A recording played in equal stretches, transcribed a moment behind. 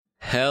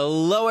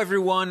Hello,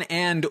 everyone,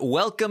 and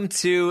welcome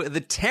to The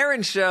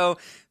Taran Show.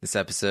 This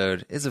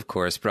episode is, of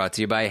course, brought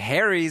to you by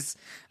Harry's.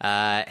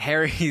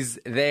 Harry's,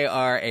 they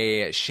are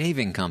a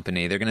shaving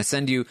company. They're going to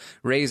send you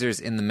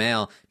razors in the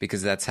mail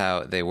because that's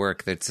how they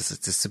work. It's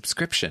a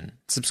subscription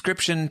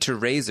to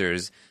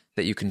razors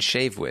that you can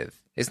shave with.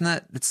 Isn't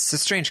that? It's a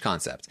strange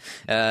concept.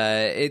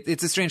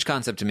 It's a strange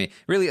concept to me.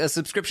 Really, a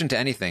subscription to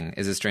anything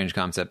is a strange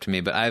concept to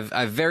me. But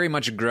I've very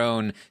much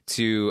grown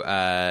to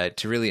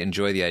really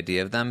enjoy the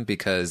idea of them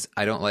because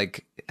I don't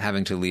like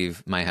having to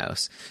leave my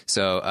house.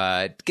 So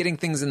getting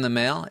things in the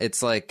mail,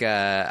 it's like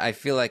I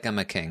feel like I'm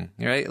a king,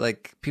 right?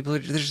 Like people they're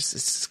just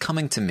it's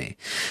coming to me.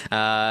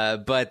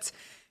 But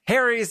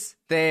Harry's,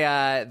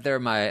 they're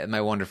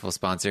my wonderful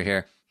sponsor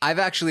here. I've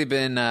actually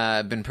been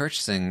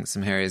purchasing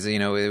some Harry's. You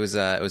know, it was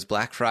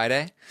Black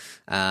Friday.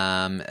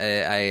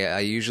 I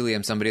usually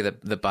am somebody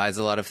that buys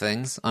a lot of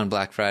things on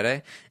Black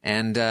Friday,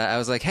 and I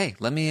was like, hey,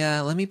 let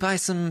me buy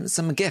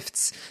some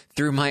gifts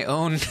through my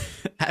own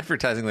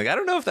advertising. Like, I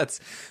don't know if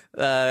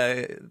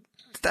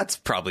that's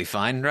probably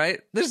fine,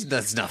 right?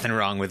 There's nothing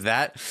wrong with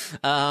that.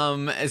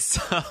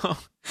 So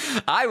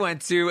I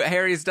went to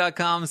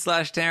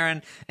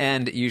harrys.com/Taran,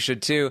 and you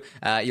should too.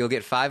 You'll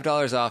get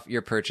 $5 off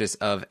your purchase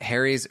of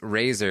Harry's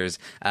razors,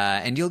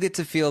 and you'll get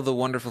to feel the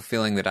wonderful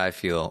feeling that I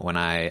feel when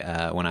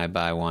I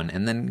buy one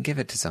and then give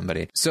it to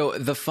somebody. So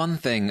the fun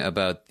thing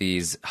about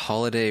these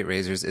holiday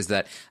razors is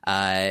that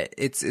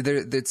it's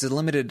a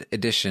limited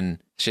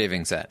edition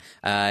shaving set.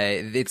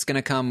 It's going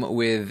to come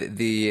with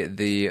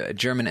the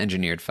German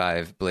engineered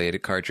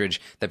 5-blade cartridge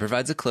that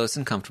provides a close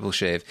and comfortable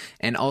shave,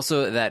 and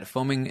also that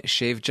foaming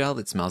shave gel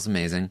that smells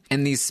amazing,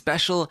 and these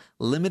special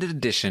limited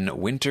edition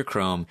winter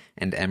chrome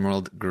and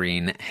emerald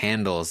green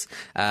handles.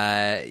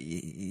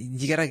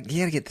 You gotta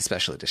get the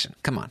special edition.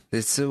 Come on.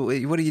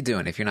 What are you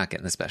doing if you're not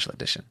getting the special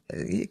edition?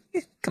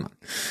 Come on.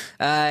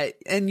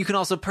 And you can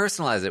also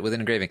personalize it with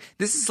engraving.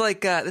 This is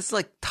like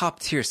top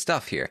tier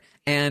stuff here.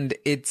 And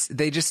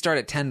they just start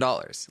at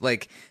 $10.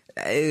 Like,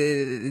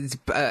 it's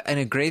an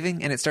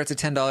engraving, and it starts at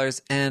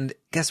 $10. And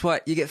guess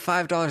what? You get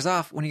 $5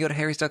 off when you go to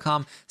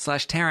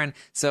harrys.com/Taran.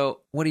 So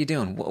what are you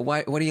doing?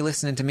 What are you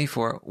listening to me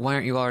for? Why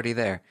aren't you already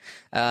there?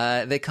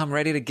 They come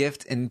ready to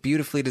gift in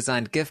beautifully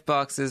designed gift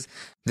boxes.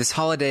 This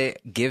holiday,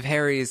 give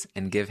Harry's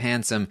and give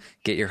handsome.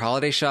 Get your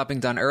holiday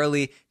shopping done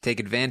early. Take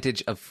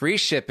advantage of free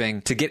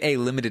shipping. To get a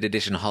limited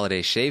edition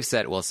holiday shave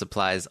set while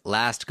supplies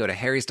last, go to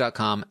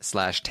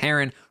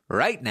harrys.com/Taran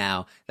right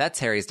now. That's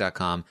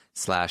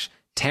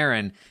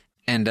harrys.com/Taran.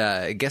 And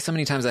guess how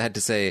many times I had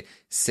to say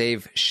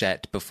save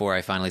shet before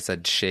I finally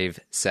said shave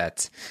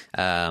set?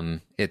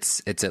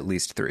 It's at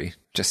least 3.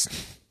 Just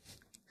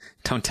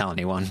don't tell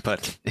anyone,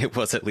 but it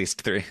was at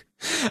least 3.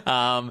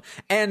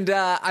 And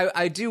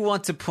I do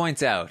want to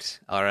point out,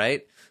 all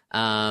right,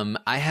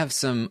 I have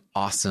some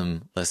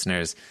awesome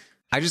listeners.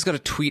 I just got a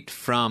tweet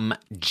from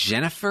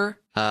Jennifer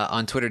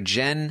on Twitter,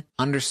 Jen_Wyatt.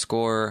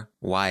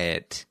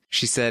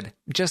 She said,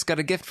 just got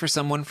a gift for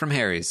someone from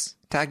Harry's.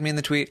 Tagged me in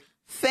the tweet.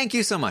 Thank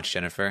you so much,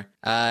 Jennifer.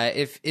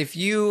 If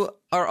you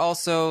are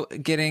also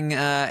getting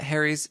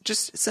Harry's,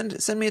 just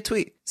send me a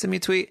tweet. Send me a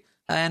tweet,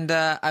 and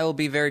I will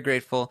be very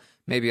grateful.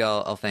 Maybe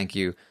I'll thank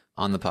you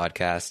on the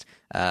podcast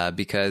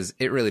because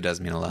it really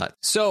does mean a lot.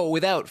 So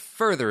without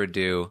further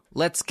ado,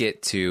 let's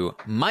get to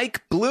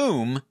Mike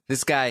Bloom.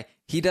 This guy,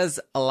 he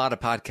does a lot of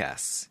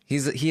podcasts. He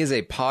is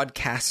a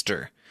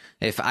podcaster.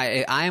 If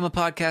I am a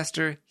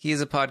podcaster, he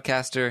is a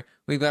podcaster.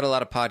 We've got a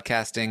lot of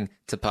podcasting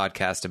to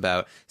podcast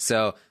about.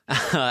 So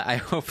I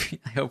hope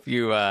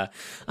you.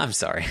 I'm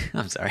sorry.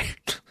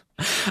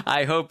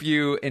 I hope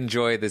you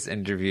enjoy this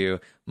interview.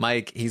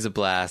 Mike, he's a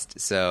blast.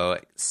 So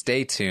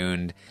stay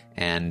tuned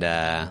and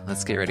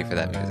let's get ready for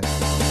that music.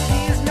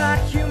 He is not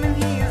human.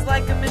 He is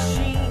like a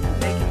machine,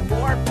 making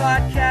more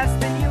podcasts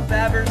than you've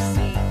ever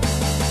seen.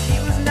 He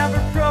was never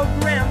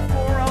programmed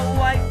for a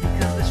life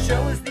because the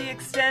show is the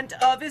extent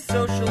of his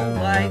social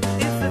life.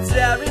 It's the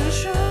Taran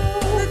Show.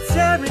 The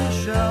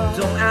Taran Show.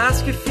 Don't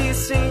ask if he's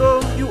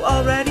single, you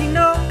already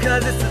know.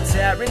 Cause it's the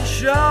Taran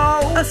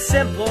Show. A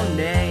simple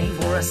name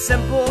for a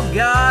simple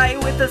guy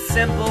with a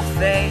simple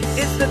face.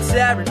 It's the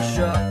Taran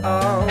Show.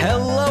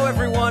 Hello,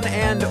 everyone,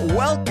 and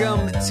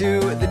welcome to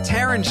the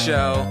Taran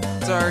Show.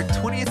 It's our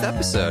 20th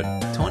episode.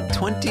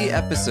 20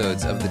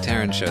 episodes of the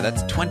Taran Show.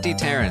 That's 20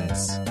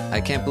 Tarans.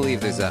 I can't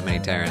believe there's that many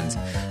Tarans.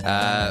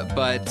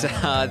 But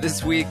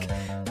this week,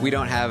 we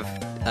don't have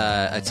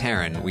a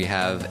Taran. We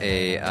have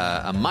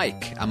a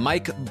Mike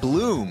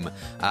Bloom,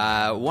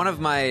 one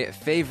of my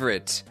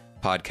favorite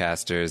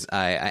podcasters.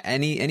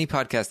 Any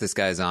podcast this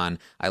guy's on,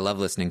 I love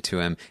listening to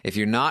him. If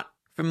you're not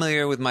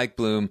familiar with Mike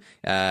Bloom,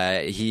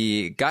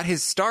 he got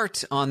his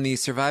start on the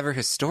Survivor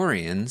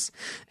Historians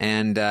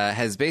and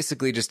has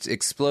basically just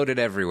exploded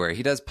everywhere.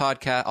 He does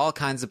all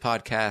kinds of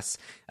podcasts,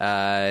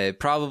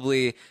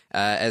 probably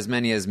as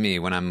many as me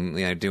when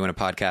I'm doing a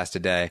podcast a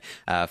day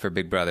for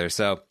Big Brother.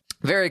 So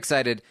very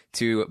excited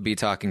to be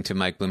talking to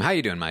Mike Bloom. How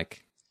you doing,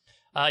 Mike?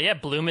 Yeah,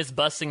 Bloom is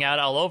busting out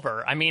all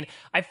over. I mean,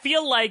 I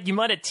feel like you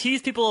might have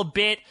teased people a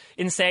bit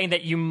in saying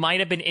that you might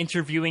have been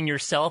interviewing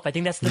yourself. I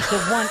think that's the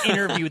one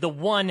interview, the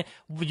one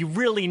you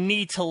really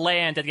need to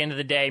land at the end of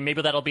the day.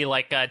 Maybe that'll be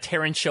like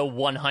Terran Show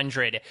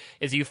 100,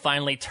 is you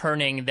finally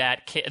turning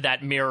that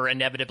mirror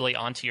inevitably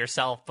onto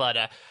yourself.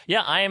 But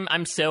yeah,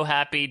 I'm so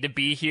happy to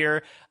be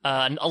here.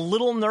 A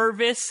little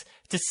nervous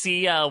to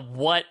see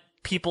what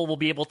people will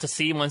be able to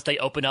see once they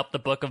open up the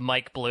book of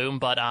Mike Bloom,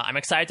 but I'm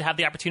excited to have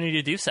the opportunity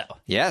to do so.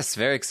 Yes,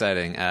 very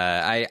exciting.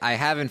 I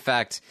have, in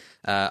fact,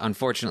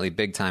 unfortunately,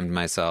 big-timed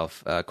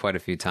myself quite a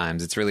few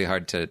times. It's really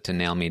hard to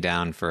nail me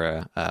down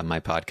for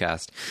my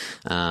podcast,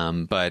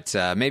 but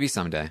maybe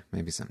someday.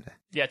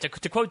 Yeah,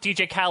 to quote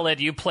DJ Khaled,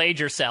 you played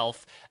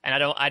yourself, and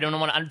I don't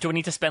want. Do I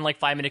need to spend like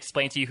 5 minutes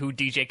explaining to you who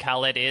DJ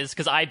Khaled is?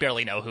 Because I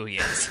barely know who he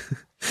is.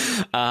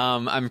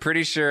 I'm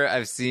pretty sure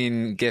I've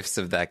seen GIFs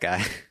of that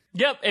guy.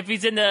 Yep, if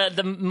he's in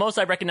the most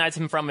I recognize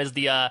him from is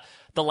the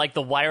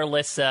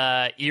wireless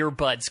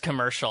earbuds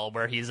commercial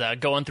where he's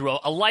going through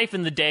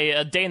a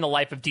day in the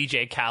life of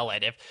DJ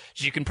Khaled. If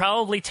you can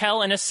probably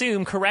tell and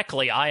assume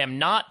correctly, I am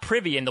not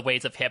privy in the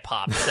ways of hip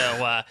hop.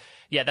 So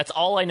yeah, that's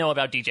all I know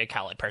about DJ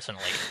Khaled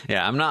personally.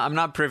 Yeah, I'm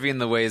not privy in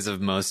the ways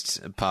of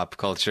most pop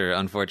culture,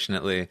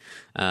 unfortunately.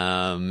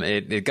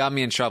 It got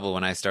me in trouble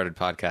when I started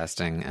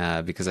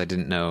podcasting because I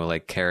didn't know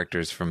like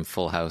characters from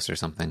Full House or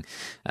something.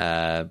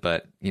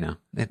 But you know,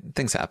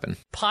 things happen.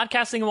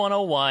 Podcasting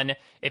 101.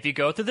 If you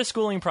go through the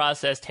schooling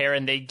process,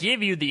 Taryn, they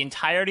give you the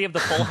entirety of the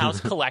Full House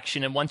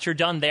collection, and once you're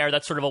done there,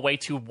 that's sort of a way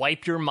to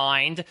wipe your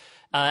mind.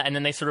 And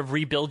then they sort of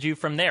rebuild you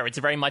from there. It's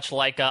very much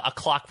like a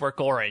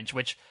Clockwork Orange,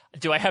 which,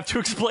 do I have to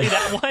explain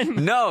that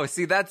one? No,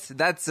 see, that's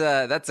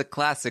a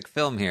classic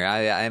film here.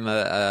 I'm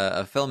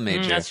a film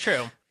major. That's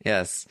true.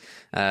 Yes.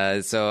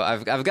 So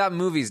I've got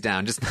movies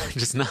down,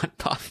 just not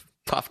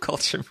pop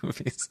culture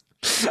movies.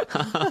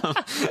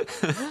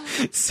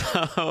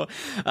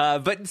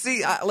 But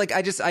see,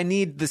 I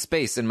need the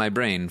space in my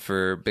brain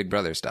for Big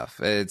Brother stuff.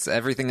 It's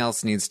everything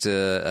else needs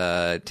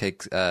to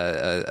take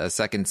a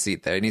second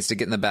seat there. It needs to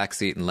get in the back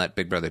seat and let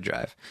Big Brother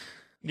drive.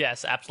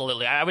 Yes,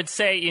 absolutely. I would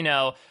say,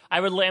 I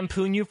would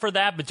lampoon you for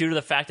that, but due to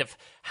the fact of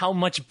how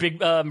much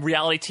big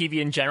reality TV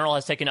in general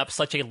has taken up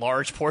such a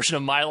large portion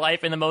of my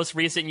life in the most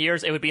recent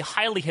years, it would be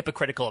highly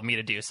hypocritical of me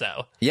to do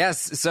so.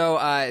 Yes.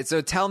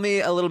 So tell me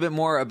a little bit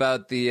more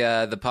about the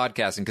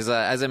podcasting, because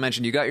as I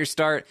mentioned, you got your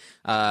start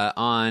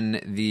on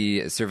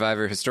the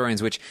Survivor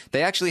Historians, which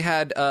they actually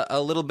had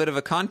a little bit of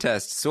a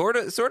contest, sort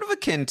of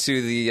akin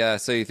to the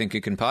So You Think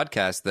You Can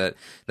podcast that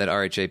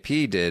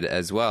RHAP did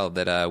as well,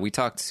 that we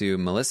talked to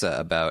Melissa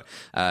about.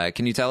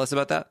 Can you tell us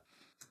about that?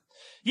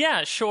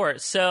 Yeah, sure.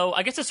 So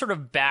I guess to sort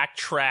of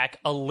backtrack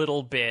a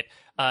little bit,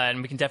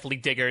 and we can definitely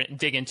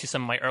dig into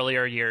some of my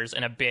earlier years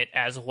in a bit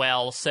as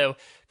well. So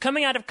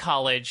coming out of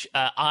college,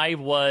 I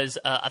was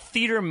a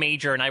theater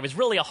major, and I was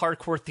really a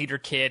hardcore theater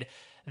kid.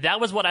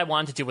 That was what I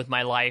wanted to do with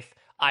my life.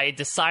 I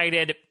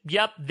decided,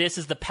 yep, this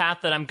is the path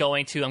that I'm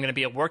going to. I'm going to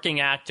be a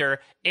working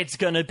actor. It's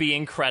going to be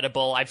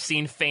incredible. I've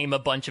seen Fame a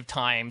bunch of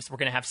times. We're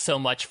going to have so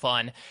much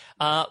fun.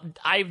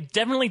 I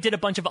definitely did a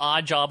bunch of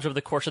odd jobs over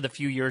the course of the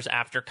few years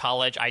after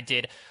college. I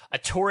did a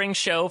touring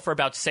show for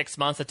about 6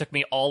 months that took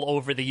me all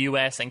over the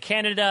US and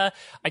Canada.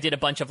 I did a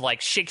bunch of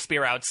like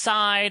Shakespeare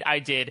Outside. I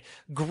did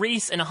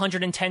Grease in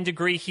 110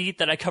 degree heat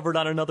that I covered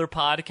on another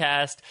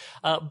podcast.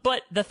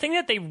 But the thing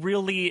that they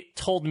really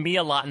told me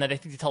a lot, and that I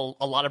think they tell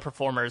a lot of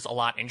performers a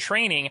lot in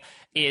training,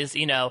 is,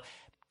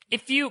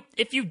 if you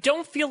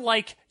don't feel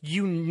like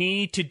you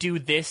need to do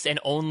this and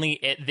only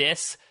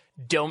this,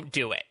 don't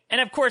do it. And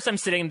of course, I'm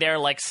sitting there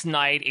like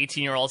snide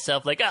 18-year-old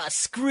self, like,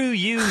 screw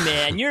you,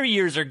 man. Your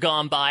years are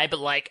gone by, but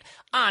like,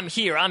 I'm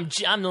here. I'm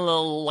a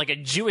little like a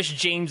Jewish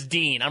James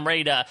Dean. I'm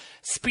ready to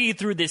speed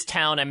through this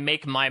town and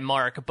make my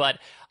mark. But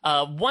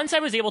once I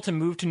was able to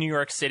move to New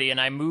York City,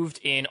 and I moved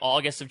in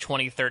August of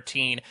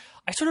 2013,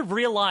 I sort of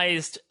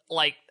realized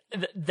like,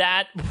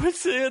 that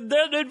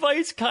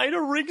advice kind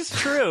of rings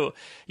true.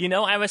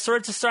 I was sort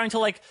of just starting to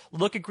like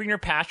look at greener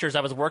pastures.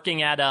 I was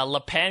working at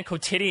Le Pan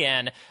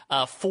Quotidien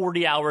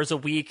 40 hours a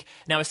week,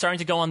 and I was starting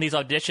to go on these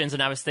auditions,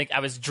 and I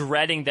was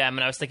dreading them,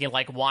 and I was thinking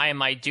like, why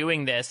am I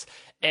doing this?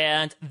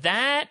 And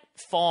that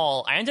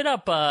fall, I ended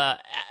up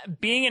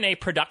being in a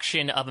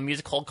production of a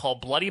musical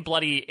called Bloody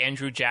Bloody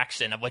Andrew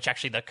Jackson, of which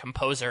actually the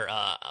composer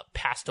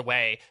passed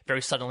away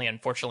very suddenly,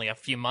 unfortunately, a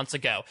few months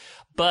ago.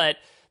 But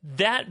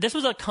this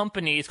was a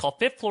company, it's called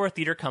Fifth Floor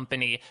Theater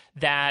Company,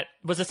 that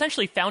was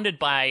essentially founded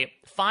by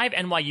 5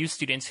 NYU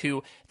students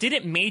who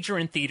didn't major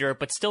in theater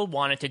but still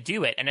wanted to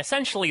do it. And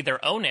essentially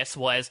their onus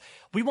was,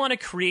 we want to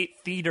create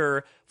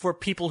theater for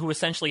people who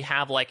essentially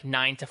have like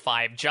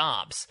 9-to-5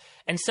 jobs.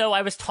 And so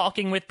I was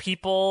talking with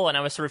people, and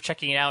I was sort of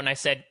checking it out, and I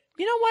said,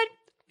 you know what?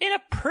 In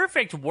a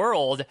perfect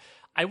world,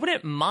 I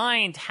wouldn't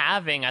mind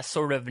having a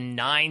sort of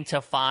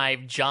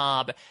 9-to-5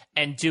 job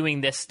and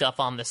doing this stuff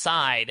on the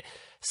side.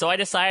 So I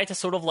decided to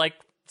sort of like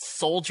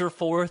soldier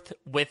forth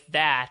with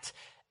that.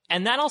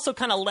 And that also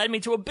kind of led me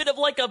to a bit of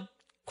like a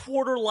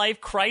quarter life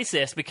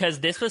crisis,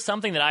 because this was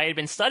something that I had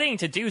been studying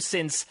to do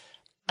since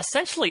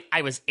essentially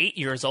I was 8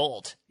 years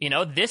old.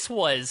 This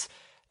was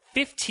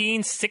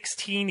 15,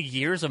 16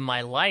 years of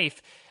my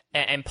life.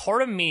 And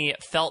part of me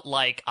felt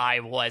like I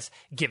was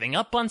giving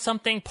up on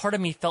something. Part of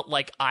me felt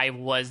like I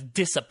was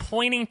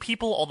disappointing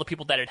people, all the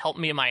people that had helped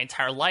me in my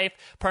entire life.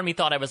 Part of me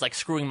thought I was like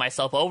screwing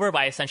myself over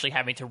by essentially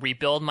having to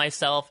rebuild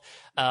myself.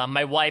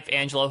 My wife,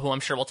 Angela, who I'm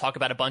sure we'll talk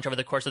about a bunch over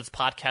the course of this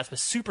podcast, was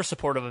super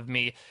supportive of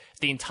me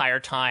the entire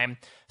time.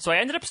 So I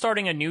ended up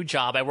starting a new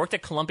job. I worked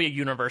at Columbia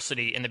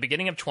University in the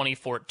beginning of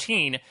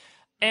 2014,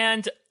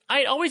 and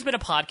I'd always been a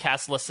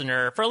podcast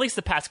listener for at least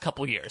the past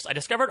couple years. I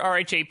discovered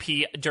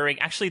RHAP during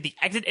actually the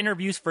exit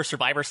interviews for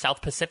Survivor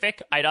South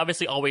Pacific. I'd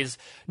obviously always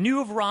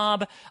knew of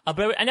Rob,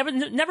 but I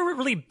never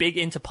really big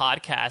into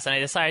podcasts, and I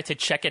decided to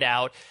check it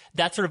out.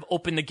 That sort of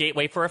opened the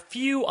gateway for a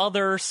few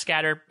other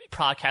scattered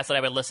podcasts that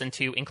I would listen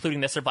to, including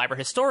the Survivor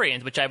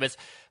Historians, which I was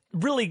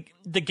really,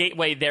 the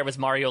gateway there was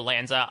Mario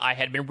Lanza. I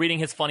had been reading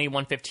his Funny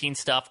 115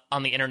 stuff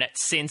on the internet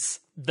since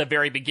the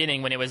very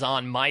beginning when it was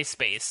on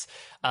MySpace,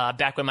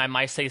 back when my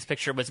MySpace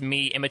picture was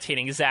me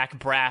imitating Zach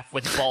Braff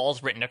with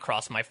balls written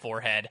across my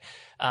forehead.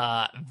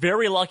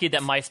 Very lucky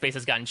that MySpace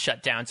has gotten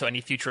shut down, so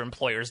any future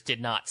employers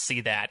did not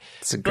see that.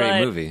 It's a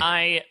great movie.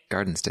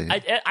 Garden State.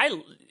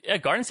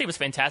 Garden State was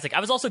fantastic. I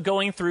was also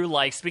going through,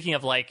 like, speaking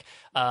of, like,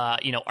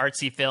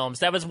 artsy films,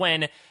 that was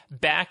when,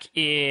 back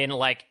in,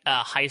 like,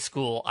 high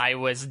school, I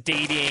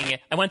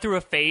went through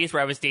a phase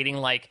where I was dating,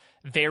 like,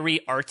 very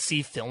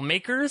artsy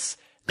filmmakers.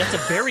 That's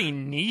a very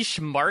niche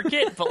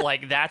market, but,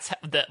 like, that's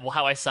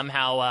how I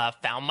somehow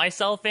found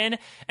myself in.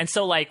 And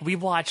so, like, we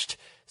watched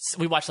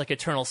like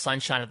Eternal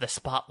Sunshine of the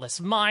Spotless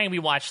Mind. We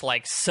watched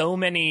like so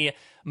many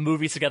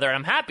movies together, and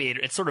I'm happy.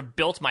 It sort of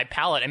built my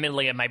palette,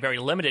 admittedly in my very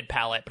limited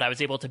palette, but I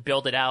was able to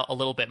build it out a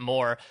little bit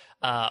more.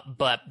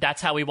 But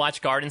that's how we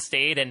watched Garden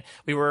State, and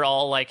we were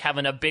all like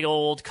having a big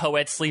old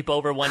co-ed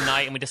sleepover one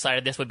night, and we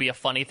decided this would be a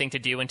funny thing to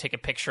do and take a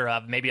picture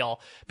of. Maybe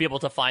I'll be able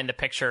to find the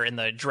picture in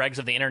the dregs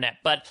of the internet.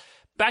 But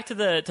back to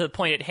the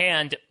point at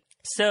hand.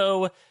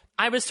 So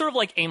I was sort of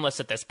like aimless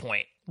at this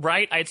point,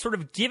 right? I had sort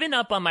of given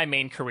up on my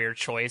main career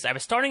choice. I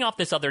was starting off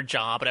this other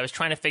job, but I was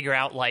trying to figure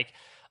out, like,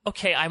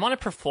 okay, I want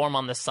to perform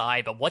on the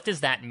side, but what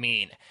does that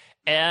mean?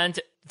 And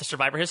the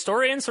Survivor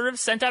Historian sort of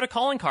sent out a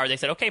calling card. They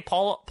said, okay,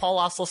 Paul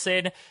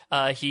Asselson,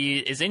 he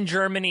is in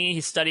Germany,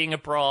 he's studying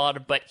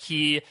abroad, but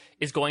he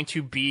is going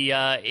to be,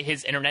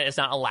 his internet is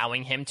not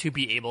allowing him to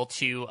be able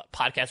to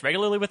podcast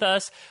regularly with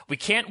us. We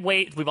can't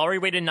wait. We've already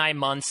waited 9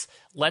 months.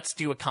 Let's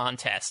do a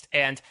contest.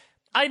 And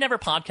I never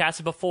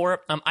podcasted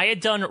before. I had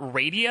done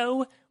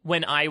radio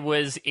when I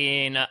was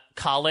in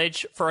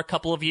college for a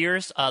couple of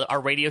years.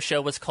 Our radio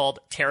show was called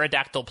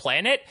Pterodactyl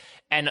Planet,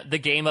 and the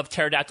game of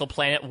Pterodactyl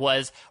Planet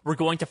was we're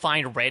going to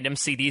find random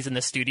CDs in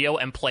the studio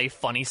and play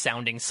funny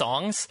sounding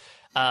songs.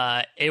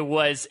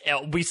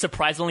 We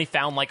surprisingly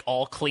found like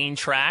all clean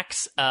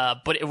tracks,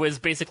 but it was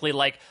basically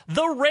like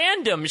the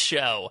random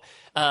show.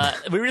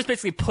 We were just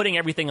basically putting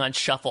everything on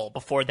shuffle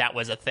before that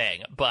was a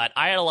thing, but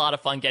I had a lot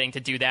of fun getting to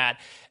do that.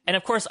 And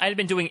of course, I had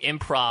been doing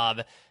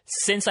improv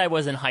since I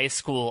was in high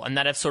school, and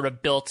that had sort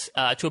of built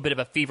to a bit of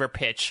a fever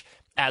pitch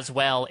as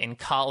well in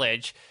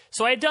college.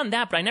 So I had done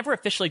that, but I never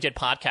officially did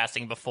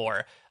podcasting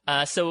before.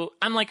 So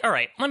I'm like, all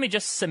right, let me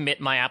just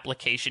submit my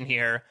application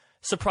here.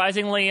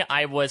 Surprisingly,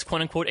 I was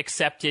quote-unquote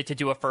accepted to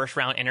do a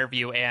first-round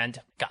interview, and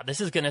God,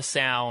 this is going to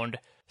sound...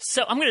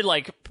 So I'm going to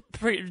like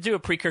do a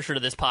precursor to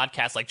this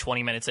podcast like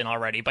 20 minutes in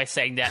already by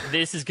saying that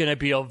this is going to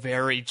be a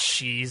very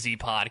cheesy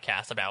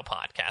podcast about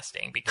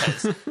podcasting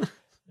because...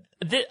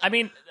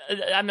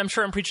 I'm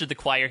sure I'm preaching to the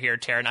choir here,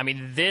 Taryn. I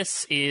mean,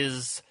 this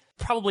is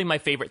probably my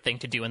favorite thing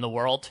to do in the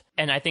world,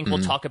 and I think we'll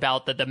talk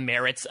about the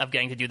merits of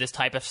getting to do this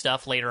type of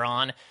stuff later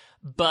on.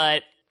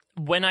 But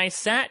when I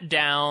sat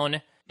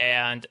down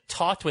and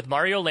talked with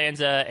Mario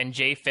Lanza and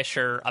Jay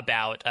Fisher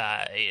about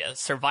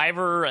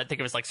Survivor, I think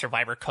it was like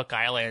Survivor Cook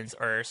Islands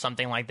or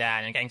something like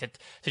that, and getting to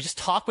just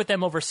talk with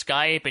them over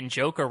Skype and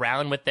joke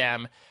around with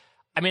them.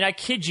 I mean, I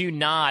kid you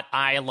not,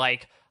 I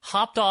like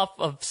hopped off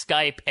of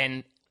Skype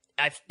and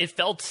it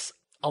felt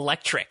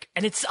electric.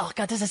 And it's, oh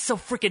God, this is so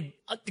freaking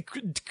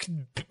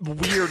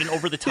weird and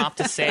over the top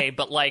to say,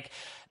 but like,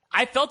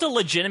 I felt a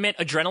legitimate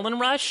adrenaline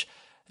rush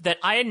that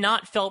I had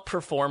not felt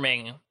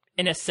performing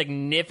in a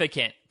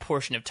significant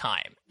portion of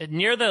time.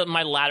 Near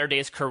my latter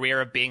days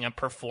career of being a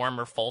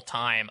performer full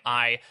time,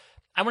 I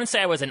wouldn't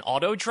say I was in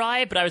auto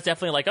drive, but I was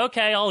definitely like,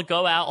 okay, I'll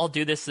go out, I'll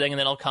do this thing, and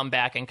then I'll come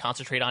back and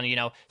concentrate on,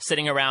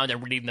 sitting around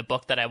and reading the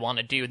book that I want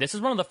to do. This is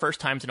one of the first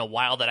times in a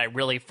while that I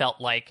really felt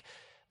like,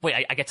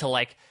 wait, I get to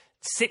like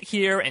sit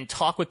here and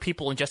talk with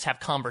people and just have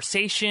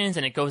conversations,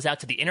 and it goes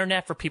out to the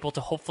internet for people to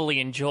hopefully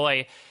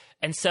enjoy.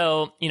 And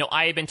so,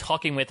 I had been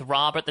talking with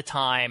Rob at the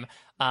time,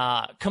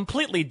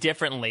 completely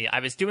differently. I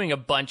was doing a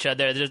bunch of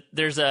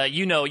there's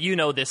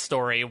a this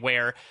story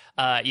where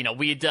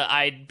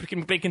I'd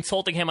been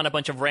consulting him on a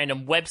bunch of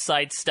random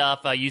website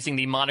stuff using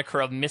the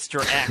moniker of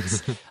Mr.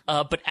 X.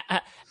 But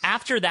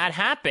after that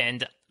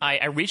happened,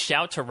 I reached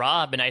out to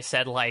Rob and I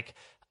said, like,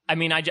 I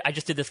mean, I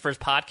just did this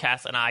first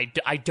podcast, and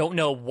I don't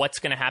know what's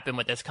going to happen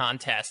with this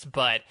contest,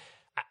 but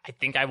I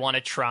think I want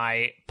to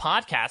try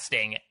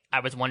podcasting. I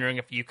was wondering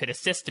if you could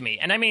assist me.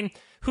 And I mean,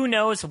 who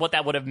knows what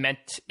that would have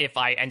meant if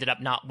I ended up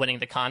not winning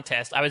the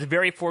contest. I was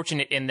very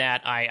fortunate in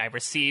that I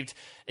received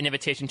an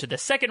invitation to the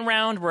second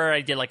round where I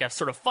did like a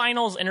sort of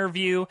finals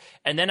interview,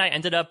 and then I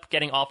ended up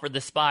getting offered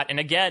the spot. And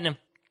again,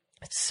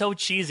 it's so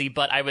cheesy,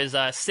 but I was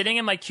sitting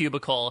in my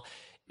cubicle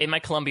in my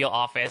Columbia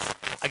office.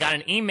 I got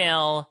an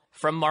email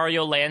from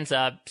Mario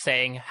Lanza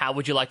saying, how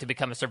would you like to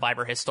become a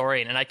Survivor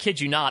historian? And I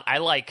kid you not, I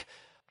like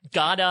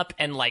got up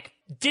and like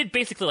did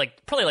basically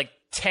like probably like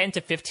 10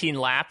 to 15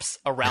 laps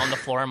around the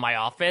floor in my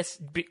office,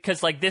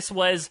 because like this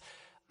was,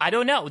 I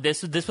don't know,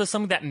 this was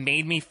something that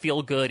made me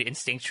feel good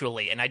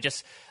instinctually. And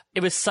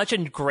it was such a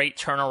great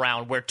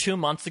turnaround where 2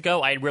 months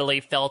ago I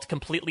really felt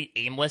completely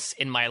aimless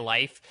in my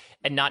life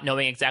and not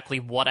knowing exactly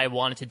what I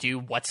wanted to do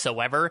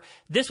whatsoever.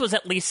 This was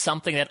at least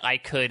something that I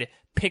could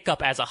pick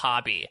up as a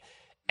hobby.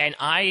 And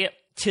I,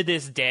 to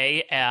this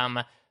day,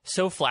 am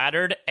so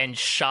flattered and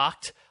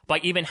shocked by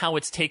even how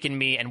it's taken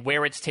me and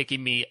where it's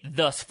taken me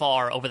thus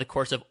far over the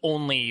course of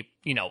only,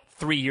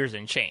 3 years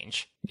and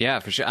change. Yeah,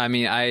 for sure. I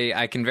mean,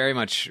 I can very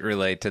much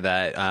relate to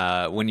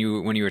that. When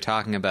you were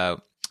talking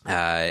about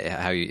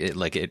how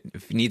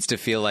it needs to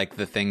feel like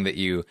the thing that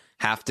you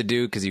have to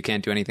do because you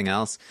can't do anything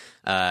else.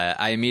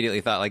 I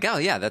immediately thought like, oh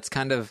yeah, that's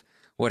kind of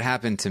what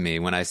happened to me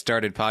when I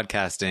started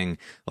podcasting.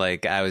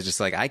 Like I was just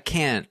like, I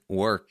can't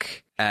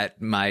work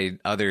at my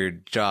other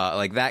job.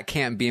 Like that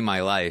can't be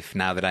my life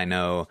now that I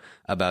know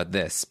about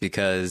this,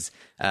 because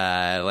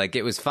like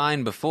it was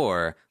fine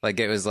before. Like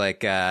it was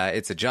like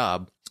it's a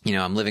job.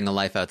 I'm living a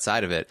life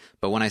outside of it.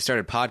 But when I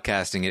started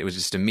podcasting, it was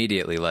just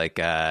immediately like,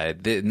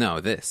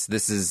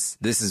 this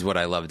is what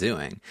I love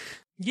doing.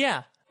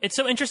 Yeah. It's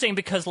so interesting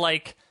because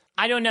like,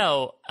 I don't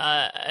know.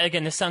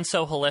 Again, this sounds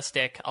so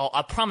holistic.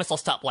 I promise I'll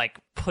stop like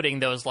putting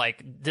those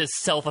like this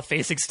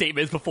self-effacing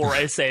statements before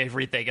I say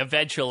everything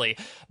eventually.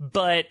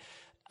 But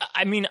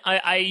I mean,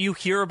 you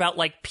hear about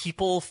like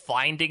people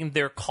finding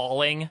their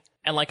calling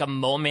and like a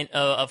moment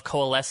of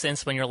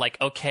coalescence when you're like,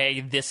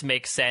 okay, this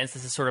makes sense.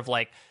 This is sort of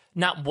like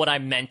not what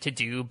I'm meant to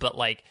do, but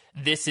like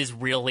this is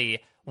really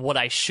what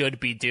I should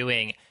be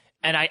doing.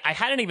 And I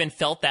hadn't even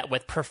felt that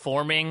with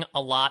performing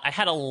a lot. I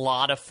had a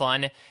lot of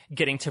fun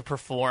getting to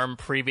perform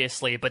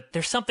previously, but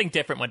there's something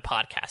different when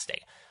podcasting.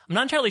 I'm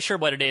not entirely sure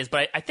what it is,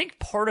 but I think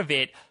part of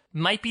it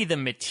might be the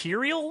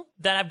material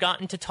that I've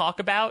gotten to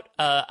talk about.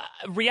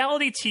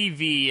 Reality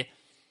TV,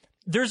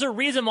 there's a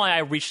reason why I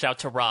reached out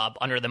to Rob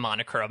under the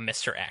moniker of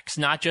Mr. X,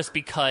 not just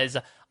because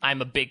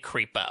I'm a big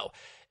creepo.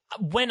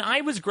 When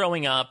I was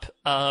growing up,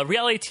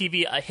 reality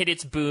TV hit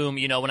its boom,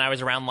 when I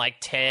was around like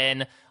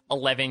 10,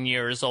 11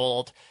 years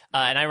old.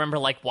 And I remember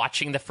like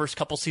watching the first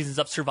couple seasons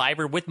of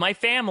Survivor with my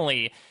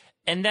family.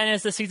 And then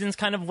as the seasons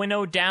kind of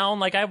winnowed down,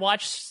 like I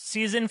watched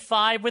season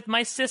 5 with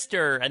my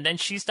sister, and then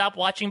she stopped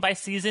watching by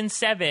season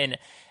 7.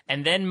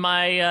 And then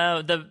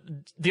my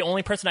the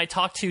only person I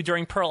talked to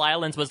during Pearl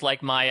Islands was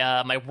like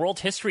my world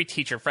history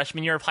teacher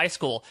freshman year of high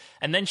school,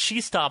 and then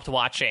she stopped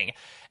watching.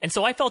 And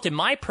so I felt in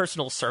my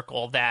personal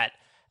circle that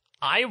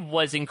I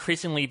was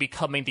increasingly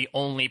becoming the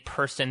only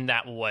person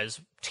that was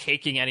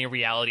taking any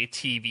reality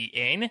TV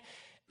in.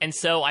 And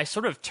so I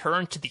sort of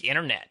turned to the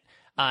internet.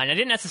 And I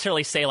didn't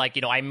necessarily say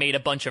like, I made a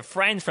bunch of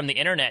friends from the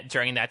internet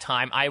during that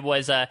time. I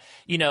was,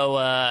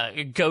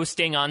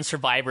 ghosting on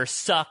Survivor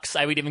Sucks.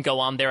 I would even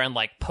go on there and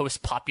like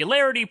post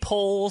popularity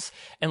polls.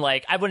 And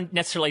like, I wouldn't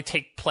necessarily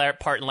take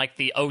part in like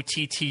the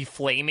OTT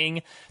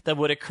flaming that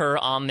would occur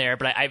on there.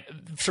 But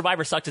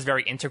Survivor Sucks is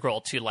very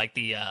integral to like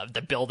the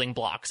building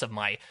blocks of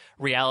my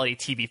reality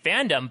TV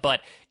fandom.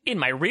 But in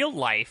my real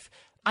life,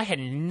 I had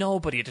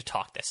nobody to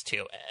talk this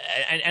to.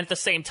 And at the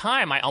same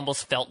time, I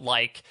almost felt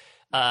like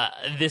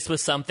this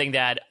was something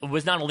that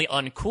was not only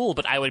uncool,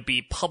 but I would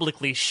be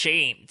publicly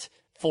shamed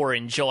for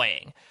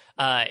enjoying.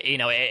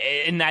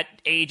 In that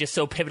age is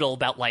so pivotal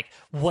about like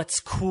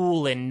what's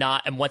cool and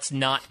what's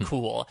not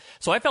cool.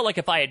 So I felt like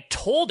if I had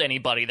told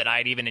anybody that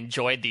I'd even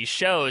enjoyed these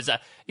shows,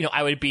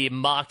 I would be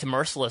mocked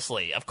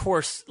mercilessly. Of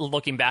course,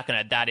 looking back on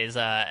it, that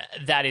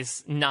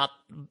is not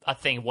a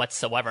thing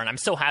whatsoever. And I'm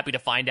so happy to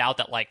find out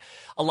that like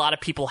a lot of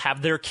people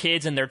have their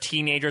kids and their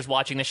teenagers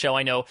watching the show.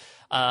 I know,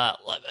 a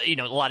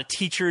lot of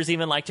teachers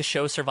even like to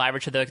show Survivor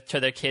to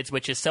their kids,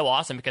 which is so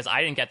awesome because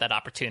I didn't get that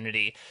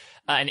opportunity.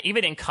 And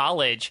even in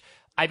college,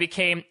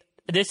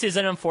 this is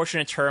an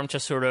unfortunate term to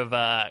sort of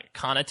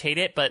connotate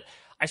it, but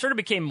I sort of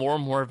became more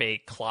and more of a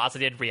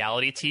closeted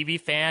reality TV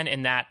fan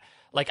in that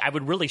like I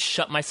would really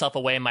shut myself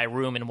away in my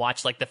room and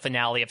watch like the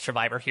finale of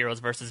Survivor Heroes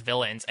versus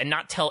Villains and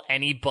not tell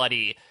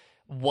anybody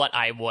what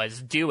I was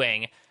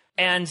doing.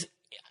 And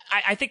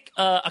I think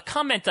a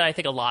comment that I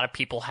think a lot of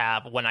people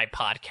have when I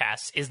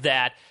podcast is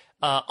that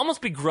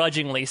almost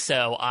begrudgingly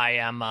so, I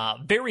am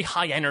very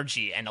high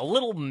energy and a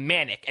little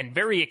manic and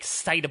very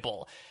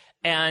excitable.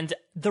 And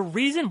the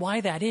reason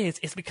why that is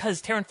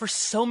because, Taryn, for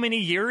so many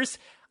years,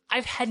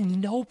 I've had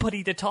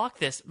nobody to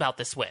talk about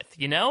this with,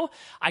 you know?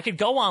 I could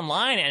go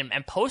online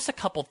and post a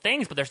couple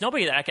things, but there's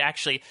nobody that I could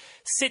actually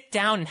sit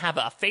down and have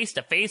a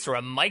face-to-face or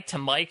a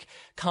mic-to-mic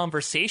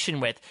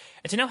conversation with.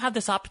 And to now have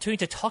this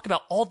opportunity to talk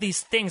about all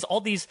these things, all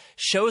these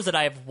shows that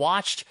I have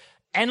watched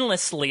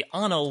endlessly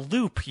on a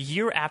loop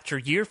year after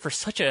year for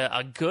such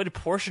a good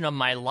portion of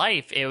my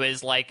life, it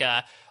was like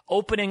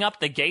opening up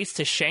the gates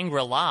to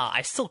Shangri-La.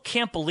 I still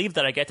can't believe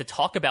that I get to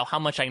talk about how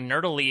much I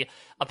nerdily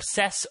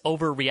obsess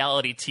over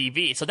reality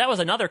TV. So that was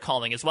another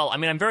calling as well. I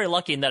mean, I'm very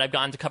lucky in that I've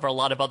gotten to cover a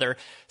lot of other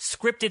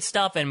scripted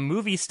stuff and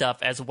movie stuff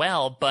as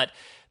well, but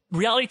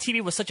reality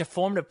TV was such a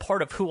formative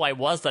part of who I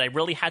was that I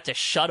really had to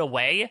shut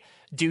away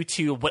due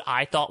to what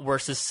I thought were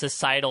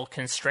societal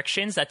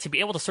constrictions, that to be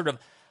able to sort of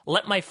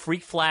let my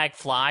freak flag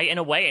fly in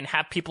a way and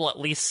have people at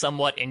least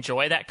somewhat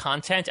enjoy that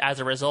content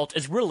as a result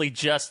is really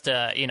just,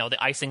 the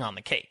icing on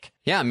the cake.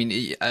 Yeah, I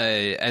mean,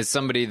 as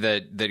somebody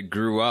that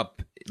grew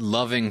up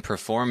loving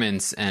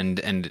performance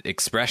and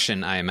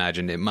expression, I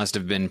imagine it must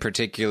have been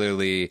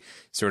particularly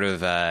sort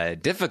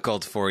of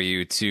difficult for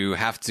you to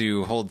have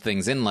to hold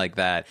things in like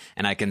that.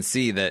 And I can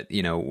see that,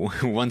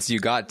 once you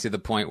got to the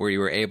point where you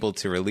were able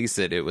to release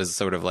it, it was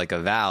sort of like a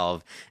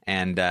valve.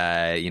 And,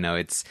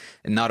 it's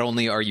not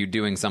only are you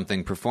doing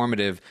something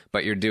performative,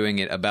 but you're doing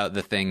it about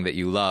the thing that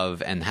you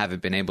love and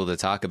haven't been able to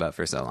talk about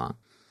for so long.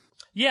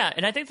 Yeah,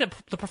 and I think the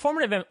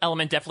performative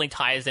element definitely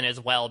ties in as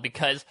well,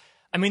 because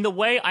I mean, the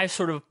way I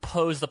sort of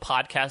pose the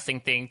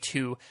podcasting thing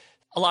to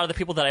a lot of the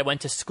people that I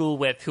went to school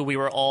with, who we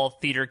were all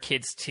theater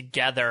kids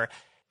together,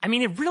 I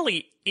mean, it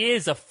really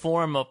is a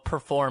form of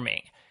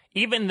performing.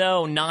 Even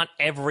though not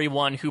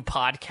everyone who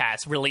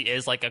podcasts really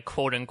is like a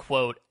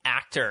quote-unquote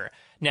actor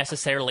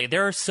necessarily,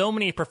 there are so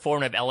many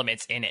performative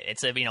elements in it.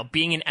 It's,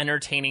 being an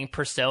entertaining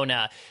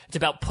persona. It's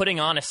about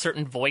putting on a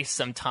certain voice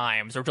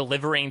sometimes or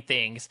delivering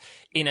things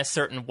in a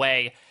certain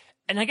way.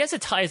 And I guess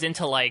it ties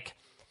into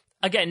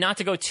again, not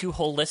to go too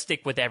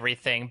holistic with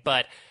everything,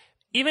 but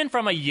even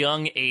from a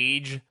young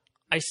age,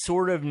 I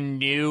sort of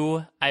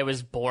knew I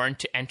was born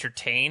to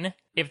entertain,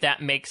 if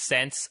that makes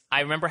sense. I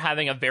remember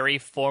having a very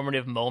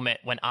formative moment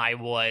when I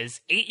was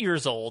 8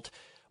 years old.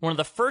 One of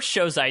the first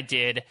shows I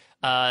did,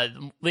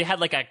 they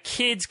had like a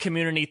kids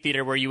community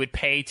theater where you would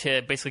pay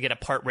to basically get a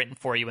part written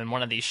for you in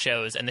one of these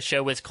shows. And the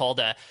show was called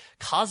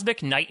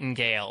Cosmic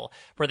Nightingale,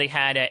 where they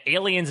had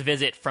aliens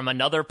visit from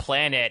another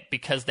planet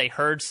because they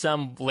heard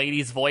some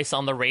lady's voice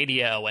on the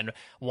radio and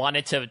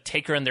wanted to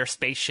take her in their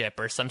spaceship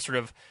or some sort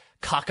of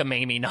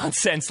cockamamie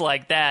nonsense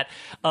like that.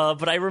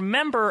 But I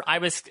remember I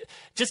was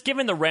just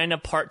given the random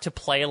part to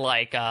play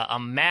like a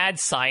mad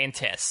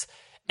scientist.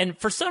 And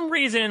for some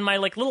reason in my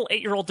little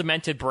 8-year-old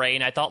demented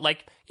brain, I thought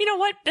you know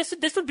what?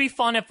 This would be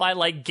fun if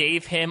I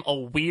gave him a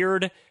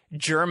weird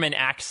German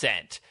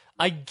accent.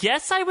 I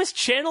guess I was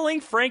channeling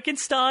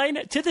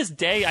Frankenstein. To this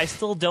day, I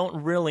still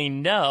don't really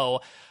know.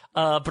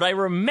 But I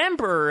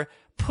remember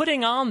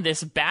putting on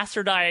this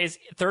bastardized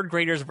third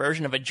grader's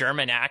version of a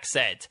German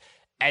accent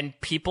and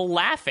people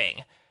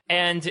laughing.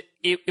 And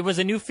it was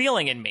a new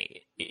feeling in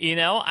me.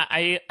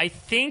 I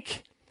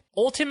think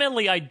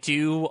ultimately I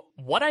do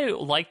what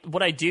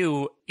I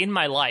do in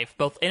my life,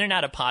 both in and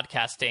out of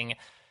podcasting,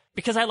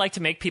 because I like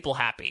to make people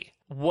happy,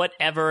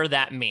 whatever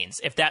that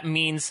means. If that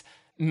means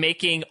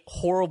making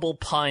horrible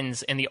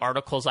puns in the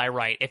articles I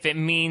write, if it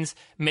means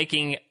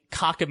making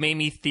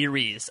cockamamie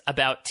theories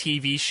about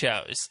TV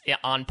shows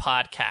on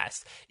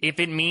podcasts, if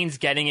it means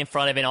getting in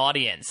front of an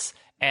audience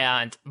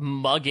and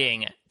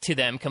mugging to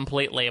them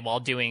completely while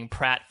doing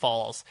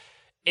pratfalls,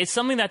 it's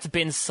something that's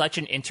been such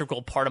an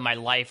integral part of my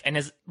life and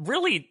has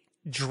really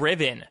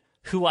driven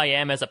who I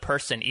am as a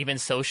person, even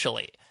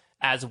socially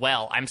as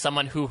well. I'm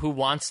someone who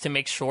wants to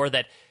make sure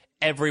that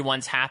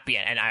everyone's happy,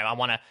 and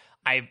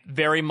I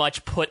very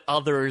much put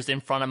others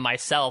in front of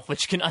myself,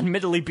 which can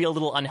admittedly be a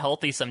little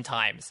unhealthy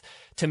sometimes,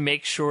 to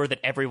make sure that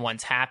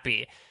everyone's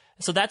happy.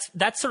 So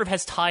that sort of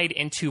has tied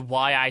into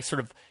why I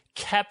sort of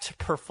kept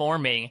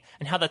performing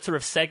and how that sort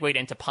of segued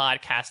into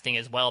podcasting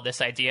as well.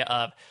 This idea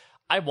of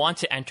I want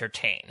to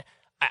entertain.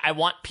 I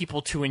want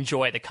people to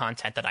enjoy the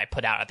content that I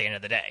put out at the end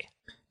of the day.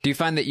 Do you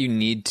find that you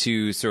need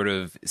to sort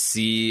of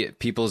see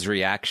people's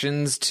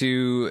reactions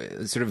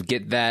to sort of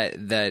get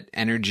that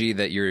energy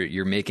that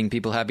you're making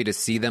people happy, to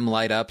see them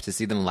light up, to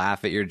see them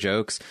laugh at your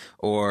jokes,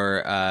 or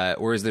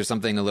is there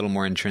something a little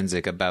more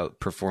intrinsic about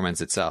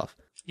performance itself?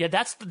 Yeah,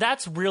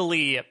 that's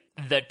really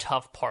the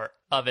tough part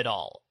of it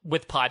all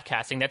with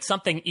podcasting. That's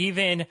something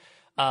even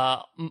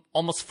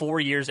almost 4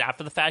 years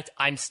after the fact,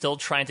 I'm still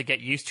trying to get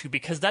used to,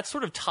 because that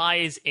sort of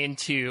ties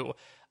into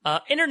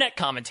internet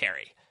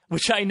commentary,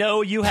 which I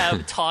know you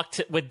have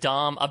talked with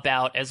Dom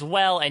about as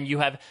well, and you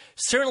have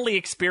certainly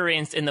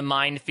experienced in the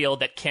minefield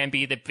that can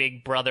be the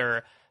Big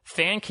Brother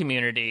fan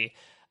community.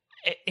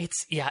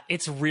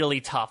 It's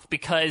really tough,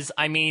 because,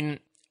 I mean,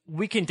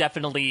 we can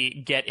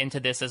definitely get into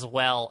this as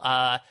well.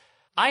 I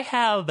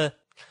have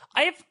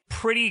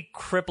pretty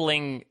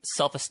crippling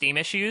self-esteem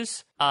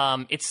issues.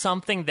 It's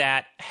something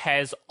that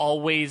has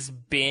always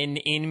been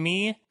in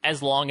me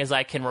as long as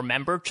I can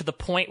remember, to the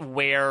point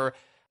where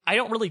I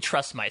don't really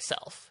trust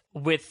myself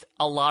with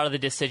a lot of the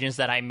decisions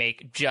that I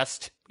make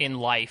just in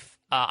life.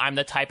 I'm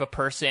the type of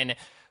person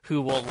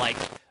who will like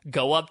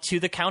go up to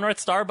the counter at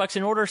Starbucks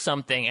and order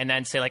something and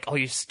then say like, oh,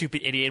 you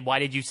stupid idiot, why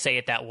did you say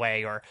it that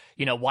way? Or,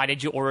 you know, why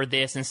did you order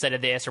this instead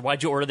of this? Or why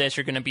did you order this?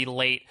 You're going to be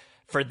late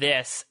for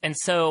this. And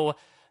so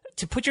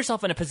to put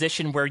yourself in a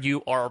position where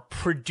you are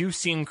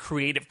producing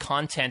creative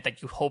content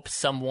that you hope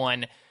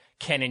someone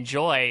can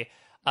enjoy,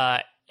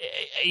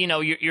 you know,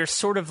 you're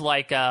sort of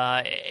like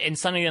in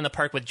Sunday in the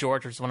Park with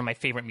George, which is one of my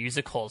favorite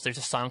musicals. There's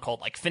a song called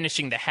like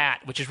Finishing the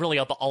Hat, which is really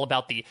all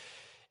about the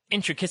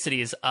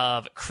intricacies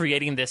of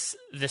creating this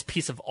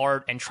piece of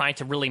art and trying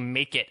to really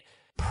make it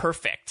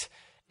perfect.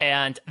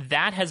 And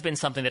that has been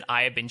something that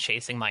I have been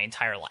chasing my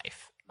entire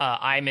life.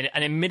 I'm an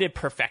admitted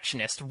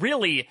perfectionist,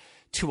 really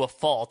to a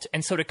fault.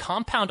 And so to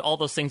compound all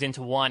those things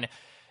into one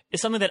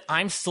is something that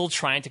I'm still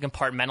trying to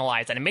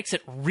compartmentalize, and it makes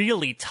it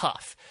really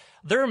tough.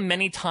 There are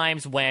many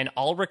times when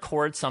I'll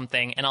record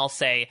something and I'll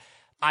say,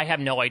 I have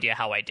no idea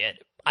how I did.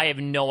 I have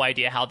no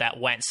idea how that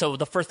went. So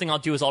the first thing I'll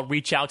do is I'll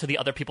reach out to the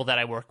other people that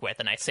I work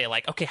with and I say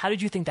like, okay, how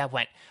did you think that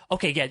went?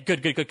 Okay, yeah,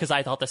 good, because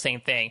I thought the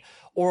same thing.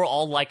 Or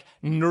I'll like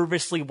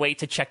nervously wait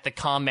to check the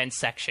comments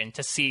section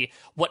to see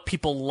what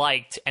people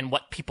liked and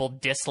what people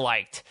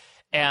disliked.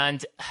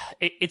 And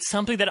it's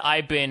something that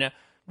I've been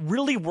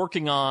really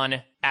working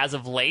on as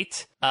of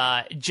late,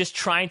 just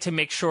trying to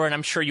make sure, and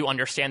I'm sure you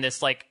understand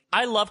this, like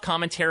I love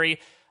commentary.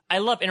 I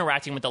love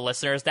interacting with the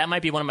listeners. That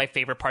might be one of my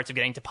favorite parts of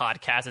getting to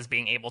podcasts, is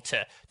being able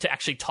to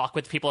actually talk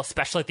with people,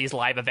 especially at these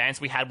live events.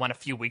 We had one a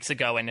few weeks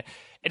ago, and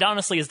it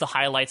honestly is the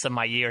highlights of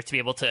my year to be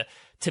able to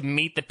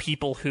meet the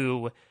people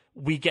who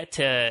we get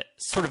to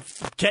sort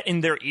of get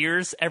in their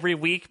ears every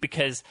week,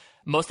 because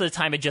most of the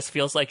time it just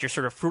feels like you're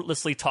sort of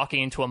fruitlessly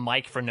talking into a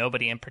mic for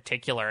nobody in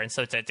particular. And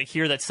so to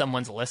hear that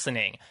someone's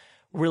listening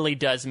really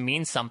does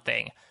mean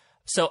something.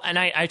 So, and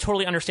I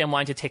totally understand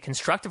wanting to take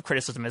constructive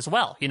criticism as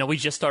well. You know, we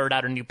just started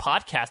out a new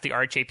podcast, the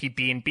RHAP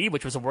B&B,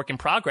 which was a work in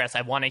progress.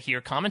 I want to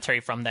hear commentary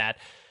from that.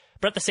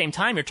 But at the same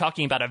time, you're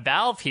talking about a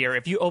valve here.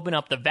 If you open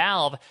up the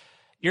valve,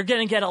 you're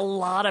going to get a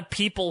lot of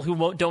people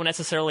who don't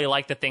necessarily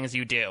like the things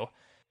you do.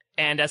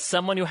 And as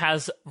someone who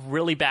has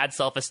really bad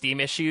self-esteem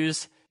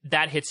issues,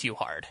 that hits you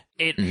hard.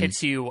 It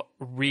hits you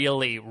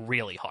really,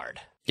 really hard.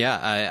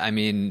 Yeah, I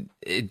mean,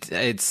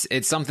 it's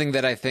something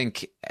that I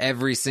think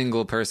every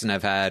single person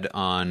I've had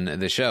on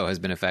the show has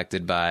been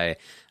affected by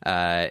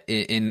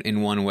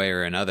in one way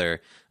or another.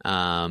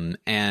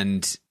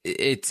 And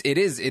it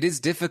is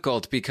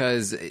difficult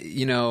because,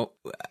 you know,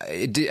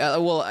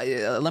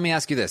 let me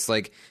ask you this.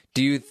 Like,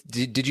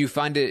 did you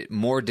find it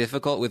more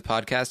difficult with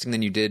podcasting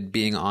than you did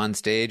being on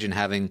stage and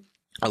having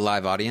a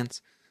live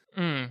audience?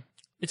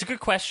 It's a good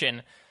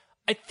question.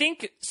 I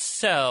think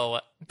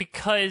so,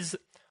 because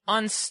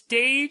on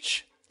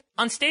stage,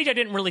 I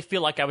didn't really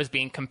feel like I was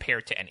being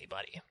compared to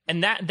anybody.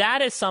 And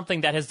that is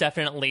something that has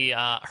definitely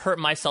hurt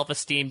my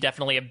self-esteem,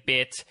 definitely a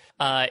bit.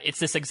 It's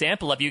this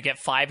example of you get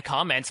 5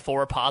 comments,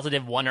 4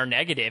 positive, 1 are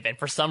negative. And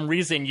for some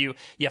reason, you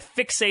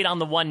fixate on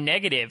the 1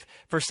 negative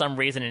for some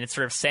reason, and it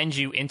sort of sends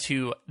you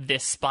into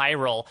this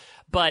spiral.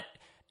 But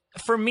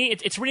for me,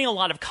 it's reading a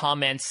lot of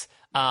comments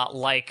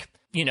like,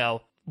 you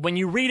know, when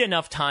you read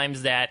enough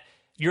times that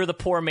you're the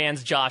poor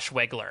man's Josh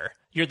Wigler,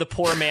 you're the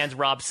poor man's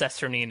Rob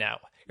Cesternino,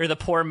 you're the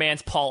poor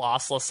man's Paul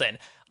Osleson,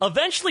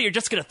 eventually you're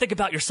just going to think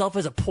about yourself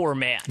as a poor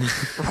man,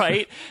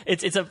 right?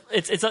 It's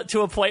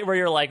to a point where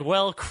you're like,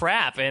 well,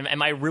 crap,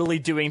 am I really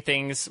doing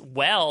things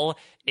well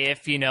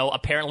if, you know,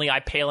 apparently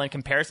I pale in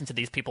comparison to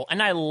these people?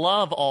 And I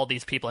love all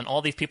these people, and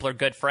all these people are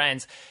good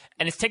friends.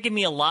 And it's taken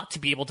me a lot to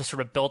be able to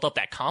sort of build up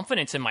that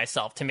confidence in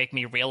myself to make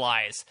me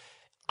realize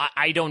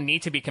I don't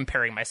need to be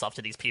comparing myself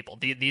to these people.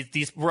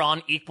 These we're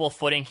on equal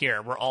footing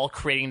here. We're all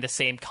creating the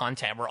same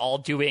content. We're all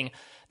doing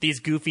these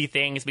goofy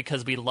things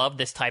because we love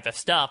this type of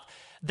stuff.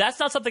 That's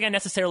not something I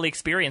necessarily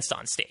experienced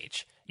on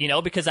stage, you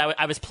know, because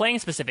I was playing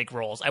specific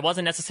roles. I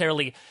wasn't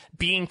necessarily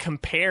being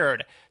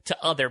compared to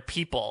other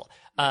people.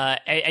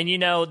 And you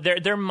know,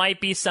 there might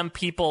be some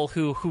people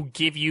who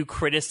give you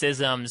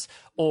criticisms,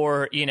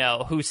 or, you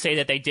know, who say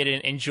that they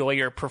didn't enjoy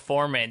your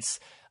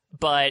performance,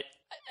 but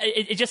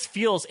it just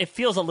feels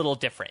a little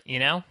different, you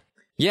know?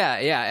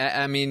 Yeah.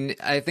 I mean,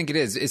 I think it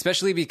is,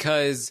 especially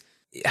because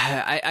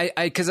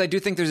I do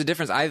think there's a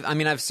difference.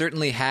 I've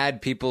certainly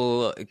had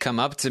people come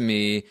up to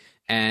me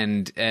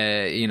and,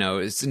 you know,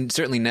 it's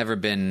certainly never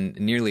been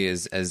nearly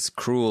as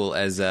cruel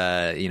as,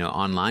 you know,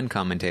 online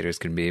commentators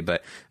can be.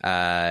 But,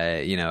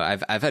 you know,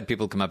 I've had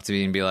people come up to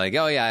me and be like,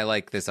 oh yeah, I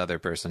like this other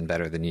person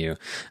better than you.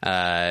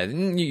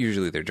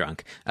 Usually they're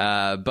drunk.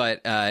 But,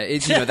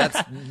 it's, you know,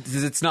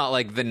 it's not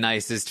like the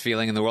nicest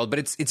feeling in the world, but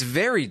it's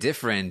very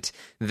different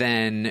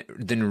than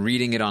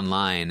reading it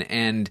online.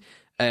 And,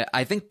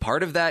 I think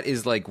part of that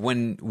is like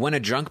when a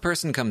drunk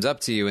person comes up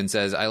to you and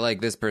says, I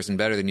like this person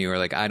better than you, or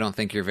like, I don't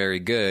think you're very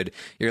good,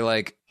 you're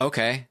like,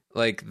 okay,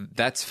 Like,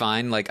 that's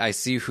fine. Like, I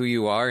see who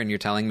you are and you're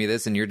telling me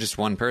this and you're just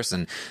one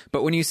person.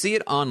 But when you see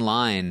it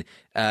online,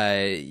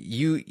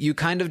 you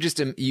kind of just,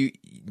 you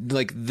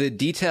like, the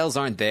details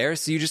aren't there.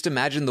 So you just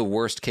imagine the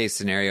worst case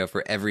scenario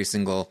for every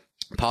single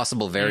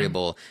possible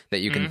variable that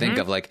you can think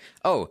of. Like,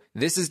 oh,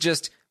 this is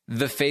just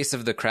the face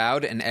of the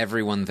crowd and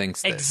everyone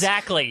thinks this.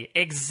 Exactly.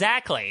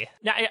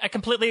 No, I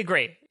completely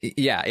agree.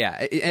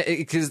 Yeah.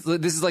 Because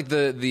this is like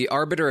the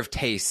arbiter of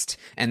taste,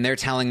 and they're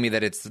telling me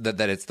that it's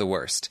the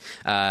worst.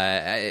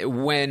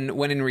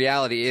 When in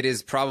reality, it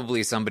is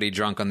probably somebody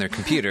drunk on their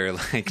computer,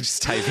 like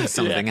just typing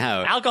something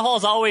out. Alcohol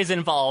is always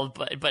involved,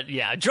 but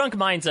yeah, drunk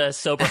minds,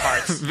 sober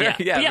hearts.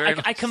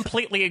 I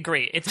completely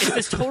agree. It's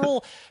this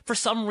total, for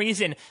some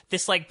reason,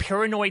 this like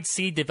paranoid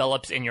seed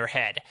develops in your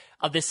head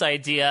of this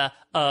idea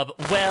of,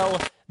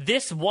 well,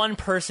 this one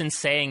person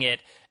saying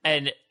it,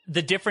 and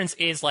the difference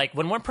is, like,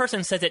 when one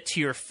person says it to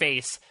your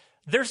face,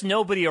 there's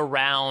nobody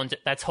around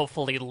that's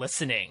hopefully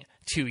listening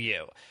to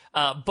you.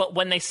 But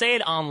when they say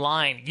it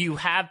online, you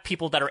have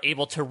people that are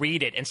able to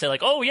read it and say,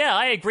 like, oh, yeah,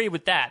 I agree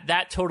with that.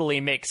 That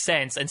totally makes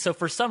sense. And so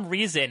for some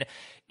reason,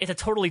 it's a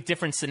totally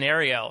different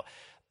scenario.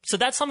 So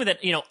that's something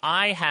that,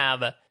 I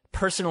have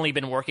personally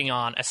been working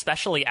on,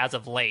 especially as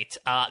of late.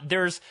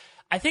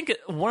 I think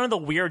one of the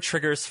weird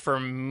triggers for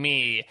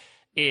me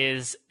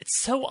is,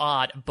 it's so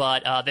odd,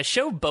 but the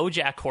show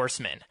BoJack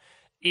Horseman,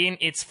 in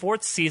its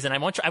 4th season, I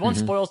won't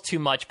spoil too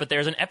much, but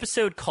there's an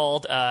episode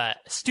called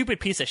Stupid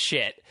Piece of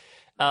Shit,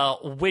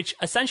 which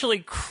essentially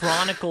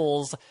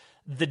chronicles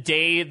the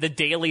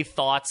daily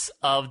thoughts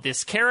of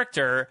this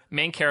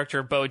main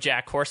character,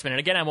 BoJack Horseman. And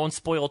again, I won't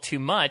spoil too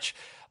much,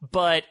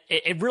 but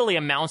it really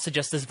amounts to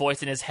just this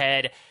voice in his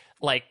head,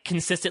 like,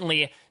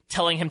 consistently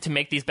telling him to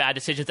make these bad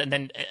decisions and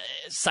then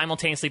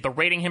simultaneously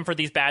berating him for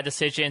these bad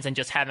decisions and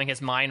just having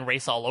his mind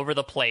race all over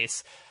the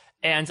place.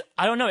 And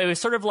I don't know, it was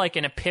sort of like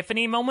an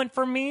epiphany moment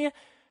for me,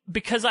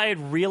 because I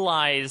had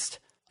realized,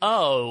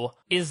 oh,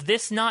 is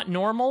this not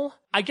normal?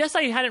 I guess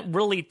I hadn't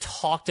really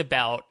talked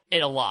about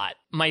it a lot,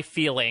 my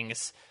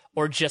feelings,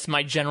 or just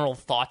my general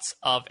thoughts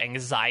of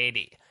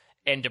anxiety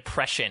and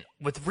depression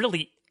with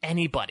really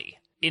anybody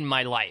in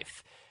my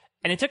life.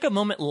 And it took a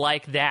moment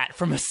like that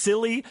from a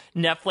silly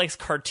Netflix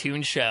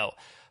cartoon show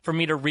for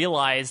me to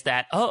realize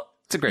that, oh,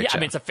 it's a great show. I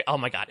mean, oh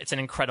my God, it's an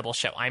incredible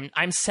show.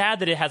 I'm sad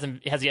that it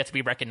has yet to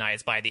be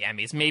recognized by the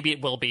Emmys. Maybe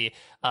it will be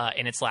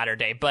in its latter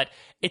day. But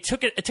it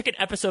took an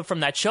episode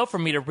from that show for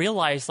me to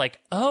realize, like,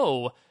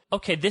 oh,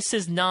 okay, this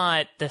is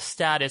not the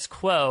status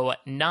quo.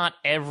 Not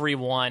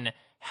everyone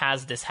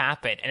has this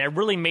happen. And it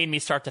really made me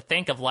start to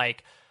think of,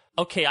 like,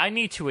 okay, I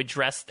need to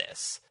address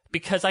this.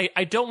 Because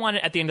I don't want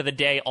it, at the end of the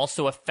day,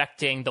 also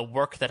affecting the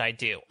work that I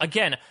do.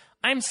 Again,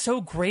 I'm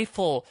so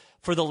grateful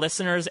for the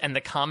listeners and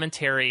the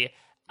commentary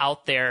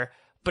out there,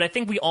 but I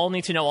think we all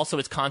need to know also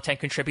as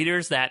content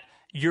contributors that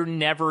you're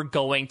never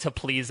going to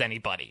please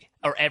anybody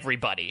or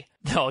everybody.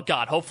 Oh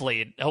God,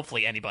 hopefully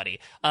anybody.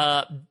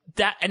 And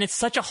it's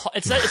such a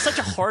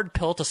hard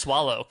pill to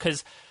swallow,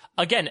 because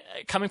again,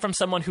 coming from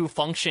someone who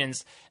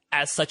functions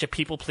as such a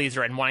people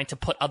pleaser and wanting to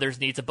put others'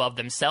 needs above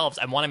themselves,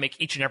 I want to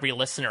make each and every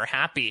listener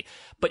happy,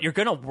 but you're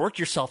going to work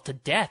yourself to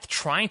death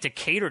trying to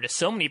cater to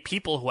so many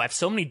people who have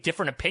so many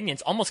different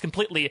opinions, almost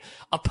completely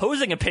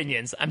opposing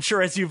opinions, I'm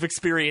sure, as you've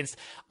experienced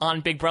on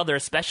Big Brother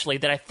especially,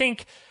 that I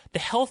think the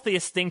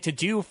healthiest thing to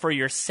do for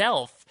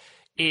yourself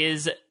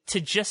is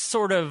to just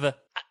sort of,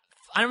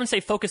 I don't want to say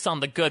focus on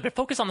the good, but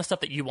focus on the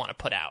stuff that you want to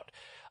put out.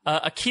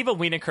 Akiva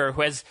Wienerker,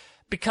 who has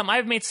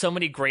I've made so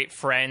many great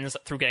friends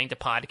through getting to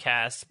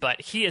podcasts, but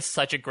he is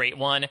such a great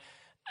one.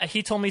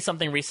 He told me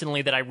something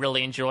recently that I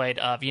really enjoyed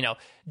of,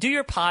 do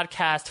your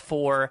podcast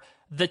for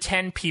the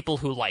 10 people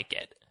who like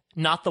it,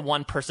 not the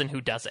one person who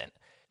doesn't.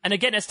 And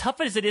again, as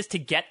tough as it is to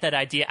get that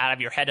idea out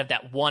of your head of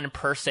that one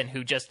person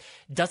who just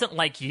doesn't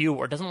like you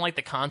or doesn't like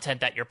the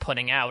content that you're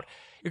putting out,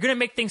 you're going to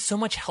make things so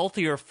much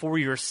healthier for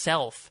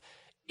yourself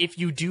if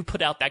you do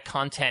put out that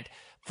content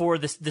for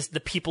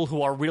the people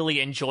who are really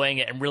enjoying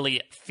it and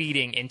really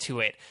feeding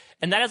into it.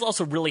 And that has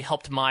also really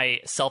helped my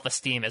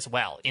self-esteem as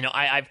well.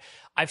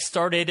 I've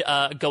started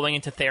going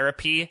into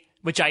therapy,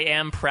 which I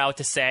am proud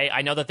to say.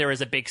 I know that there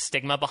is a big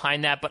stigma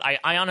behind that, but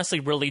I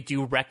honestly really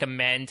do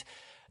recommend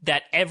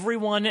that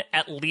everyone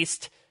at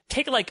least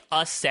take like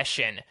a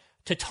session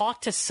to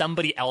talk to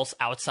somebody else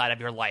outside of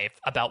your life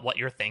about what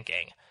you're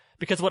thinking.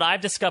 Because what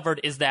I've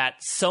discovered is that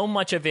so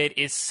much of it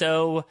is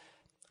so,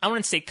 I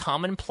wouldn't say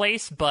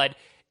commonplace, but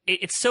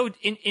it's so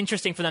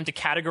interesting for them to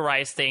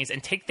categorize things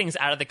and take things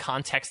out of the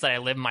context that I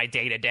live my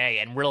day to day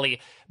and really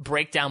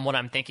break down what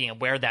I'm thinking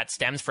and where that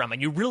stems from. And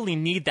you really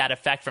need that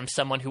effect from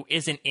someone who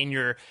isn't in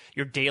your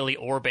daily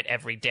orbit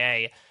every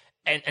day.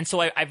 And so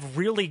I've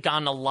really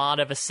gotten a lot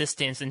of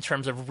assistance in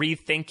terms of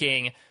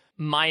rethinking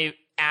my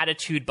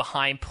attitude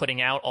behind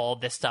putting out all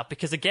this stuff.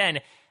 Because again,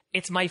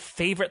 it's my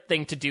favorite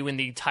thing to do in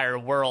the entire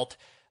world,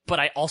 but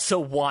I also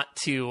want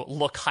to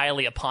look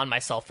highly upon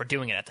myself for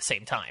doing it at the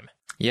same time.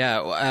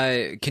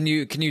 Yeah, can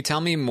you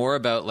tell me more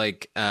about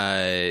like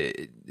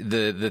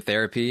the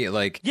therapy?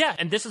 Like, yeah,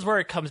 and this is where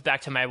it comes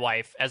back to my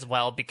wife as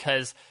well,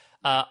 because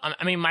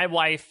I mean, my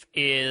wife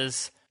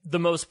is the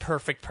most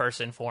perfect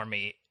person for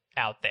me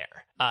out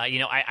there.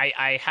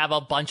 I have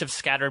a bunch of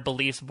scattered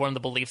beliefs. One of the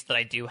beliefs that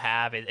I do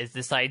have is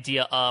this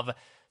idea of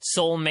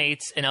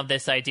soulmates, and of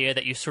this idea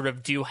that you sort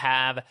of do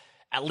have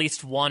at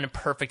least one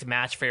perfect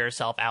match for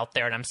yourself out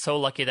there. And I'm so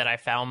lucky that I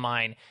found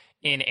mine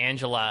in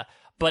Angela.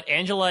 But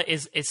Angela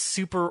is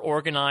super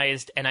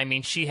organized, and I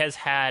mean, she has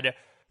had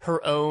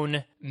her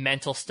own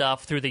mental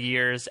stuff through the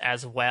years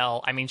as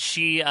well. I mean,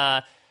 she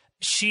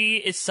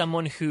is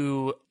someone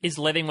who is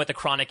living with a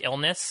chronic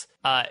illness.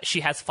 She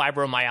has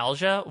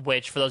fibromyalgia,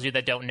 which, for those of you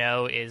that don't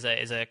know, is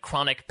a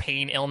chronic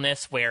pain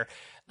illness where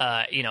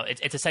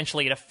it's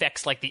essentially, it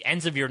affects like the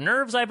ends of your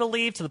nerves, I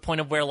believe, to the point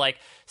of where like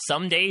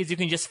some days you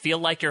can just feel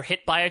like you're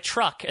hit by a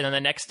truck, and then the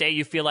next day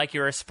you feel like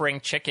you're a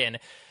spring chicken.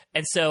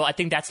 And so I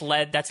think that's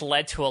led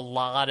to a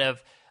lot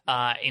of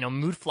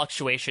mood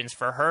fluctuations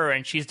for her,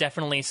 and she's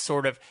definitely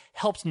sort of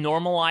helped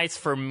normalize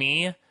for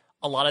me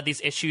a lot of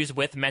these issues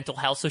with mental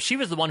health. So she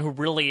was the one who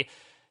really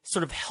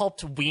sort of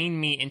helped wean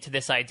me into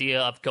this idea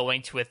of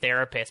going to a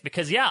therapist,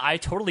 because yeah, I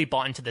totally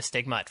bought into the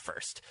stigma at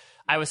first.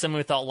 I was someone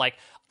who thought like,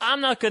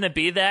 I'm not going to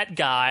be that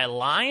guy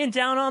lying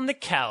down on the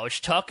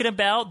couch talking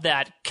about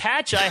that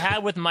catch I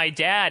had with my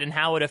dad and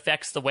how it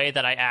affects the way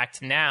that I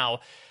act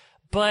now.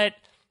 But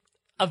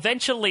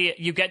eventually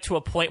you get to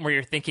a point where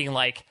you're thinking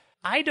like,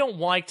 I don't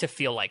like to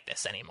feel like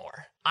this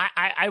anymore.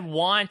 I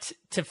want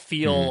to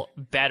feel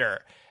better.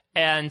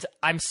 And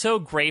I'm so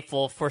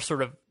grateful for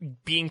sort of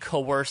being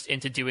coerced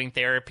into doing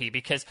therapy,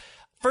 because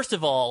first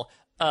of all,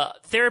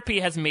 therapy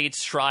has made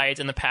strides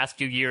in the past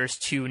few years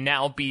to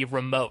now be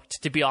remote,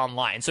 to be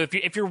online. So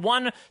if you're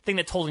one thing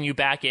that's holding you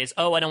back is,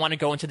 oh, I don't want to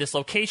go into this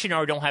location,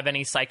 or I don't have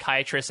any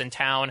psychiatrists in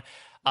town,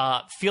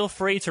 feel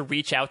free to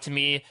reach out to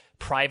me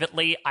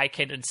privately. I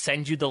can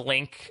send you the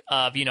link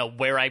of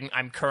where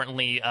I'm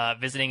currently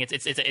visiting.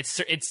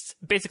 It's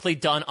basically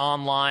done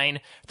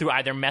online through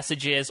either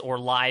messages or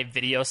live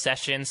video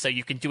sessions, so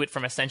you can do it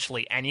from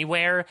essentially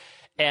anywhere.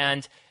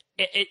 And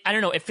I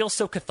don't know, it feels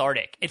so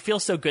cathartic. It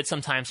feels so good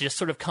sometimes to just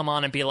sort of come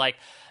on and be like,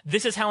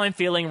 this is how I'm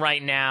feeling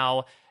right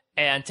now,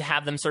 and to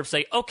have them sort of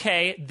say,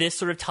 okay, this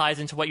sort of ties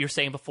into what you're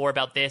saying before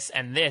about this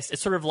and this.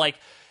 It's sort of like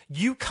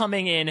you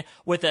coming in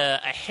with a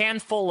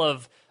handful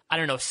of, I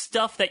don't know,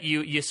 stuff that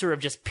you sort of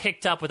just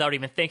picked up without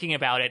even thinking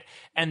about it,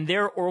 and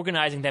they're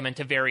organizing them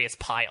into various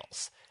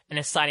piles and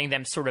assigning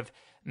them sort of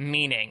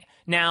meaning.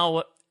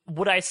 Now,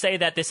 would I say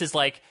that this is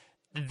like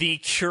the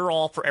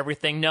cure-all for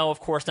everything? No,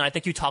 of course not. I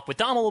think you talked with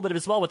Dom a little bit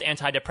as well with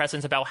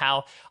antidepressants about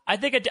how I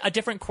think a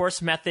different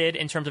course method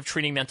in terms of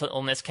treating mental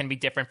illness can be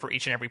different for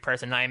each and every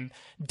person. I'm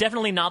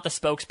definitely not the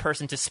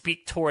spokesperson to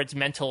speak towards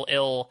mental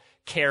ill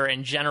care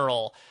in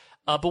general.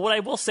 But what I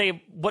will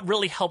say, what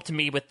really helped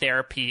me with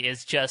therapy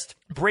is just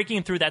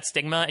breaking through that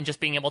stigma and just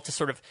being able to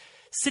sort of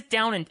sit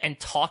down and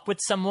talk with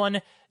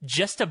someone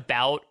just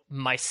about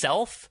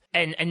myself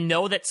and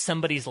know that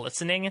somebody's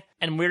listening.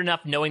 And weird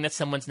enough, knowing that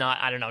someone's not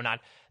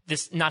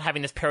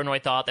having this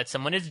paranoid thought that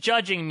someone is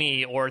judging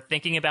me or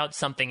thinking about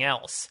something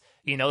else,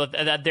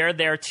 that they're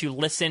there to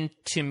listen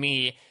to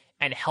me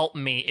and help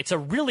me. It's a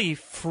really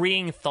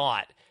freeing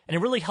thought. And it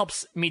really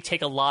helps me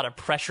take a lot of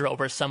pressure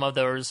over some of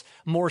those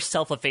more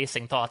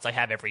self-effacing thoughts I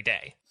have every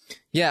day.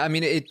 Yeah, I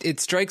mean, it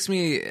strikes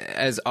me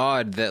as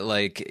odd that,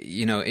 like,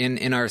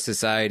 in our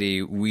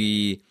society,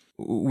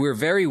 we're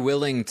very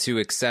willing to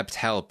accept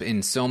help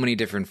in so many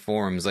different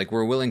forms. Like,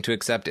 we're willing to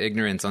accept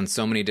ignorance on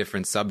so many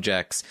different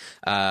subjects.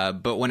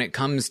 But when it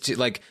comes to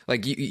like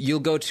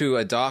you'll go to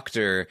a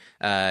doctor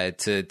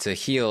to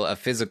heal a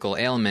physical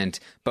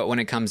ailment, but when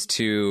it comes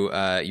to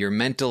your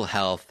mental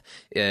health,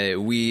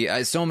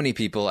 so many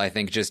people, I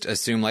think, just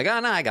assume like,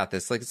 oh no, I got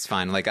this. Like, it's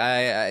fine. Like,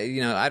 I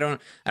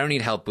don't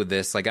need help with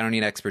this. Like, I don't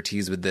need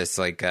expertise with this.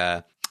 Like,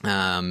 I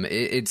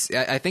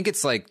think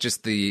it's like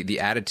just the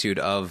attitude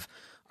of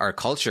our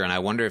culture, and I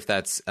wonder if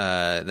that's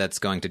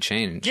going to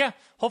change. Yeah,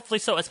 hopefully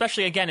so,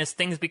 especially again as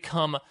things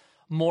become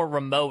more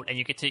remote and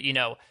you get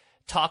to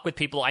talk with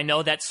people. I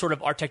know that sort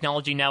of our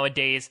technology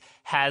nowadays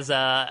has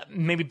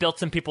maybe built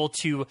some people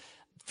to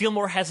feel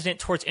more hesitant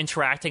towards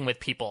interacting with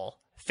people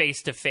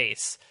face to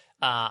face.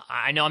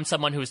 I know I'm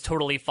someone who's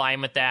totally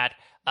fine with that.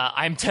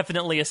 I'm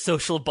definitely a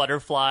social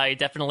butterfly,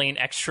 definitely an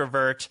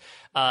extrovert.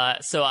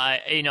 So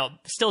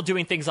still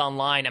doing things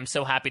online, I'm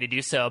so happy to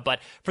do so.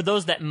 But for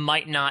those that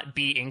might not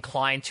be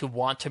inclined to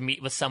want to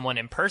meet with someone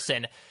in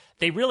person,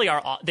 they really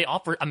are. They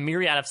offer a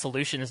myriad of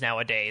solutions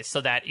nowadays, so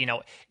that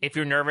if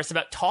you're nervous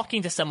about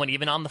talking to someone,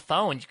 even on the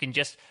phone, you can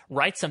just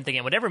write something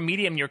in whatever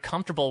medium you're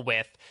comfortable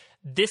with.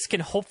 This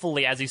can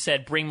hopefully, as you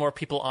said, bring more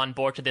people on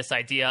board to this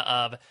idea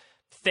of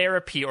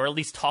therapy, or at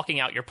least talking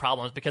out your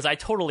problems, because I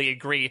totally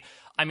agree.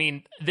 I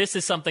mean, this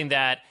is something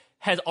that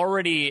has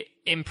already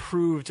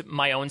improved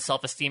my own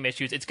self-esteem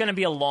issues. It's going to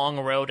be a long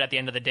road at the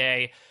end of the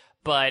day,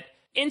 but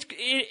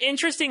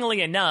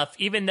interestingly enough,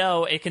 even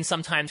though it can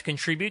sometimes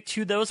contribute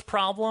to those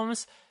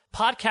problems,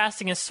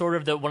 podcasting is sort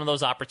of one of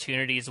those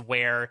opportunities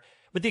where,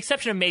 with the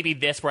exception of maybe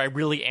this, where I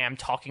really am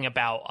talking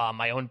about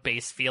my own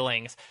base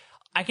feelings,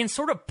 I can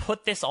sort of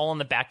put this all in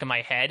the back of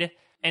my head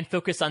and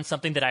focus on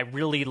something that I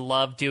really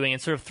love doing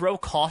and sort of throw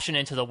caution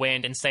into the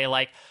wind and say,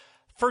 like,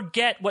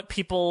 forget what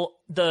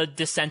the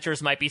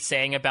dissenters might be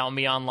saying about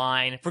me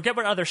online. Forget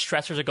what other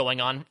stressors are going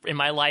on in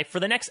my life. For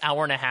the next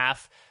hour and a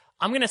half,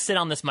 I'm going to sit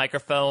on this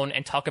microphone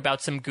and talk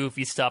about some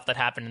goofy stuff that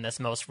happened in this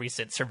most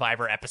recent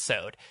Survivor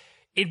episode.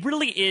 It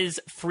really is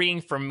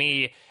freeing for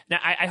me. Now,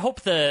 I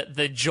hope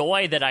the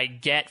joy that I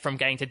get from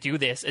getting to do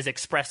this is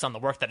expressed on the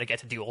work that I get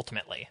to do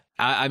ultimately.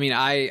 I mean,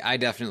 I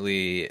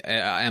definitely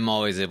am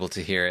always able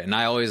to hear it. And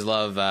I always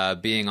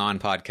love being on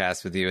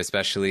podcasts with you,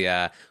 especially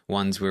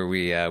ones where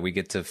we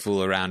get to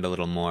fool around a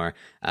little more,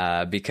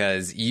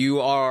 because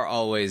you are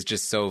always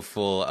just so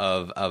full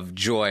of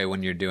joy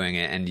when you're doing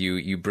it. And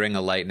you bring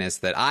a lightness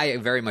that I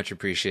very much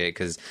appreciate,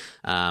 because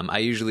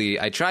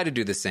I try to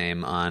do the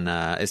same on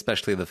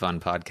especially the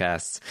fun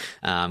podcasts,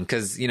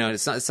 because, you know,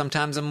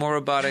 sometimes I'm more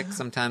robotic.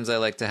 Sometimes I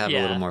like to have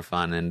a little more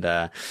fun,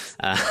 and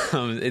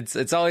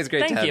it's always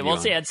great to have you. Well,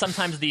 on. Yeah, and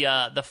sometimes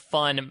the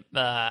fun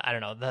I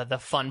don't know, the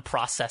fun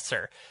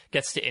processor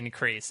gets to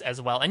increase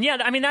as well. And yeah,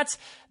 I mean that's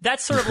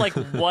sort of like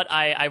what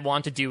I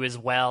want to do as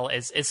well,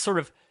 is sort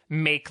of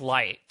make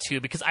light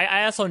too, because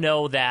I also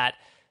know that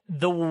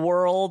the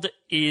world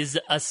is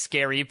a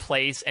scary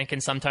place and can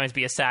sometimes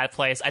be a sad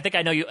place.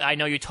 I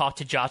know you talked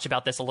to Josh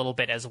about this a little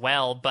bit as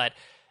well, but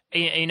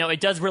you know, it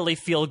does really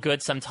feel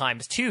good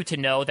sometimes too to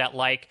know that,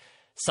 like,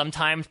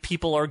 sometimes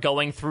people are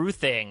going through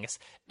things,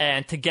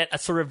 and to get a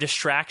sort of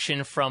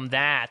distraction from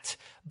that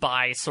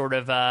by sort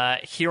of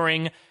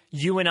hearing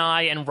you and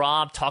I and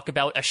Rob talk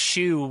about a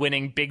shoe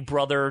winning Big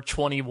Brother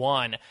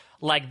 21,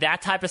 like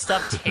that type of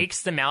stuff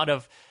takes them out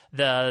of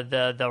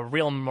the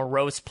real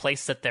morose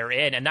place that they're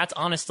in. And that's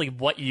honestly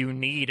what you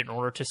need in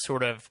order to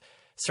sort of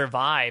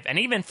survive. And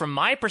even from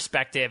my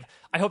perspective,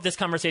 I hope this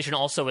conversation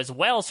also as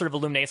well sort of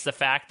illuminates the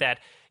fact that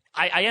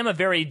I am a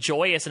very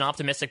joyous and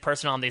optimistic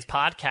person on these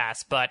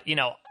podcasts, but, you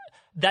know,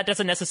 that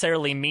doesn't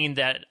necessarily mean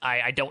that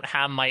I don't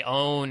have my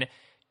own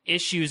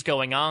issues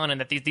going on,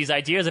 and that these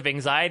ideas of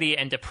anxiety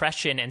and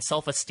depression and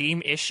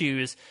self-esteem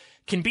issues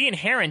can be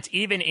inherent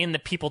even in the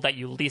people that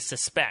you least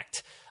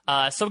suspect.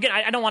 So again,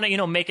 I don't want to, you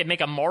know, make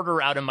a martyr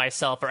out of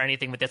myself or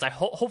anything with this.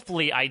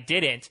 Hopefully I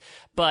didn't,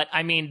 but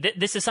I mean,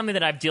 this is something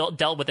that I've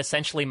dealt with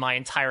essentially my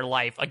entire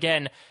life.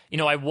 Again, you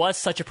know, I was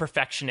such a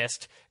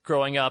perfectionist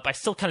growing up. I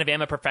still kind of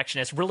am a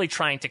perfectionist, really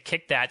trying to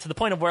kick that to the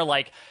point of where,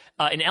 like,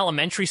 in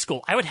elementary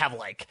school, I would have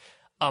like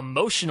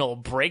emotional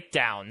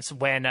breakdowns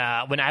when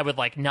I would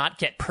like not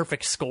get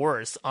perfect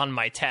scores on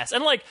my tests.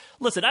 And like,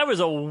 listen, I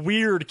was a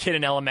weird kid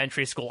in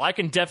elementary school. I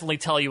can definitely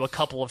tell you a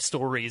couple of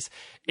stories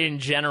in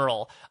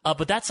general,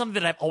 but that's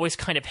something that I've always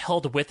kind of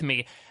held with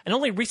me. And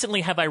only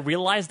recently have I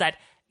realized that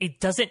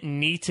it doesn't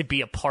need to be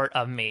a part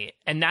of me,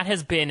 and that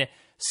has been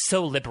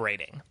so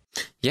liberating.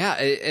 Yeah,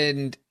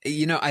 and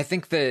you know, I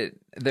think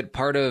that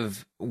part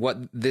of what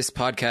this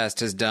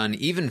podcast has done,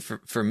 even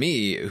for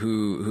me,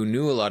 who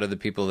knew a lot of the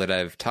people that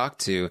I've talked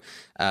to,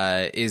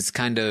 is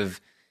kind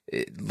of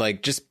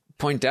like just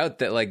point out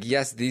that, like,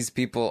 yes, these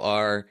people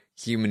are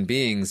human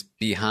beings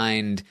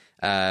behind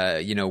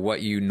you know,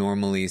 what you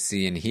normally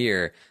see and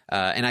hear,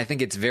 and I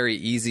think it's very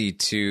easy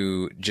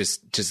to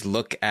just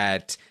look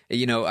at,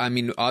 you know, I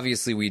mean,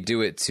 obviously we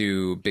do it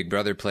to Big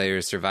Brother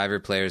players, Survivor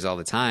players all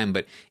the time,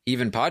 but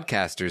even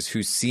podcasters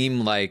who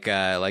seem like,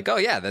 oh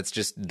yeah,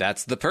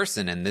 that's the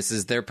person and this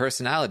is their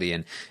personality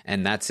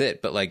and that's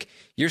it. But like,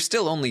 you're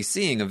still only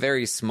seeing a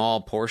very small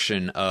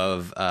portion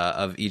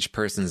of each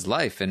person's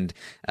life. And,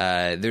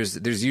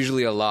 there's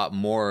usually a lot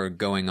more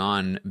going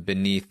on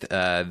beneath,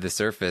 the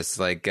surface.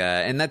 Like,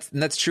 and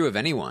that's true of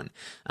anyone.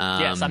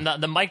 Yes, I'm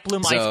the Mike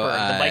Bloom iceberg,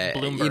 the Mike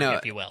Bloomberg, you know,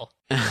 if you will.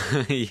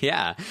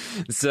 Yeah.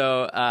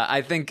 So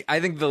I think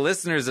the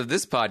listeners of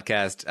this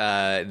podcast,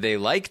 they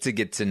like to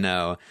get to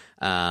know,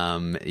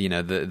 you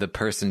know, the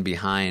person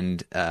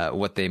behind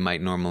what they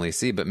might normally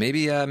see. But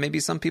maybe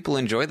some people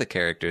enjoy the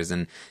characters,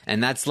 and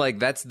that's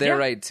their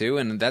right too.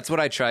 And that's what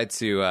I try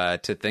to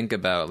think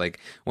about. Like,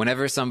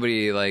 whenever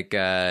somebody like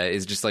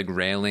is just like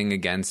railing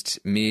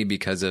against me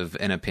because of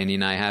an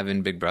opinion I have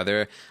in Big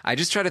Brother, I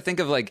just try to think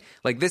of like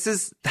this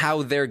is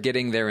how they're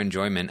getting their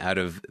enjoyment out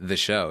of the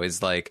show.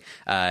 Is like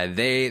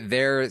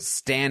they're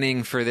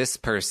standing for this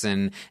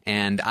person,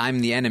 and I'm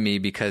the enemy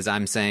because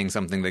I'm saying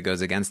something that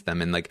goes against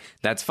them, and like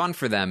that's fun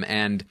for them.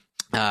 And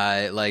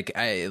I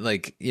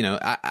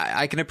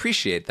can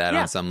appreciate that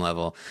on some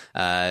level,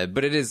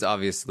 but it is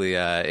obviously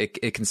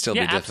it can still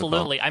be difficult.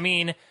 Absolutely. I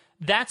mean,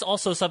 that's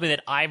also something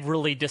that I've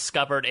really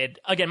discovered in,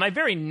 again, my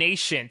very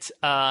nascent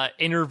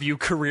interview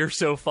career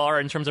so far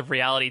in terms of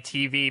reality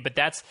TV. But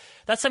that's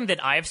something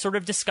that I've sort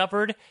of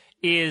discovered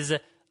is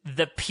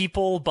the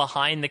people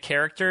behind the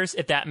characters,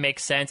 if that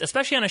makes sense,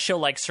 especially on a show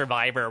like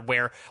Survivor,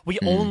 where we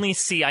only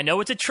see, I know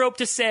it's a trope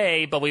to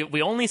say, but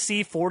we only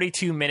see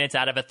 42 minutes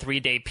out of a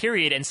 3-day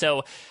period. And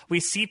so we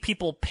see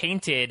people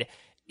painted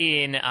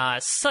in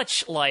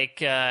such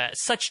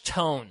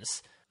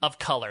tones of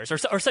colors,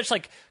 or such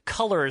like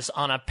colors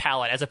on a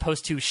palette as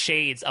opposed to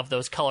shades of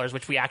those colors,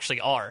 which we actually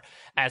are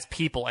as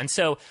people. And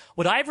so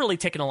what I've really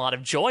taken a lot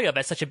of joy of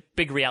as such a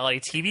big reality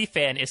TV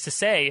fan is to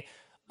say,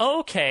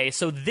 okay,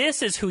 so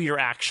this is who you're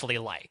actually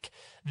like.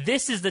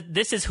 This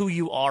is who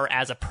you are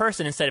as a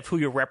person instead of who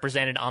you're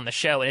represented on the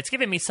show. And it's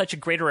given me such a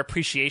greater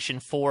appreciation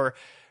for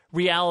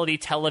reality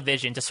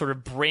television to sort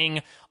of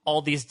bring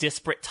all these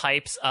disparate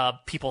types of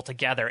people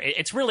together.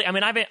 It's really, I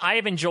mean, I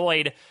have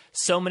enjoyed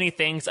so many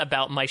things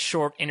about my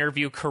short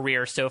interview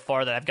career so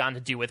far that I've gotten to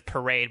do with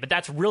Parade, but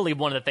that's really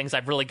one of the things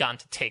I've really gotten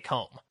to take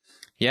home.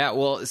 Yeah,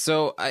 well,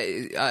 so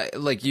I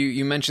like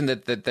you mentioned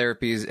that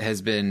therapy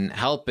has been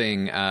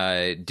helping.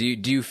 Do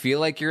you feel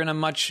like you're in a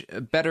much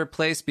better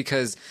place?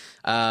 Because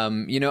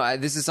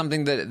this is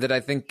something that I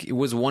think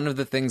was one of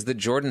the things that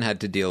Jordan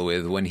had to deal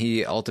with when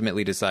he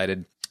ultimately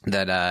decided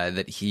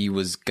that he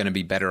was going to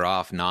be better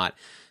off not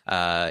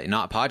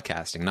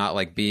podcasting, not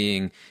like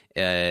being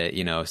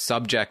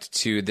subject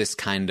to this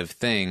kind of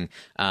thing.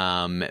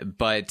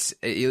 But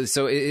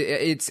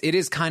it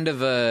is kind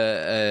of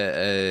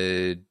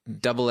a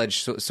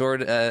double-edged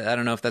sword. I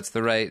don't know if that's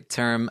the right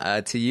term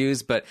to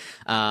use, but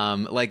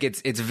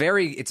it's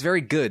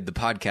very good, the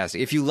podcast.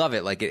 If you love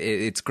it,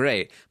 it's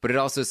great, but it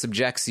also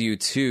subjects you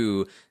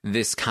to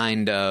this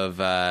kind of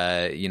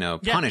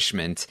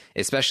punishment,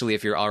 especially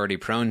if you're already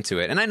prone to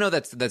it. And I know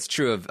that's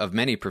true of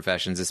many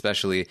professions,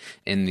 especially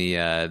in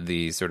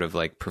the sort of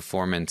like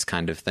performance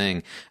kind of thing.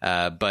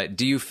 But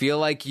do you feel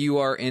like you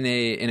are in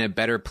a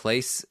better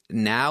place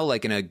now,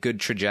 like in a good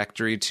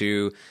trajectory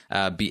to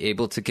be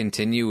able to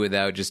continue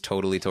without just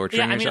totally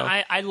torturing yourself? I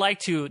mean, I like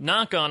to,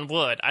 knock on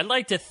wood, I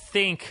like to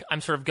think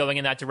I'm sort of going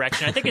in that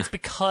direction. I think it's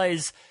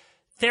because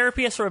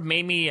therapy has sort of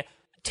made me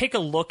take a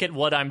look at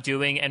what I'm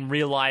doing and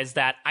realize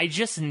that I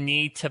just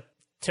need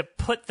to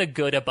put the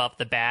good above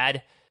the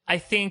bad. I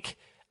think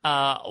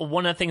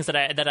one of the things that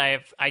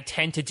I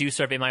tend to do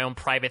sort of in my own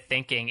private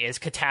thinking is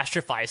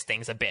catastrophize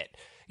things a bit.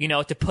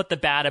 To put the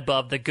bad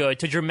above the good,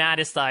 to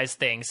dramatize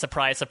things,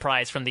 surprise,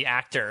 surprise, from the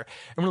actor,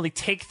 and really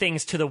take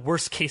things to the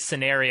worst case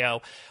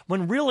scenario,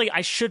 when really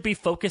I should be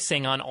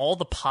focusing on all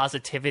the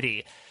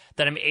positivity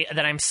that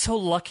I'm so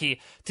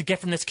lucky to get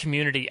from this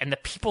community and the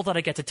people that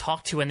I get to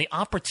talk to and the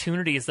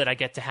opportunities that I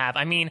get to have.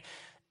 I mean,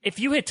 if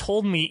you had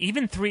told me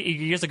even 3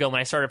 years ago when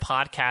I started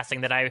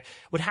podcasting that I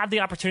would have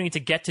the opportunity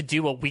to get to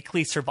do a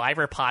weekly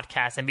Survivor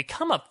podcast and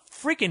become a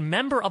freaking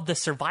member of the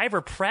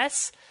Survivor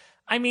press,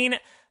 I mean,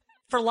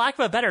 for lack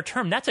of a better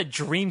term, that's a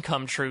dream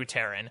come true,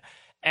 Taryn.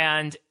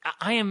 And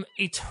I am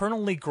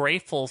eternally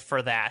grateful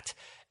for that.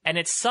 And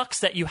it sucks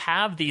that you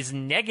have these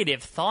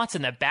negative thoughts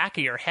in the back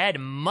of your head,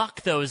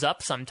 muck those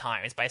up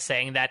sometimes by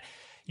saying that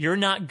you're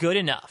not good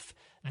enough.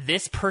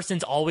 This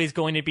person's always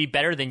going to be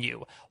better than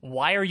you.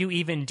 Why are you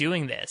even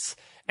doing this?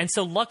 And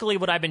so luckily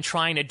what I've been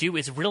trying to do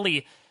is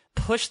really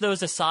push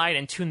those aside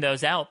and tune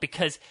those out,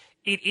 because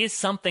it is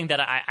something that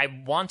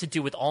I want to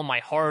do with all my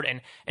heart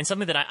and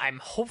something that I'm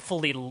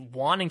hopefully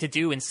wanting to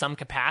do in some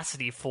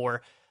capacity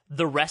for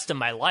the rest of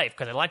my life,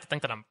 because I like to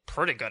think that I'm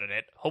pretty good at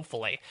it,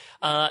 hopefully.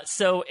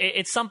 So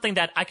it's something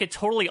that I could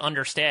totally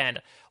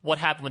understand what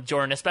happened with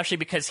Jordan, especially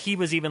because he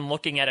was even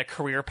looking at a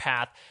career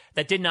path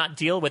that did not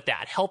deal with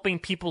that, helping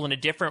people in a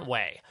different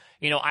way.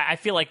 I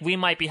feel like we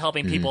might be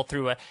helping people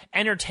through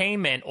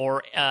entertainment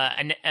or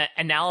an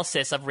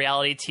analysis of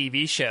reality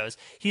TV shows.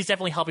 He's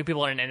definitely helping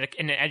people in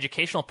an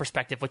educational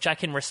perspective, which I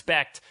can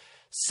respect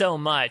so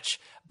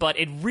much. But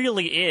it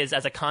really is,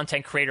 as a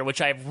content creator,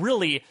 which I've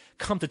really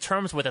come to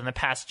terms with in the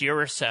past year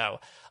or so,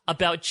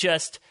 about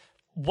just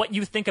what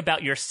you think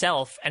about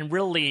yourself and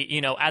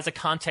really, as a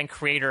content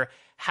creator,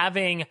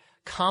 having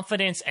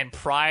confidence and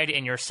pride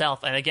in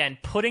yourself. And again,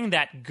 putting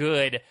that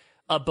good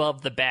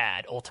above the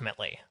bad,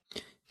 ultimately.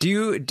 Do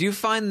you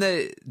find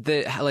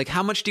that like,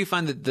 how much do you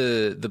find that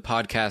the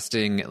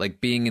podcasting,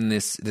 like being in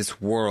this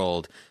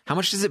world, how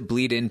much does it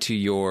bleed into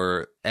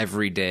your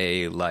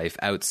everyday life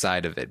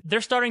outside of it?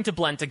 They're starting to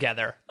blend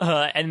together,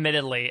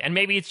 admittedly, and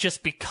maybe it's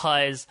just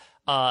because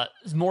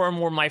more and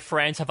more of my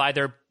friends have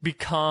either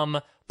become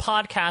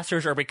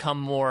podcasters or become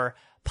more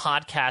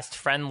podcast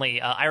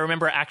friendly. I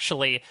remember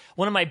actually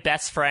one of my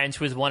best friends,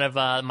 who was one of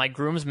my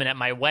groomsmen at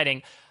my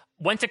wedding,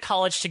 went to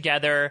college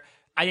together.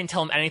 I didn't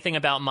tell him anything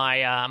about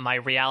my my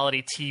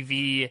reality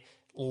TV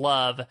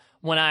love.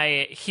 When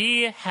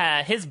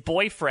his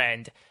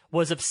boyfriend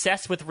was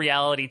obsessed with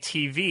reality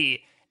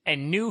TV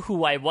and knew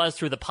who I was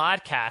through the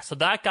podcast, so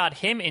that got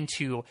him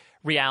into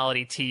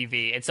reality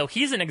TV. And so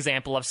he's an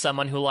example of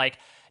someone who, like,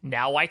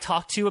 now I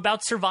talk to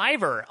about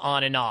Survivor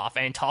on and off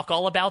and talk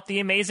all about The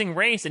Amazing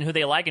Race and who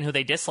they like and who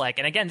they dislike.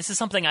 And again, this is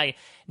something I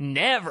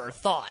never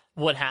thought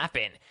would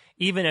happen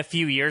even a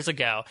few years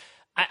ago.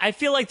 I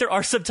feel like there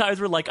are some times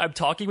where, like, I'm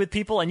talking with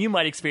people, and you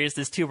might experience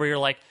this too, where you're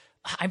like,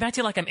 I'm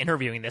acting like I'm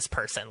interviewing this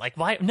person. Like,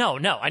 why? No,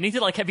 I need to,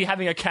 like, be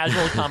having a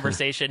casual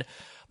conversation.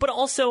 But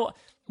also,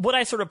 what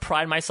I sort of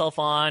pride myself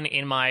on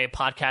in my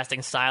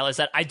podcasting style is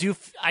that I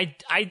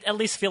at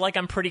least feel like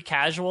I'm pretty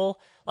casual.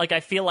 Like, I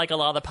feel like a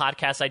lot of the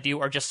podcasts I do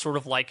are just sort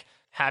of like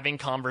having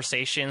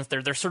conversations.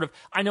 They're sort of,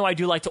 I know I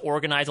do like to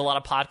organize a lot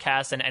of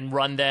podcasts and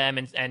run them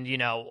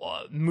and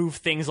move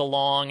things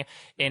along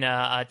in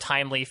a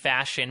timely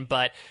fashion,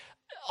 but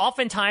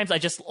oftentimes I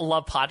just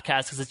love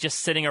podcasts because it's just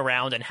sitting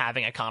around and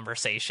having a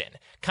conversation,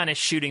 kind of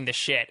shooting the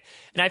shit.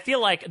 And I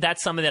feel like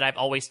that's something that I've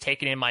always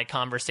taken in my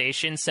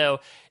conversation. So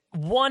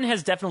one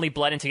has definitely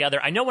bled into the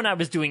other. I know when I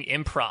was doing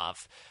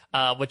improv,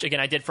 which again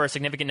I did for a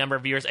significant number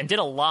of years and did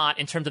a lot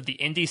in terms of the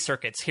indie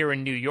circuits here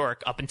in New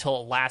York up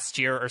until last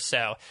year or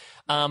so.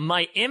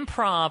 My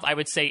improv, I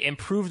would say,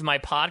 improved my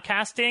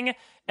podcasting,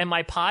 and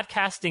my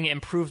podcasting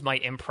improved my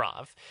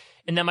improv.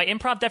 And then my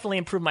improv definitely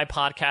improved my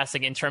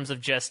podcasting in terms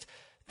of just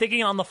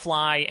thinking on the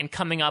fly and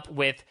coming up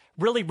with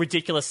really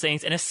ridiculous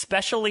things, and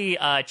especially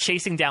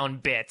chasing down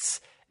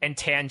bits and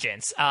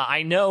tangents.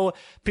 I know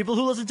people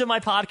who listen to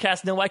my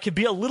podcast know I could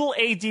be a little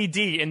ADD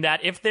in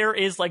that if there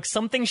is like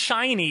something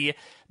shiny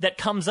that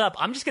comes up,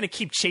 I'm just going to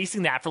keep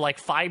chasing that for like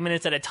 5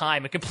 minutes at a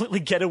time and completely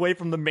get away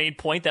from the main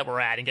point that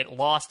we're at and get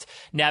lost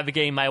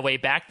navigating my way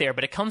back there.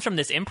 But it comes from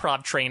this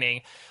improv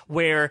training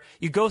where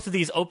you go through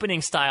these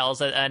opening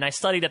styles, and I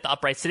studied at the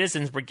Upright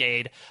Citizens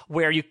Brigade,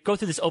 where you go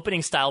through this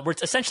opening style where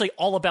it's essentially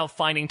all about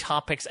finding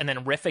topics and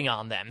then riffing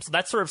on them. So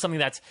that's sort of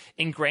something that's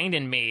ingrained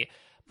in me.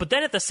 But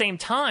then at the same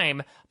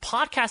time,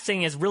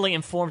 podcasting has really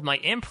informed my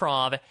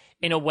improv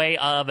in a way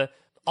of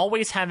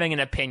always having an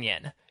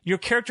opinion. Your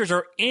characters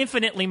are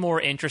infinitely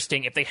more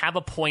interesting if they have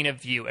a point of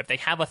view, if they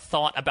have a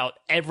thought about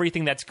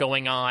everything that's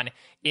going on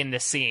in the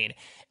scene.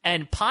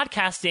 And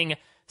podcasting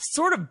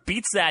sort of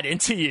beats that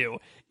into you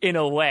in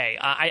a way.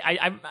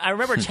 I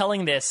remember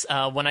telling this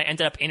when I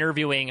ended up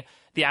interviewing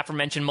the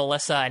aforementioned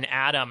Melissa and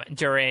Adam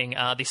during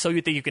the So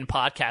You Think You Can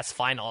podcast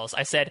finals.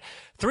 I said,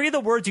 3 of the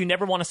words you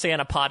never want to say on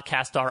a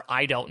podcast are,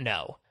 I don't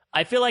know.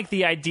 I feel like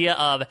the idea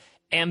of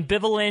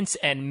ambivalence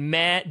and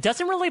meh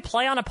doesn't really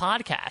play on a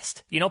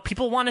podcast. You know,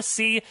 people want to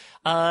see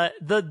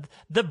the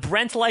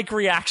Brent-like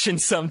reaction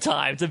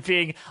sometimes of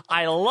being,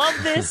 I love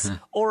this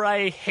or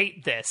I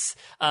hate this.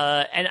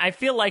 And I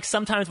feel like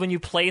sometimes when you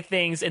play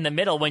things in the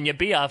middle, when you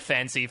be a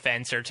fancy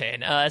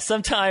fencerton,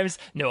 sometimes,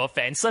 no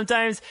offense,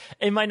 sometimes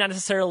it might not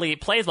necessarily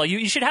play as well.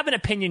 You should have an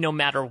opinion no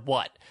matter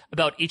what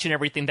about each and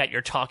everything that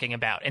you're talking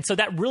about. And so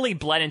that really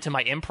bled into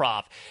my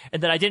improv,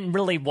 and that I didn't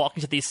really walk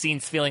into these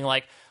scenes feeling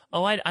like,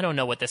 oh, I don't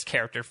know what this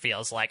character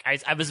feels like.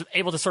 I was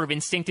able to sort of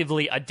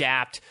instinctively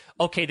adapt,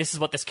 okay, this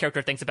is what this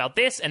character thinks about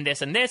this and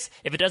this and this.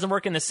 If it doesn't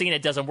work in the scene,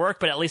 it doesn't work,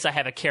 but at least I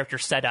have a character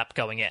set up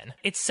going in.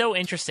 It's so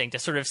interesting to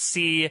sort of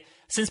see,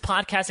 since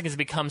podcasting has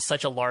become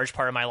such a large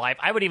part of my life,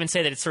 I would even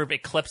say that it's sort of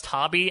eclipsed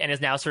hobby and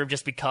has now sort of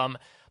just become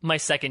my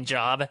second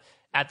job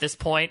at this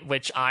point,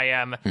 which I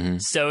am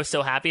so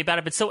happy about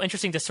it. But it's so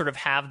interesting to sort of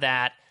have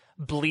that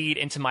bleed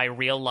into my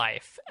real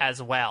life as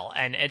well.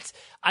 And it's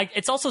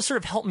also sort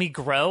of helped me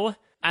grow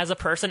as a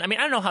person. I mean,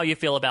 I don't know how you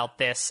feel about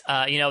this.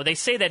 They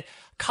say that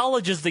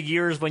college is the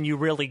years when you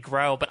really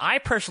grow, but I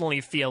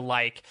personally feel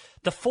like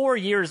the 4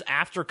 years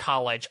after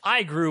college,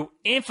 I grew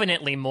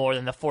infinitely more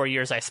than the 4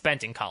 years I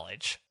spent in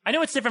college. I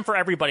know it's different for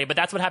everybody, but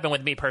that's what happened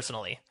with me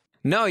personally.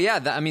 No, yeah,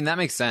 that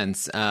makes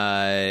sense.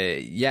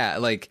 Yeah,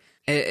 like,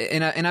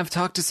 and I've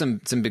talked to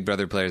some Big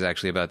Brother players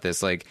actually about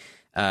this, like,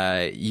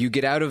 you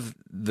get out of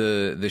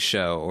the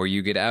show, or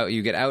you get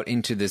out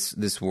into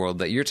this world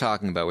that you're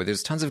talking about, where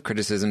there's tons of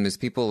criticism. There's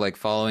people like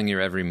following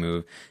your every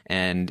move,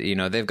 and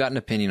they've got an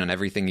opinion on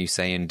everything you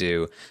say and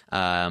do.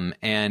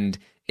 And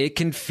it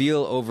can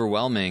feel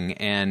overwhelming.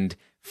 And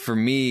for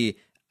me,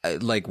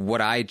 like,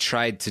 what I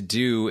tried to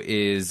do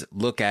is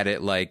look at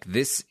it like,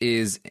 this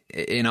is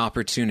an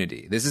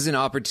opportunity. This is an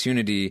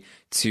opportunity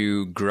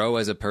to grow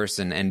as a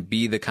person and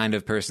be the kind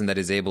of person that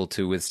is able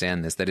to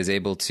withstand this, that is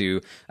able to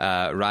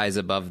rise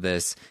above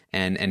this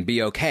and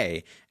be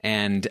okay.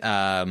 And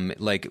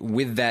like,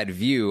 with that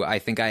view, I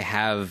think I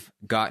have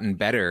gotten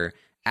better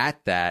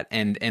at that.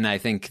 And I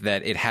think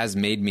that it has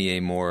made me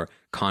a more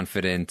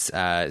confident,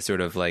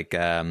 sort of like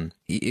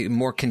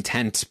more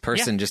content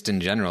person, just in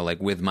general,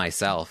 like with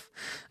myself.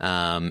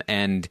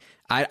 And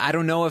I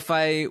don't know if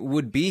I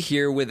would be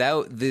here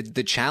without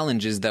the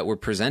challenges that were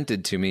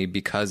presented to me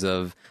because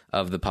of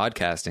the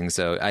podcasting.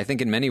 So I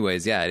think in many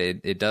ways, yeah,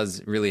 it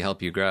does really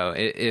help you grow.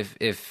 I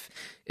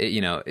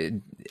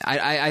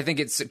think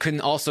it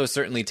can also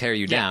certainly tear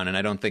you down, and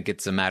I don't think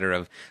it's a matter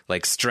of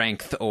like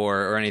strength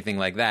or anything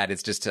like that.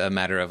 It's just a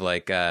matter of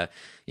like, how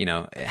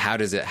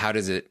does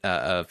it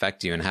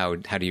affect you, and how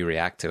do you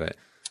react to it?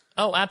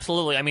 Oh,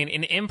 absolutely. I mean,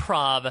 in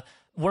improv,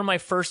 one of my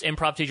first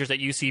improv teachers at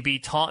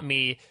UCB taught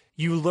me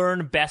you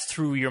learn best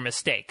through your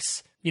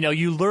mistakes.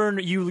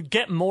 You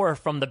get more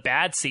from the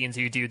bad scenes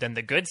you do than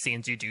the good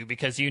scenes you do,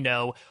 because you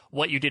know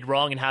what you did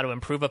wrong and how to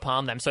improve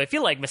upon them. So I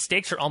feel like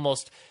mistakes are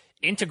almost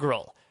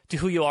integral to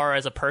who you are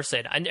as a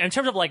person. And in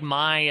terms of like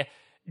my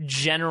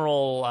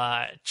general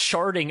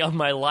charting of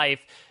my life,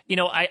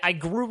 I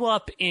grew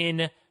up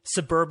in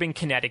suburban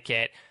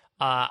Connecticut.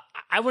 I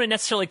wouldn't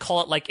necessarily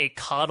call it like a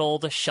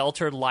coddled,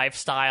 sheltered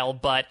lifestyle,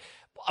 but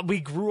we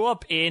grew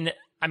up in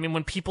I mean,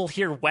 when people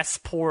hear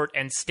Westport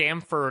and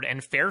Stamford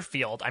and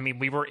Fairfield, I mean,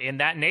 we were in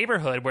that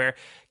neighborhood where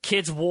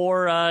kids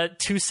wore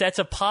 2 sets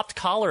of popped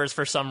collars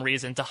for some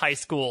reason to high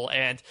school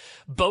and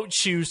boat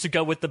shoes to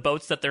go with the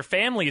boats that their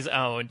families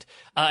owned.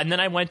 And then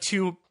I went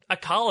to a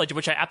college,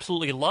 which I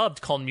absolutely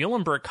loved, called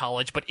Muhlenberg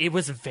College, but it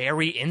was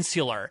very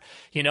insular.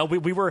 You know,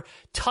 we were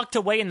tucked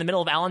away in the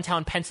middle of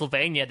Allentown,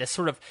 Pennsylvania, this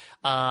sort of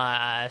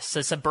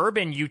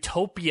suburban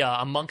utopia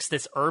amongst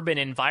this urban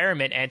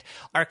environment. And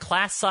our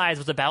class size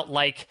was about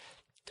like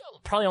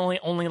probably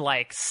only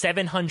like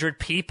 700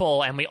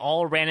 people, and we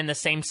all ran in the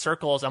same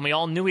circles, and we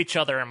all knew each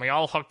other, and we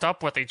all hooked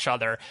up with each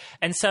other.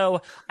 And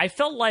so I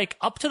felt like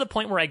up to the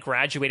point where I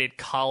graduated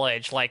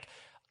college, like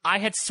I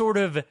had sort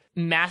of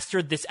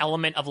mastered this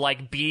element of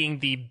like being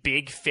the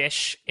big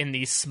fish in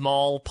the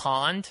small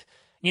pond.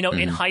 You know,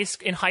 in high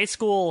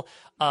school,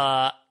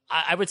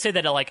 I would say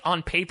that like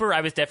on paper,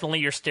 I was definitely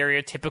your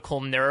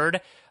stereotypical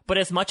nerd. But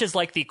as much as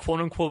like the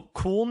quote unquote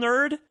cool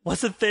nerd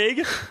was a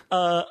thing,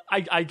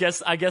 I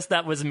guess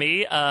that was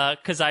me.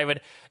 Cause I would,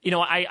 you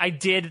know, I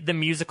did the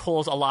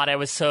musicals a lot. I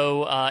was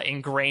so,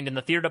 ingrained in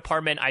the theater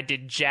department. I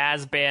did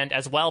jazz band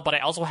as well, but I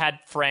also had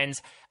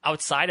friends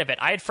outside of it.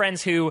 I had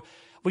friends who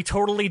we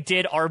totally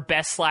did our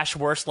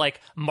best/worst,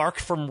 like Mark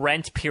from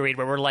Rent period,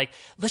 where we're like,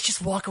 let's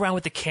just walk around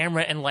with the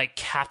camera and like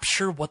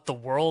capture what the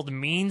world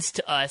means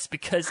to us,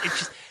 because it's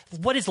just,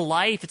 what is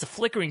life? It's a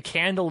flickering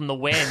candle in the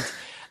wind.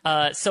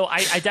 So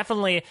I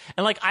definitely,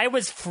 and like I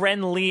was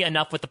friendly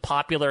enough with the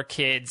popular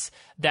kids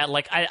that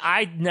like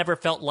I never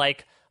felt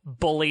like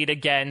bullied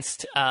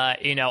against.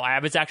 You know, I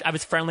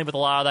was friendly with a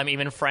lot of them,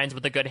 even friends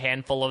with a good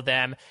handful of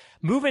them.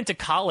 Move into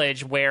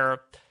college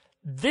where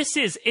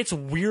it's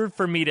weird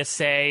for me to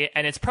say,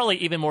 and it's probably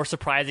even more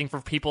surprising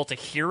for people to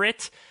hear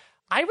it.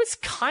 I was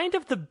kind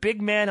of the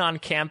big man on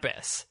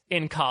campus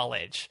in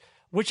college,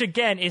 which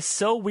again is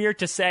so weird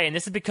to say. And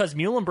this is because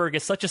Muhlenberg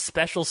is such a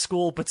special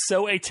school, but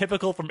so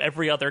atypical from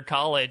every other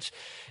college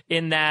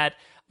in that,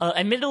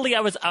 admittedly,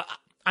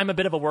 I'm a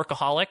bit of a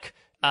workaholic.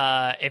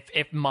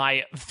 If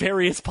my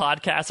various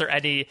podcasts are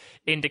any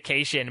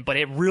indication, but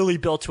it really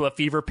built to a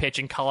fever pitch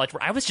in college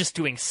where I was just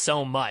doing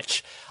so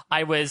much.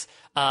 I was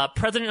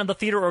president of the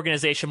theater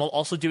organization while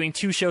also doing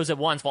 2 shows at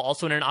once, while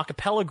also in an a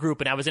cappella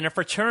group, and I was in a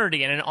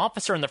fraternity and an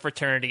officer in the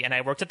fraternity, and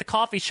I worked at the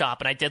coffee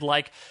shop, and I did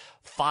like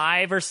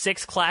 5 or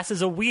 6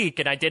 classes a week,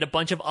 and I did a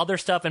bunch of other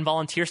stuff and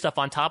volunteer stuff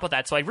on top of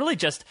that. So I really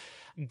just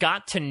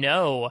got to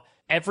know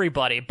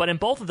everybody. But in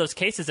both of those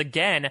cases,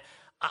 again,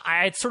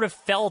 I had sort of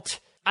felt,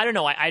 I don't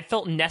know, I had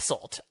felt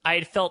nestled. I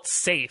had felt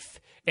safe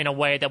in a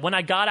way that when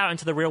I got out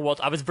into the real world,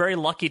 I was very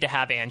lucky to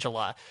have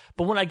Angela.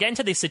 But when I get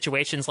into these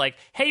situations like,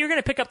 hey, you're going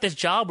to pick up this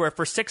job where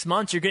for 6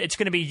 months, it's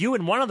going to be you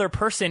and one other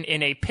person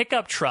in a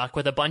pickup truck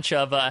with a bunch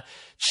of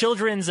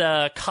children's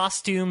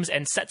costumes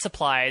and set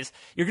supplies.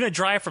 You're going to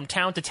drive from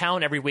town to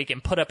town every week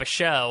and put up a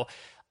show.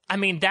 I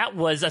mean, that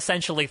was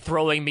essentially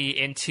throwing me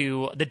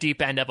into the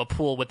deep end of a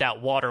pool without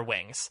water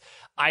wings.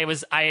 I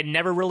had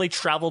never really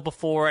traveled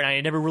before, and I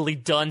had never really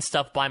done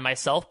stuff by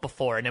myself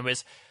before, and it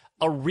was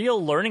a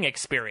real learning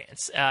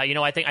experience. You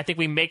know, I think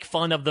we make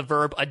fun of the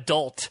verb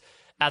adult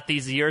at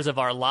these years of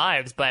our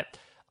lives, but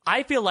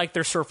I feel like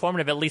they're so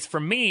formative, at least for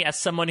me, as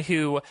someone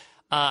who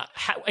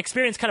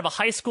experienced kind of a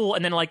high school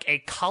and then like a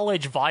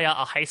college via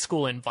a high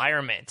school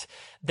environment,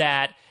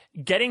 that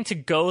getting to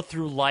go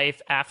through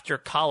life after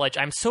college,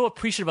 I'm so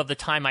appreciative of the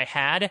time I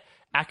had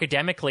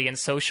academically and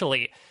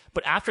socially.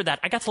 But after that,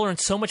 I got to learn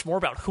so much more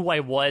about who I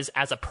was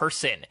as a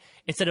person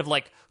instead of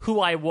like who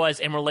I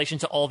was in relation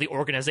to all the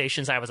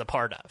organizations I was a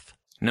part of.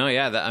 No,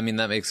 yeah,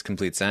 that makes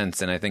complete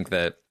sense. And I think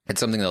that it's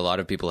something that a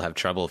lot of people have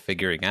trouble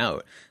figuring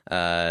out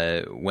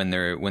when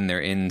they're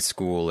in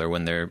school or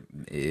when they're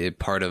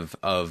part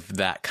of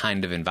that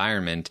kind of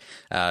environment,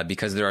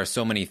 because there are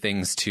so many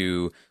things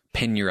to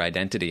pin your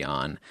identity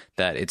on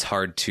that it's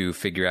hard to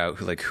figure out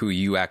who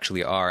you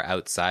actually are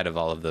outside of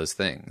all of those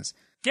things.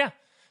 Yeah,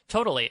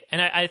 totally.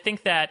 And I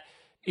think that,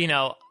 you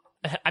know,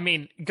 I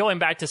mean, going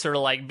back to sort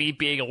of like me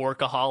being a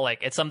workaholic,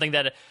 it's something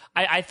that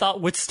I thought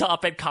would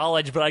stop at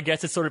college, but I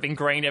guess it's sort of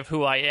ingrained of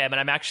who I am. And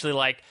I'm actually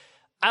like,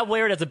 I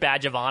wear it as a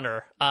badge of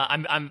honor.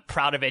 I'm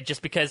proud of it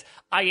just because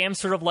I am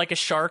sort of like a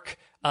shark.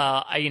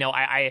 You know,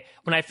 I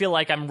when I feel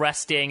like I'm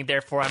resting,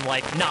 therefore I'm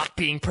like not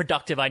being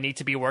productive, I need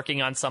to be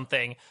working on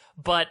something.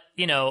 But,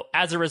 you know,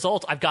 as a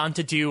result, I've gotten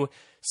to do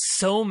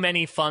so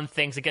many fun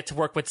things and get to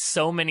work with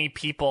so many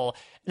people.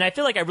 And I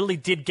feel like I really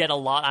did get a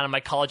lot out of my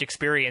college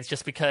experience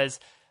just because,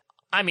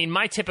 I mean,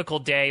 my typical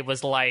day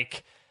was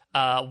like,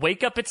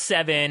 wake up at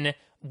 7,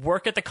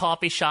 work at the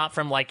coffee shop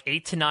from like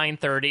 8 to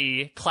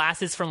 9:30,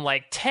 classes from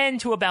like 10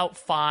 to about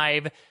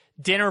 5,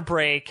 dinner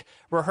break,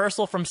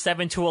 rehearsal from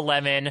 7 to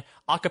 11,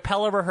 a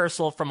cappella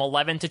rehearsal from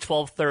 11 to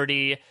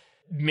 12:30,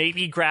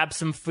 maybe grab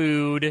some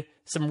food,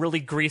 some really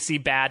greasy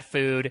bad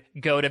food,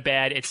 go to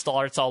bed, it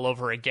starts all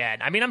over again.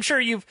 I mean, I'm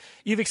sure you've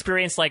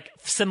experienced like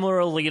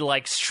similarly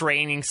like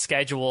straining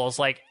schedules.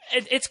 Like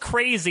it's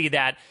crazy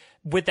that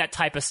with that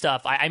type of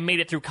stuff, I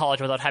made it through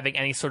college without having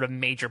any sort of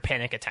major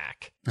panic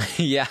attack.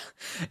 Yeah.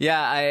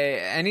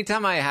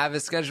 Anytime I have a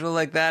schedule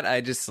like that,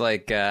 I just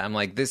like, I'm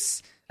like,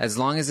 this, as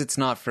long as it's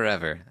not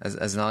forever,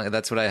 as long,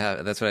 that's what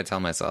I tell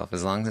myself,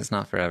 as long as it's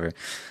not forever.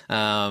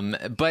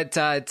 But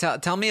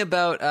tell me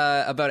about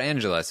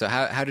Angela. So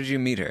how did you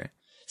meet her?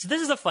 So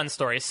this is a fun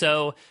story.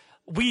 So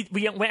we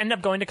ended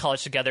up going to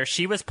college together.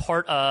 She was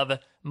part of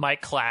my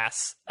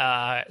class.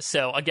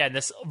 So again,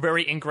 this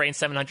very ingrained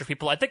 700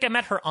 people. I think I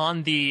met her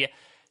on the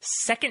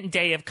second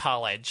day of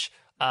college,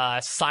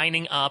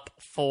 signing up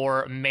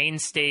for main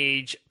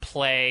stage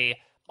play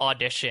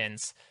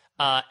auditions.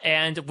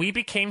 And we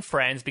became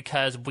friends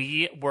because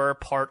we were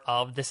part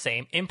of the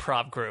same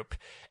improv group.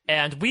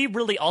 And we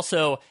really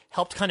also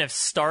helped kind of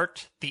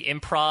start the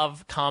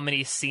improv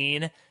comedy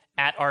scene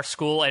at our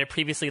school. It had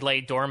previously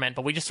laid dormant,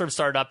 but we just sort of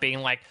started up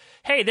being like,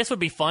 hey, this would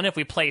be fun if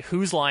we play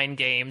Whose Line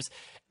games.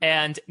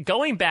 And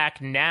going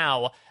back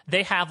now,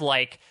 they have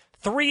like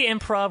 3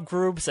 improv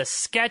groups, a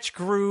sketch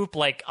group,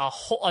 like a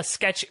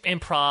sketch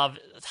improv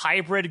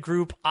hybrid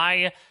group.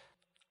 I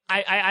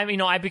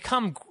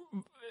become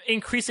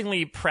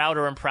increasingly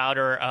prouder and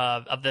prouder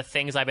of the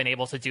things I've been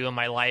able to do in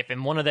my life.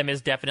 And one of them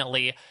is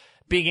definitely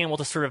being able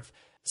to sort of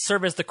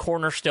serve as the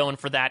cornerstone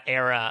for that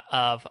era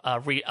of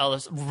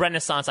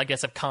renaissance, I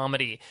guess, of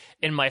comedy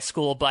in my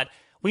school. But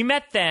we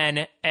met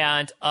then,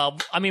 and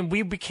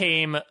we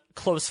became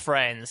close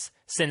friends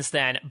since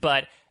then,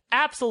 but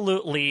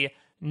absolutely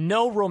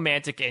no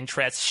romantic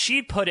interest.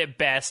 She put it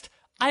best.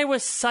 I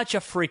was such a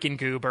freaking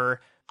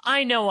goober.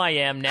 I know I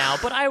am now,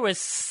 but I was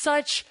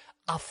such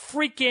a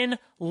freaking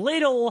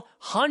little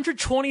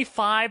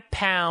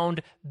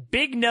 125-pound,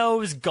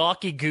 big-nosed,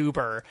 gawky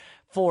goober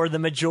for the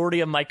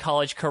majority of my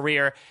college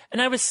career. And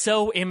I was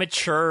so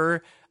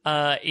immature.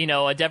 I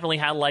definitely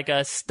had like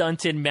a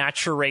stunted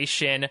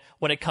maturation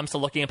when it comes to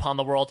looking upon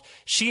the world.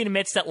 She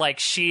admits that like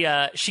she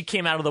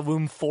came out of the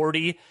womb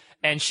 40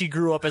 and she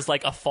grew up as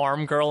like a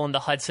farm girl in the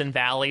Hudson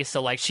Valley.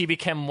 So like she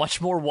became much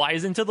more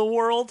wise into the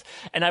world.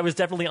 And I was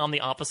definitely on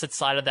the opposite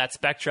side of that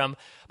spectrum.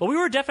 But we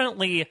were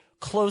definitely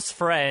close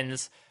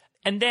friends.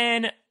 And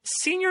then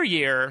senior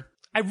year,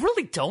 I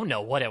really don't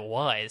know what it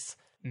was.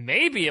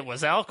 Maybe it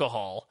was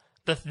alcohol.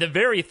 The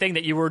very thing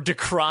that you were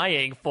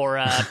decrying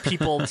for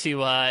people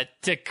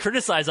to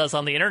criticize us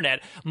on the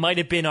internet might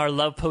have been our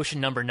love potion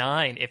number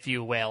 9, if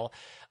you will.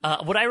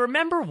 What I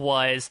remember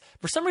was,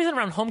 for some reason,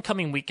 around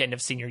homecoming weekend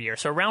of senior year,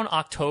 so around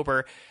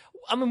October,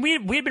 I mean,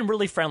 we had been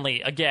really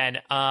friendly again,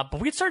 but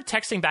we'd started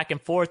texting back and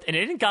forth, and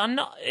it had gotten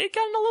a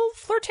little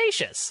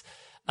flirtatious.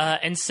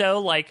 And so,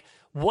 like,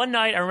 one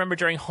night, I remember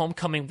during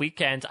homecoming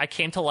weekend, I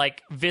came to,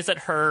 like, visit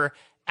her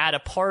at a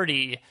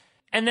party,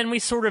 and then we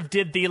sort of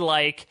did the,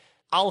 like,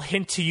 I'll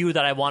hint to you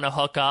that I want to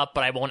hook up,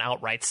 but I won't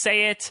outright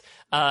say it.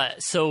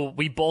 So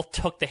we both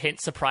took the hint,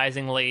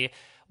 surprisingly,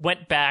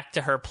 went back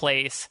to her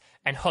place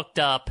and hooked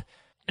up.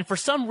 And for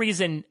some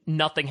reason,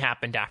 nothing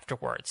happened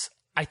afterwards.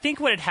 I think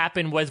what had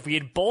happened was we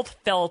had both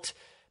felt,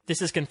 this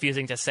is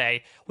confusing to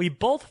say, we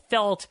both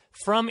felt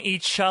from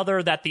each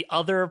other that the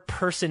other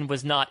person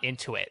was not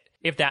into it,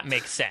 if that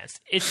makes sense.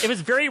 It was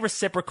very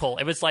reciprocal.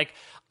 It was like,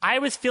 I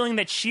was feeling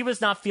that she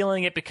was not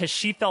feeling it because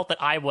she felt that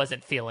I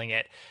wasn't feeling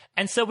it.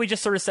 And so we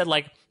just sort of said,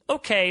 like,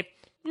 okay,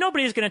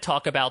 nobody's going to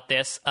talk about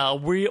this.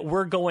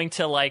 We're going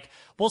to, like,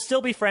 we'll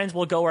still be friends.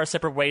 We'll go our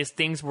separate ways.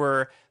 Things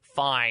were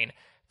fine.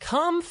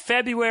 Come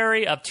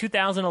February of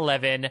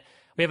 2011,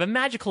 we have a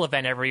magical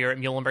event every year at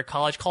Muhlenberg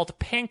College called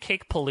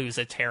Pancake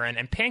Palooza, Taryn.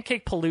 And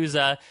Pancake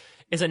Palooza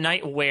is a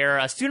night where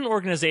a student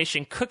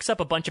organization cooks up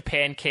a bunch of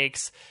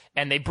pancakes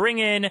and they bring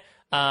in,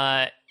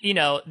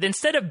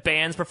 instead of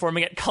bands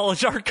performing at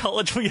our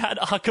college, we had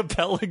a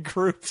cappella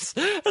groups,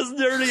 as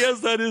nerdy as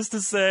that is to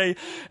say.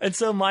 And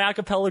so my a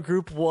cappella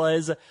group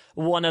was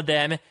one of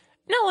them. And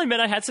I'll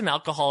admit I had some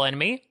alcohol in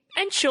me,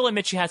 and she'll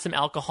admit she had some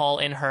alcohol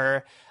in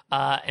her.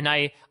 And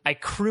I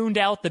crooned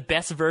out the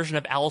best version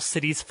of Owl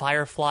City's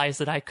Fireflies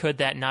that I could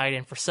that night.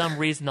 And for some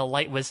reason, the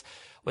light was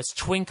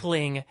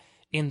twinkling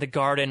in the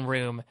garden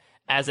room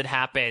as it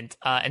happened.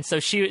 And so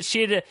she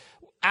had,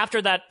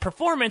 after that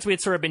performance, we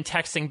had sort of been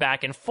texting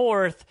back and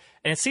forth,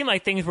 and it seemed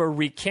like things were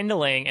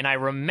rekindling. And I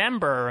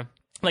remember,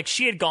 like,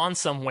 she had gone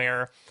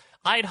somewhere.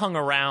 I'd hung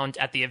around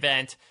at the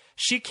event.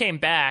 She came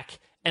back,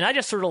 and I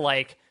just sort of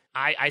like,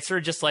 I sort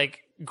of just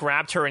like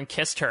grabbed her and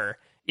kissed her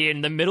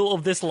in the middle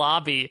of this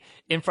lobby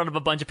in front of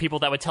a bunch of people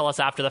that would tell us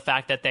after the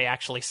fact that they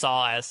actually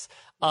saw us.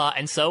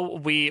 And so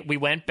we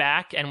went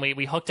back and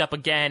we hooked up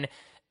again.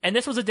 And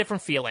this was a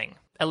different feeling,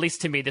 at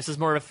least to me. This is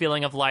more of a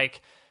feeling of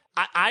like,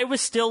 I was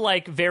still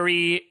like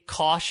very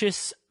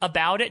cautious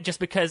about it just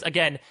because,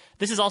 again,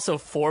 this is also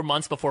 4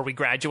 months before we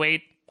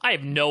graduate. I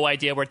have no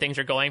idea where things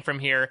are going from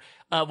here.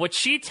 What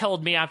she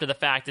told me after the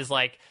fact is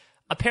like,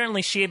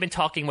 apparently she had been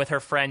talking with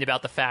her friend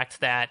about the fact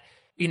that,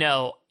 you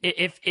know,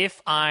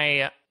 if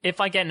I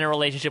get in a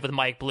relationship with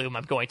Mike Bloom,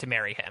 I'm going to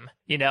marry him.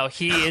 You know,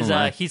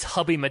 he's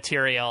hubby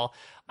material,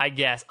 I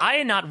guess. I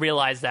had not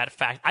realized that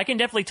fact. I can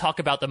definitely talk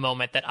about the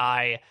moment that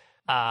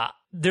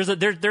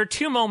there are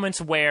 2 moments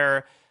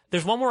where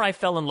there's one where I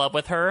fell in love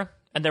with her,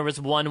 and there was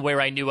one where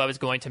I knew I was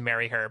going to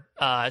marry her.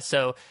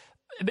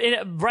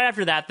 Right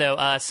after that,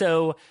 though,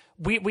 so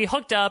we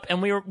hooked up,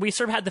 and we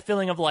sort of had the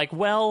feeling of like,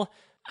 well,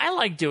 I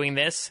like doing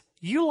this,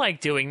 you like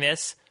doing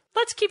this,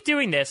 let's keep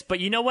doing this. But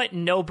you know what?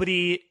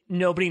 Nobody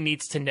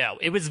needs to know.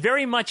 It was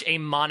very much a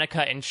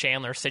Monica and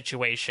Chandler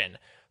situation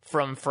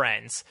from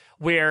Friends,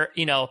 where,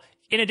 you know,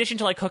 in addition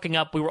to like hooking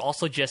up, we were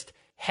also just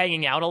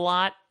hanging out a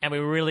lot, and we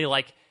were really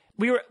like,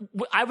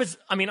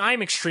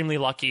 I'm extremely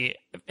lucky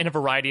in a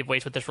variety of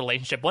ways with this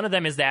relationship. One of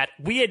them is that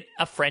we had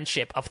a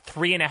friendship of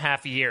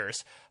 3.5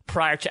 years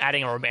prior to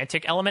adding a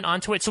romantic element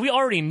onto it. So we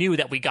already knew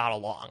that we got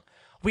along.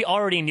 We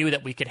already knew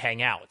that we could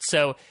hang out.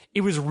 So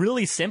it was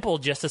really simple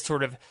just to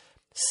sort of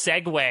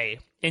segue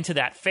into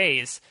that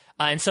phase.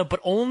 But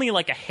only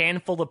like a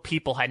handful of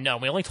people had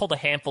known. We only told a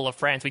handful of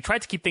friends. We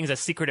tried to keep things as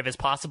secretive as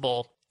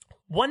possible.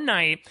 One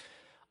night,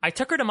 I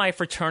took her to my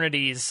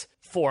fraternity's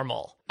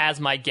formal as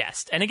my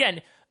guest. And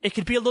again, it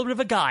could be a little bit of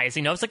a guise,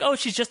 you know. It's like, oh,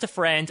 she's just a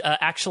friend.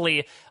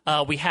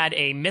 We had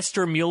a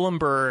Mr.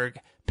 Muhlenberg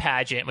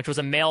pageant, which was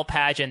a male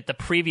pageant the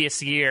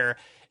previous year,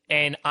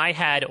 and I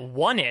had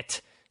won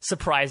it.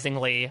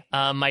 Surprisingly,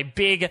 my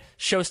big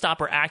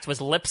showstopper act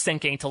was lip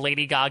syncing to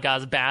Lady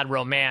Gaga's Bad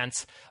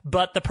Romance,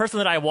 but the person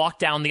that I walked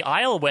down the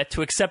aisle with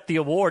to accept the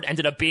award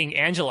ended up being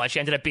Angela. She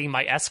ended up being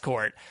my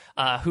escort.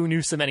 Who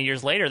knew so many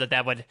years later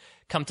that would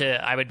come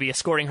to, I would be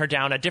escorting her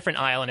down a different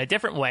aisle in a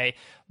different way.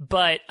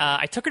 But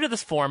I took her to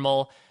this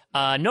formal.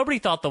 Nobody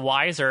thought the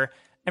wiser,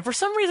 and for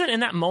some reason in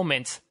that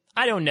moment,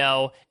 I don't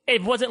know,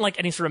 it wasn't like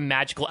any sort of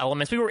magical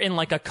elements. We were in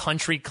like a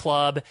country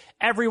club.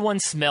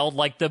 Everyone smelled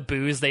like the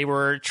booze they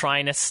were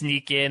trying to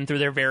sneak in through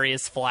their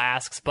various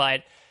flasks.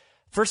 But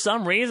for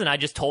some reason, I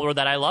just told her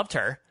that I loved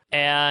her,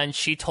 and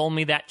she told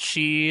me that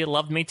she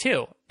loved me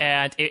too.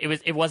 And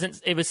it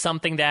was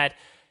something that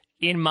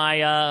in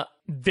my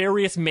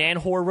various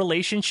man-whore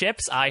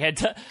relationships, I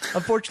had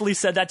unfortunately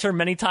said that term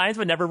many times,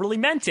 but never really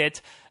meant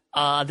it.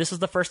 This was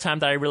the first time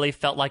that I really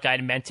felt like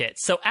I'd meant it.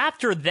 So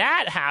after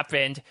that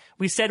happened,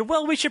 we said,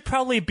 well, we should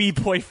probably be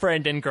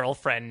boyfriend and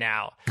girlfriend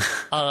now.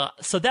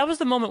 So that was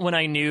the moment when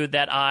I knew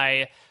that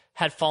I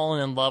had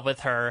fallen in love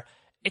with her.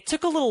 It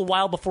took a little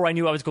while before I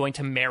knew I was going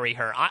to marry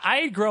her. I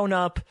had grown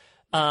up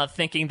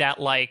thinking that,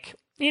 like,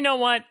 you know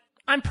what?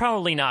 I'm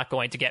probably not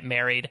going to get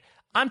married.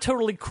 I'm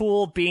totally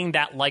cool being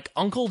that, like,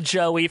 Uncle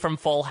Joey from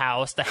Full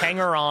House, the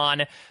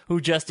hanger-on who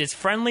just is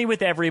friendly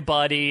with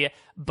everybody,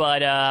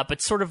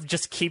 but sort of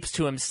just keeps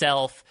to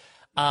himself.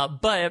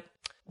 But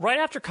right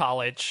after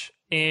college,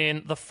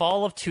 in the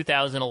fall of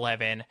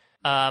 2011,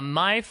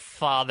 my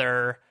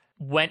father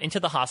went into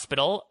the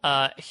hospital.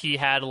 He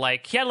had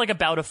a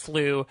bout of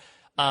flu,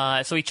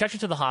 so he checked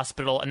into the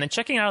hospital, and then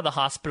checking out of the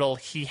hospital,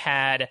 he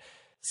had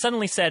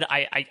suddenly said,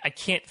 I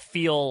can't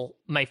feel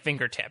my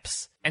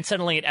fingertips. And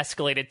suddenly it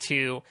escalated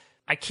to,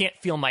 I can't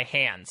feel my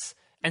hands.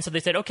 And so they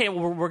said, okay,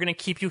 well, we're going to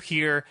keep you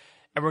here,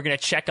 and we're going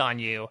to check on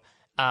you.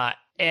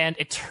 And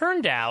it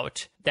turned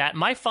out that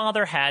my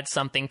father had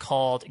something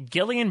called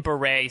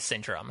Guillain-Barré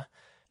syndrome.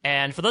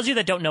 And for those of you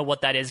that don't know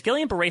what that is,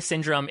 Guillain-Barré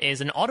syndrome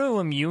is an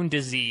autoimmune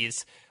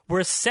disease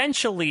where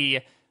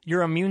essentially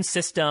your immune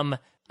system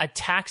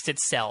attacks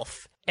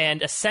itself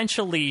and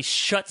essentially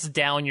shuts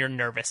down your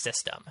nervous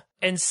system.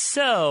 And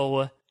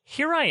so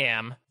here I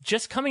am,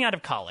 just coming out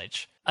of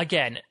college,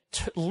 again,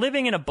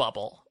 living in a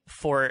bubble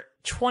for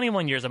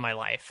 21 years of my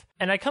life.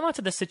 And I come out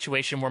to this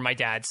situation where my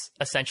dad's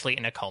essentially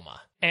in a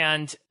coma.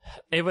 And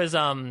it was,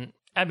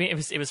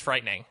 it was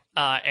frightening.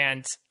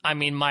 And I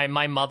mean,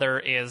 my mother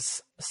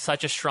is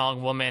such a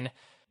strong woman,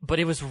 but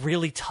it was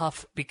really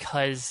tough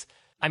because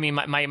I mean,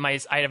 I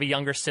have a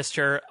younger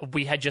sister.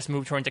 We had just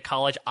moved her into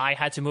college. I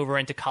had to move her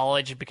into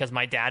college because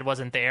my dad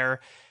wasn't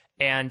there.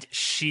 And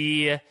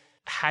she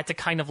had to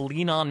kind of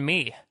lean on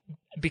me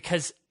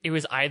because it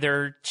was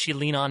either she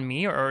lean on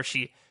me or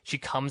she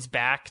comes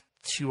back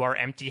to our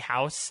empty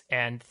house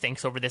and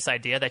thinks over this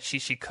idea that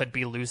she could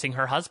be losing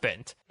her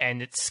husband.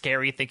 And it's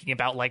scary thinking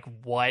about like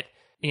what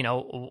we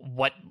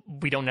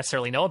don't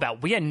necessarily know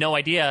about. We had no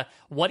idea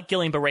what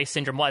Guillain-Barré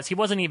syndrome was. He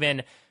wasn't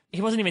even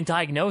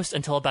diagnosed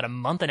until about a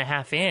month and a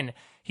half in.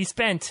 He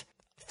spent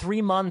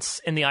 3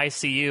 months in the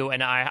ICU,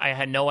 and I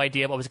had no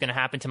idea what was going to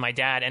happen to my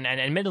dad. And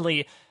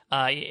admittedly,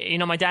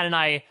 my dad and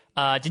I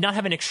did not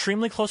have an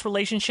extremely close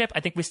relationship.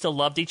 I think we still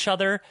loved each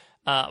other.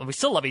 We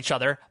still love each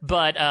other,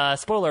 but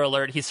spoiler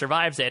alert, he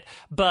survives it.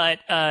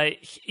 But,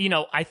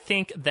 I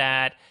think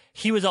that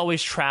he was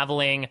always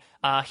traveling.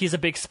 He's a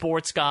big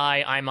sports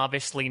guy. I'm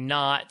obviously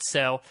not.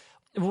 So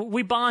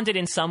we bonded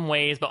in some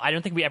ways, but I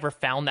don't think we ever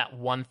found that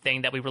one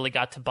thing that we really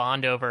got to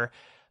bond over.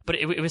 But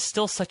it was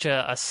still such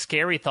a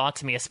scary thought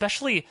to me,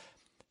 especially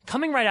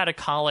coming right out of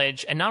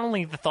college, and not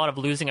only the thought of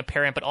losing a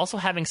parent, but also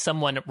having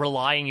someone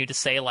rely on you to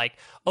say, like,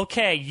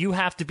 okay, you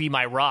have to be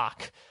my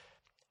rock.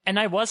 And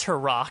I was her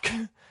rock,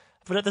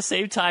 but at the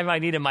same time, I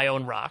needed my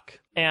own rock.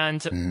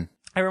 And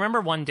I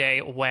remember one day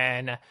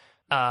when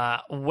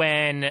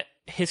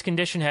his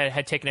condition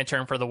had taken a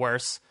turn for the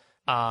worse.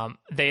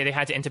 They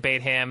had to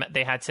intubate him.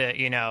 They had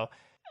to,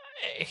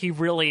 he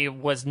really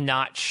was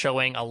not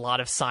showing a lot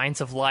of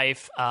signs of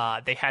life.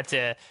 He had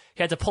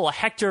to pull a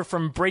Hector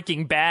from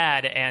Breaking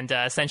Bad and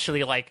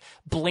essentially like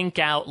blink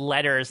out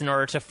letters in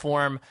order to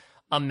form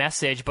a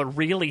message, but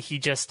really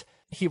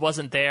he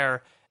wasn't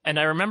there. And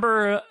I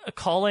remember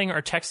calling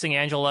or texting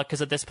Angela,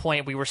 because at this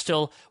point we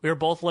were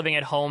both living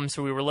at home,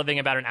 so we were living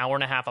about an hour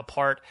and a half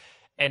apart.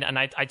 And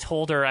I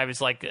told her, I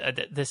was like,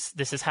 this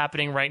is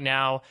happening right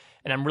now,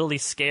 and I'm really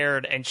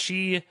scared. And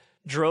she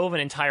drove an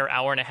entire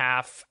hour and a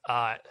half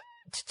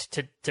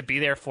to be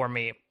there for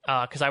me,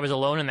 because I was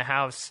alone in the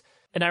house.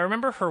 And I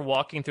remember her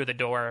walking through the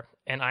door,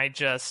 and I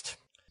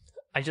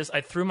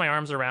threw my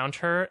arms around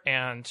her,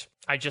 and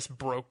I just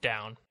broke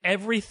down.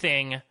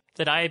 Everything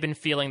that I had been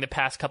feeling the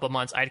past couple of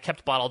months, I had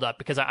kept bottled up,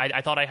 because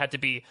I thought I had to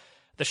be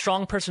the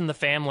strong person in the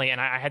family, and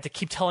I had to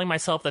keep telling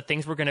myself that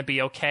things were going to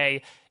be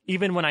okay,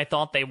 even when I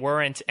thought they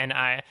weren't. And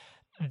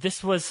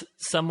this was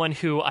someone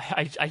who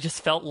I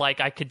just felt like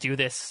I could do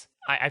this.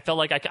 I felt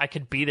like I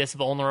could be this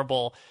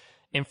vulnerable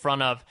in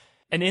front of.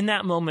 And in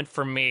that moment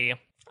for me,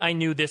 I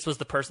knew this was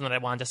the person that I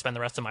wanted to spend the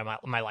rest of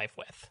my life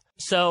with.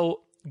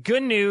 So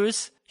good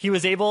news. He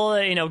was able,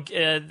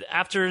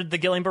 after the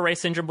Guillain-Barré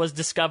syndrome was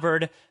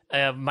discovered,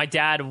 my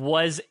dad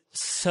was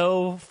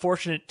so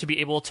fortunate to be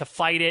able to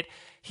fight it.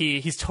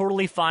 He's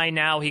totally fine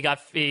now.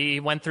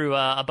 He went through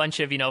a bunch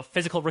of,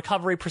 physical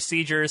recovery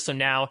procedures. So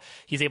now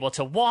he's able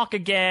to walk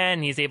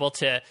again. He's able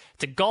to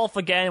golf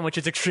again, which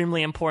is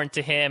extremely important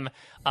to him.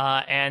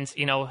 And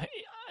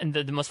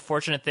the most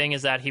fortunate thing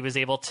is that he was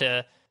able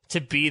to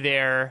be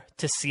there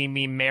to see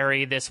me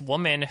marry this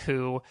woman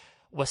who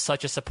was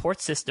such a support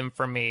system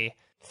for me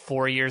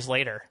 4 years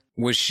later.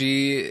 Was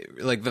she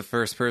like the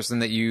first person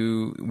that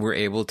you were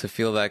able to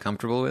feel that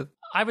comfortable with?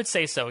 I would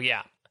say so,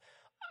 yeah.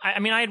 I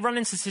mean, I had run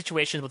into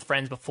situations with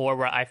friends before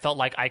where I felt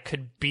like I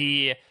could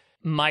be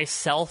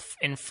myself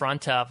in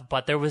front of,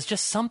 but there was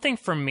just something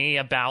for me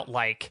about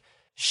like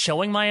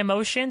showing my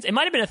emotions. It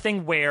might have been a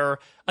thing where,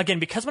 again,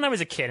 because when I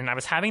was a kid and I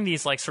was having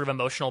these like sort of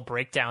emotional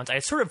breakdowns, I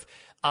sort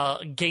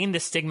of gained the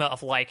stigma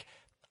of like,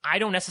 I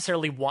don't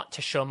necessarily want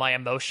to show my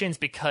emotions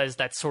because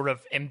that sort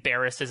of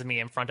embarrasses me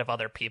in front of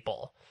other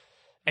people.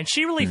 And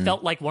she really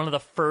felt like one of the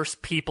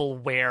first people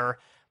where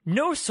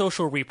no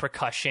social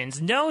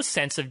repercussions, no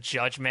sense of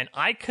judgment.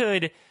 I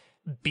could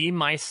be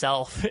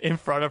myself in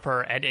front of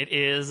her, and it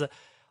is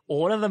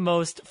one of the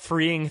most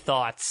freeing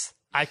thoughts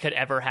I could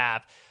ever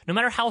have. No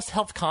matter how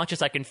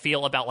self-conscious I can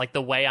feel about like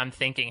the way I'm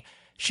thinking,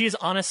 she is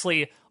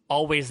honestly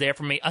always there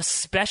for me,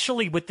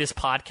 especially with this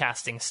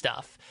podcasting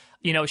stuff.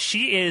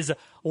 She is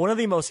one of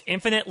the most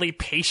infinitely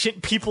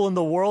patient people in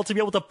the world to be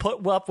able to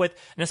put up with,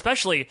 and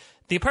especially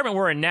the apartment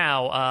we're in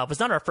now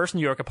was not our first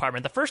New York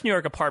apartment. The first New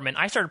York apartment,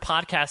 I started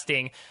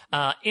podcasting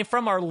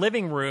from our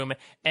living room,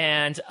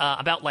 and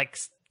about like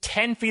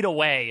 10 feet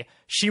away,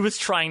 she was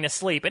trying to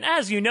sleep. And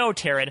as you know,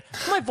 Taryn,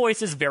 my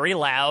voice is very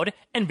loud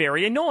and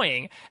very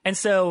annoying. And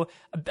so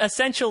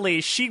essentially,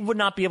 she would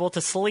not be able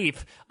to sleep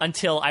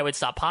until I would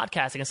stop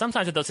podcasting. And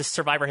sometimes with those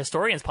Survivor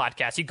Historians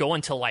podcasts, you go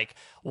until like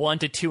 1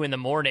 to 2 in the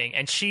morning.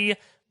 And she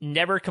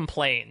never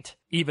complained,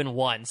 even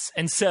once.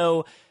 And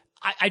so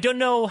I don't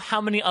know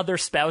how many other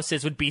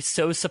spouses would be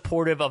so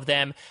supportive of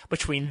them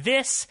between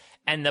this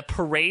and the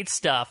parade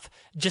stuff.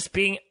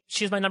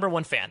 She's my number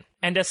one fan.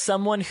 And as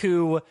someone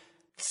who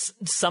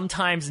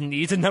sometimes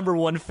needs a number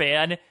one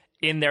fan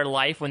in their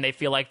life when they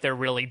feel like they're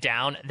really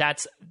down,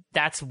 that's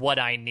what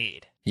I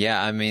need.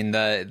 Yeah, I mean,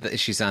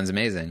 she sounds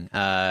amazing.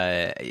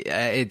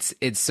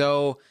 It's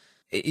so,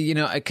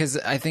 because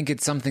I think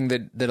it's something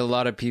that a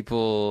lot of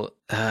people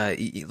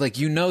like,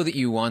 that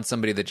you want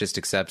somebody that just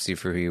accepts you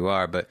for who you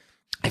are, but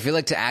I feel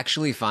like to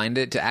actually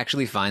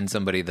find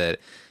somebody that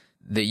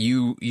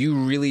you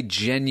really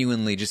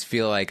genuinely just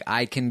feel like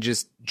I can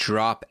just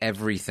drop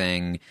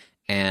everything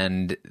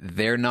and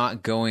they're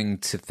not going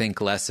to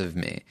think less of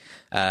me.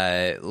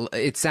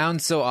 It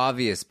sounds so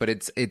obvious, but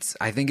it's.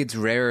 I think it's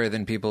rarer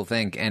than people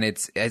think, and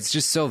it's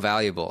just so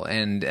valuable,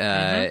 and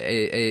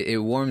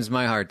it warms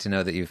my heart to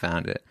know that you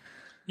found it.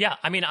 Yeah,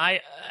 I mean,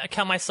 I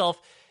count myself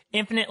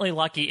infinitely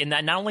lucky in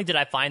that not only did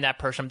I find that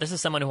person, but this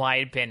is someone who I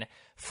had been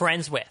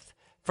friends with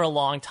for a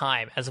long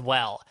time as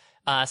well.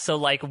 So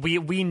like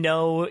we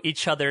know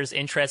each other's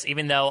interests,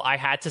 even though I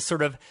had to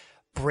sort of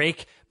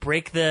break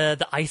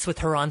the ice with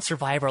her on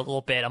Survivor a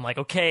little bit. I'm like,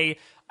 okay,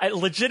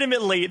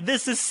 legitimately,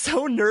 this is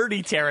so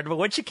nerdy, Taryn, but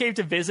when she came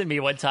to visit me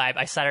one time,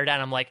 I sat her down,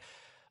 I'm like,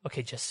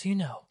 okay, just so you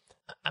know,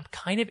 I'm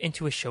kind of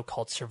into a show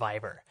called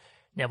Survivor.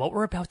 Now, what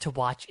we're about to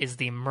watch is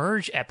the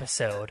merge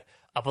episode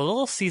of a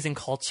little season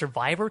called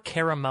Survivor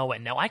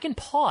Karamoan. Now, I can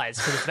pause,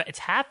 because it's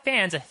half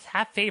fans, it's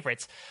half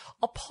favorites.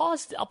 I'll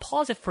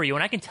pause it for you,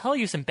 and I can tell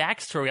you some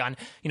backstory on,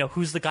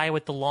 who's the guy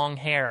with the long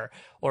hair,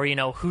 or,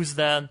 who's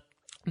the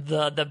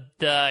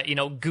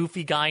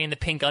goofy guy in the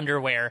pink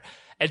underwear.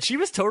 And she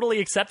was totally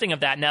accepting of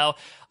that. Now,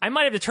 I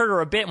might have deterred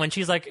her a bit when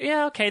she's like,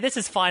 yeah, okay, this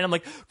is fine. I'm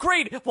like,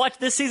 great, watch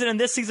this season and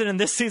this season and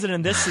this season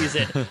and this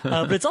season.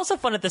 But it's also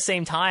fun at the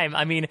same time.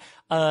 I mean,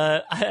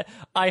 I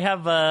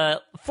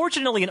have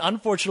fortunately and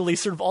unfortunately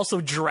sort of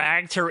also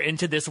dragged her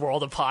into this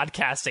world of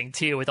podcasting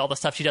too, with all the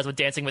stuff she does with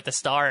Dancing with the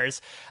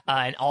Stars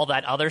and all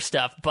that other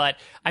stuff. But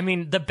I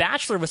mean, The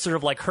Bachelor was sort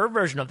of like her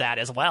version of that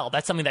as well.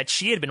 That's something that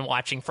she had been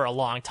watching for a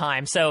long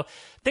time. So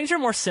things are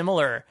more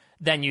similar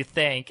than you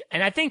think.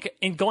 And I think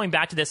in going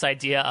back to this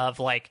idea of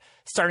like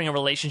starting a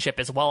relationship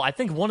as well, I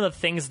think one of the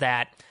things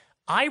that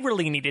I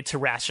really needed to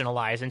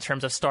rationalize in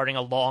terms of starting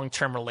a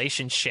long-term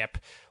relationship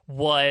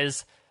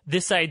was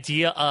this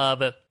idea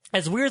of,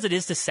 as weird as it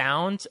is to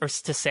sound or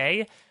to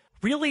say,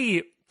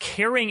 really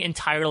caring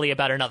entirely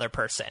about another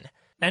person.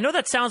 And I know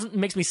that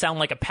makes me sound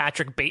like a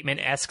Patrick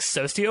Bateman-esque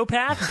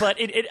sociopath, but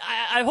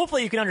I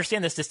hopefully you can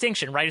understand this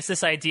distinction, right? It's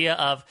this idea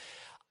of,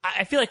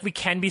 I feel like we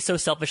can be so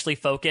selfishly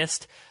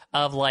focused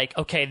of like,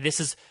 okay,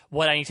 this is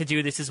what I need to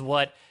do. This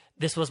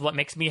was what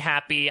makes me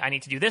happy. I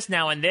need to do this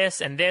now and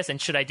this,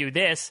 and should I do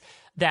this?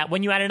 That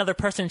when you add another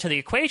person into the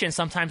equation,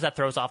 sometimes that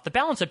throws off the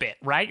balance a bit,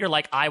 right? You're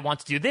like, I want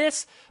to do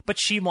this, but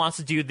she wants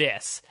to do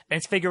this. And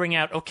it's figuring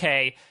out,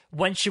 okay,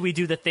 when should we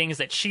do the things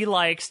that she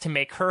likes to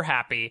make her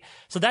happy?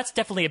 So that's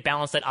definitely a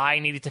balance that I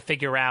needed to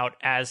figure out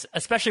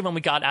especially when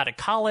we got out of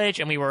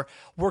college and we were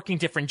working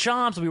different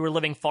jobs, we were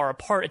living far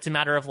apart. It's a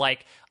matter of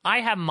like,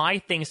 I have my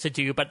things to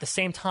do, but at the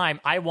same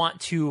time, I want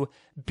to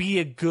be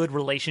a good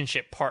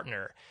relationship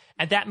partner.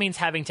 And that means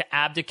having to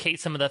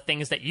abdicate some of the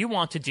things that you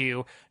want to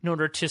do in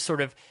order to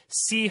sort of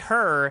see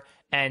her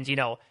and,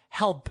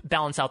 help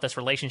balance out this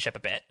relationship a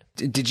bit.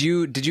 Did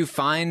you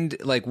find,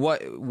 like,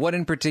 what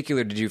in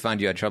particular did you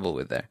find you had trouble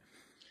with there?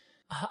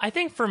 I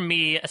think for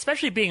me,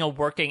 especially being a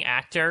working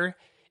actor,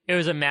 it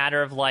was a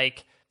matter of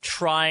like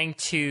trying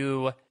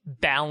to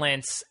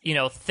balance,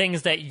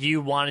 things that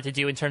you wanted to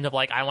do in terms of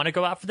like, I want to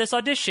go out for this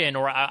audition,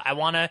 or I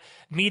want to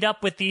meet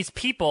up with these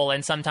people.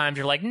 And sometimes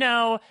you're like,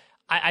 no,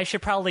 I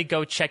should probably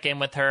go check in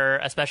with her,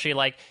 especially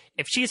like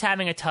if she's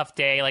having a tough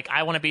day, like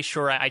I want to be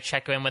sure I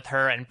check in with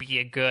her and be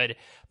a good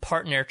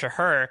partner to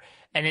her.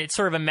 And it's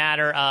sort of a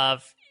matter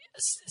of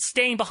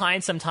staying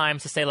behind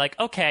sometimes to say like,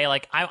 okay,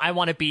 like I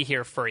want to be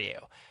here for you.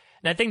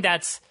 And I think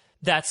that's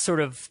sort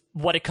of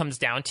what it comes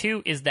down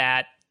to, is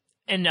that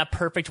in a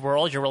perfect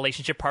world, your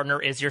relationship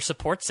partner is your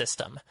support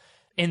system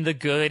in the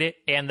good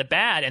and the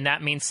bad. And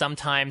that means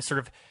sometimes sort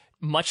of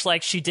much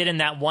like she did in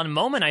that one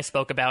moment I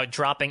spoke about,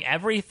 dropping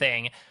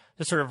everything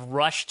to sort of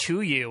rush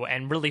to you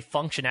and really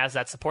function as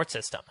that support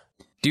system.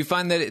 Do you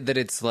find that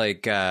it's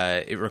like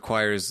it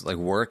requires like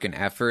work and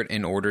effort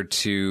in order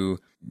to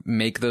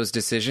make those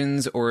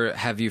decisions, or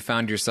have you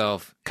found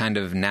yourself kind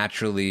of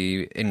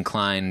naturally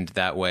inclined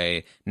that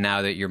way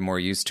now that you're more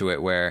used to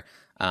it, where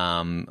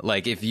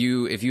like if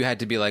you had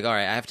to be like, all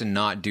right, I have to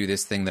not do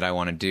this thing that I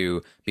want to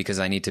do because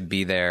I need to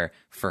be there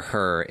for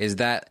her, is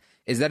that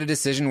a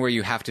decision where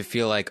you have to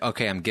feel like,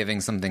 okay, I'm giving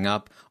something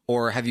up?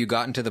 Or have you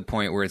gotten to the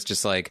point where it's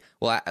just like,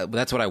 well,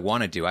 that's what I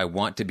want to do. I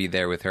want to be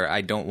there with her.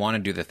 I don't want to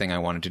do the thing I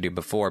wanted to do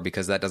before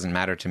because that doesn't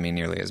matter to me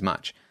nearly as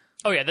much.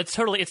 Oh yeah, it's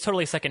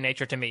totally second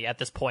nature to me at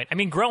this point. I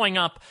mean, growing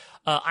up,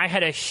 I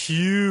had a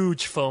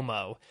huge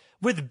FOMO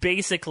with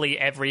basically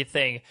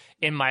everything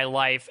in my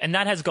life. And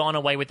that has gone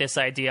away with this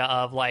idea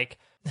of like,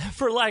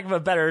 for lack of a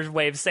better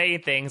way of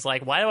saying things,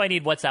 like, why do I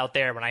need what's out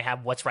there when I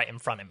have what's right in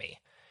front of me?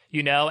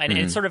 And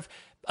it's sort of,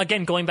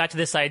 again, going back to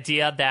this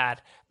idea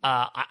that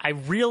I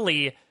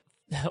really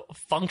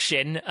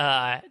function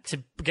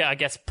to, I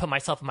guess, put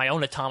myself in my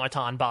own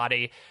automaton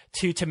body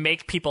to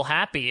make people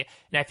happy.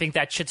 And I think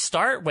that should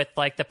start with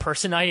like the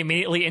person I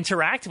immediately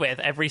interact with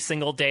every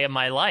single day of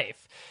my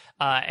life.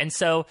 And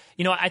so,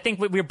 I think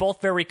we're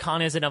both very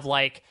cognizant of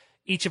like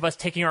each of us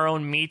taking our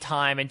own me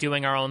time and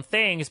doing our own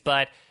things.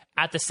 But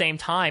at the same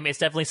time, it's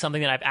definitely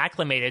something that I've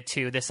acclimated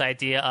to, this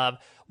idea of,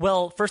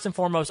 well, first and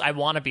foremost, I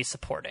want to be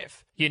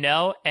supportive,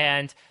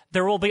 and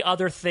there will be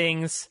other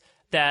things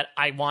that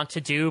I want to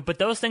do, but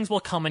those things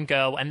will come and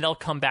go and they'll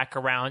come back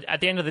around.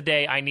 At the end of the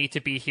day, I need to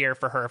be here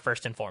for her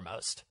first and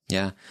foremost.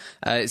 Yeah.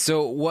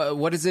 So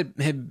what has it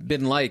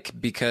been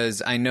like?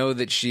 Because I know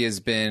that she has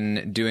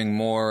been doing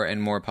more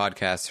and more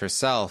podcasts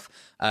herself.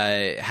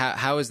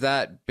 How has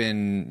that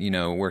been,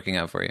 working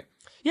out for you?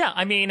 Yeah,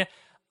 I mean,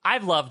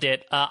 I've loved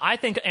it. I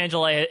think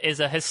Angela is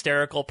a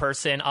hysterical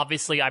person.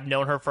 Obviously, I've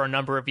known her for a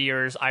number of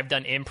years. I've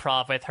done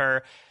improv with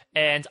her,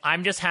 and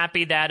I'm just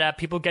happy that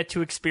people get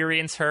to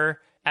experience her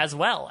as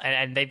well,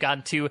 and they've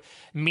gotten to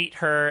meet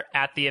her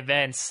at the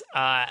events.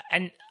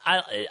 And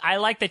I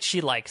like that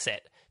she likes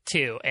it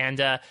too.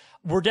 And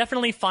we're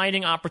definitely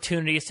finding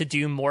opportunities to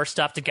do more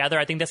stuff together.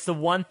 I think that's the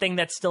one thing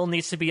that still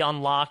needs to be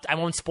unlocked. I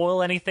won't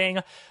spoil anything,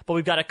 but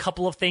we've got a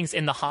couple of things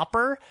in the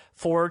hopper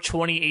for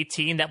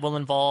 2018 that will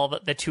involve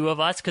the two of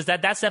us, because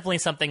that's definitely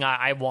something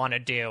I want to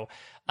do.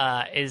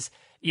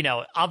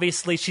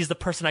 Obviously she's the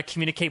person I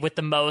communicate with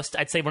the most.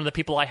 I'd say one of the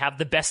people I have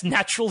the best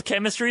natural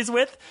chemistries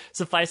with,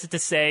 suffice it to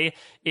say,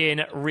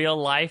 in real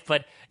life.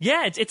 But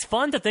yeah, it's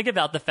fun to think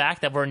about the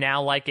fact that we're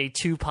now like a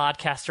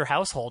 2-podcaster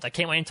household. I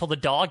can't wait until the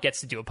dog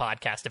gets to do a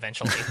podcast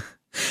eventually.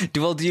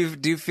 Well, do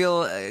you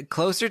feel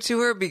closer to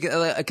her?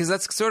 Because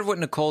that's sort of what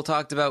Nicole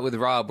talked about with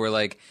Rob, where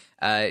like,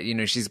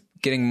 she's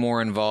getting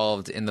more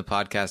involved in the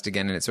podcast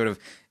again, and it's sort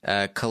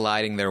of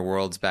colliding their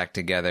worlds back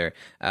together.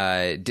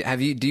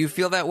 Do you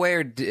feel that way,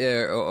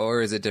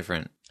 or is it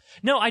different?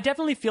 No, I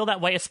definitely feel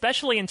that way,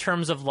 especially in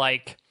terms of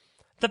like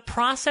the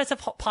process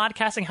of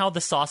podcasting, how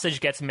the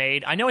sausage gets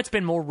made. I know it's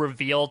been more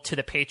revealed to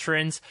the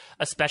patrons,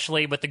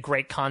 especially with the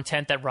great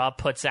content that Rob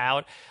puts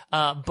out.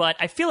 But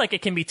I feel like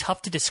it can be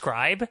tough to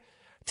describe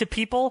to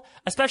people,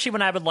 especially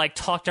when I would like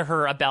talk to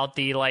her about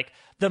the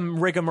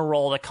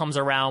rigmarole that comes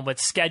around with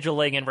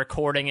scheduling and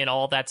recording and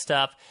all that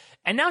stuff.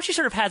 And now she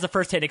sort of has a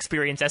first-hand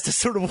experience as to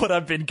sort of what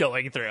I've been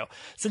going through.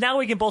 So now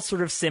we can both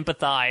sort of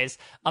sympathize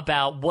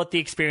about what the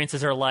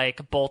experiences are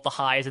like, both the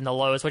highs and the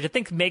lows, which I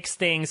think makes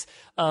things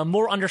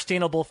more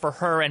understandable for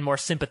her and more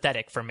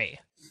sympathetic for me.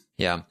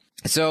 Yeah.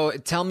 So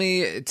tell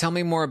me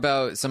more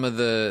about some of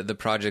the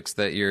projects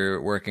that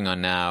you're working on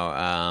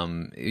now.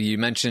 You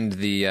mentioned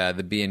the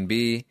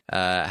B&B.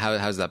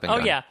 How's that been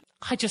going? Oh, yeah.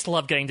 I just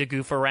love getting to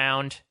goof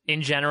around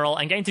in general,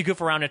 and getting to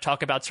goof around and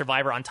talk about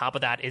Survivor on top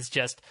of that is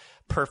just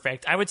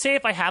perfect. I would say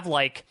if I have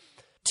like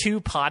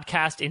 2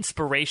 podcast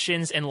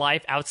inspirations in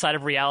life outside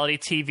of reality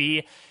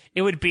TV,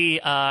 it would be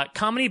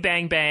Comedy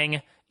Bang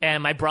Bang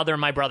and My Brother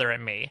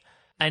and Me.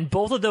 And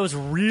both of those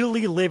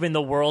really live in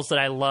the worlds that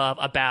I love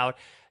about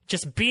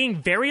just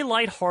being very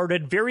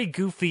lighthearted, very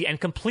goofy, and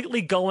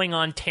completely going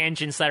on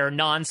tangents that are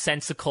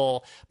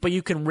nonsensical, but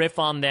you can riff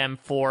on them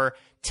for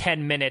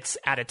 10 minutes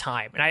at a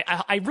time. And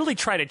I really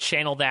try to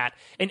channel that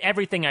in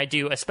everything I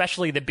do,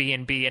 especially the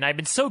B&B. And I've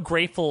been so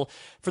grateful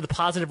for the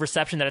positive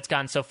reception that it's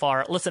gotten so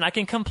far. Listen, I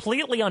can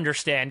completely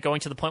understand, going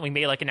to the point we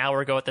made like an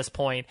hour ago at this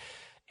point,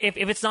 if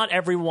it's not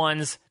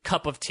everyone's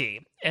cup of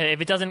tea,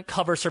 if it doesn't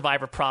cover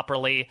Survivor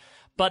properly.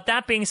 But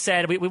that being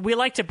said, we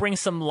like to bring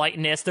some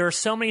lightness. There are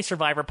so many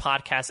Survivor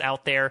podcasts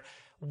out there.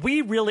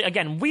 We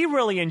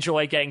really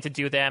enjoy getting to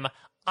do them.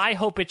 I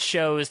hope it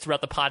shows throughout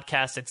the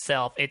podcast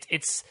itself.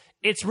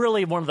 It's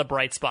really one of the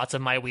bright spots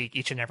of my week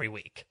each and every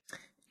week.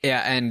 Yeah,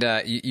 and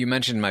you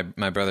mentioned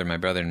my brother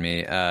and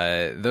me.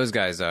 Those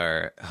guys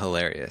are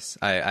hilarious.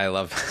 I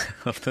love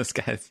those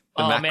guys.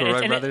 The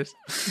McElroy brothers.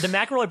 The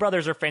McElroy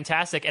brothers are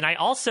fantastic. And I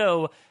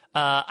also,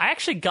 I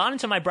actually got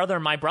into my brother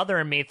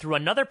and me through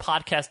another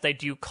podcast they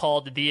do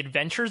called The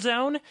Adventure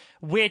Zone,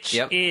 which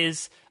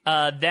is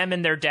them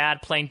and their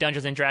dad playing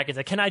Dungeons and Dragons.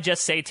 And can I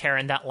just say,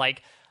 Taryn, that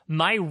like,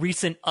 my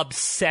recent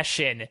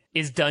obsession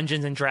is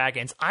Dungeons and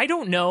Dragons. I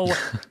don't know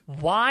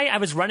why I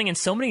was running in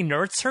so many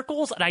nerd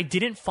circles and I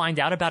didn't find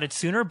out about it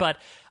sooner, but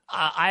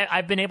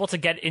I've been able to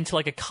get into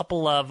like a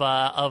couple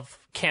of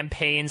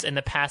campaigns in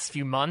the past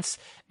few months,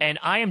 and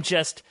I am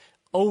just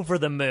over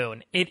the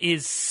moon. It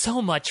is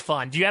so much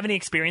fun. Do you have any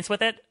experience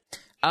with it?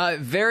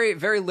 Very,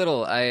 very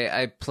little.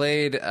 I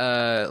played,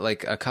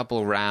 like a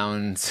couple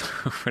rounds,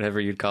 whatever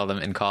you'd call them,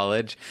 in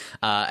college.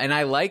 And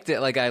I liked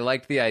it. Like, I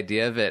liked the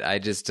idea of it. I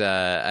just,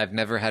 I've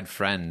never had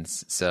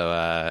friends. So,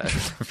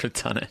 I've never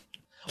done it.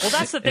 Well,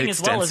 that's the thing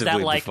as well, is that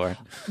like, before.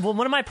 well,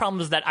 one of my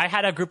problems is that I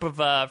had a group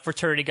of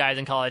fraternity guys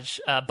in college.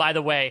 By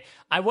the way,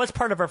 I was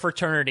part of a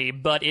fraternity,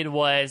 but it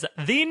was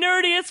the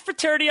nerdiest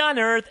fraternity on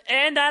earth,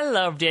 and I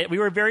loved it. We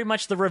were very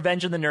much the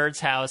Revenge of the Nerds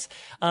house,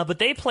 but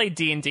they played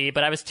D&D,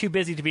 but I was too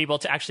busy to be able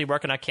to actually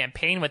work on a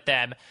campaign with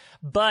them.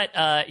 But,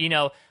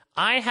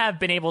 I have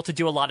been able to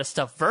do a lot of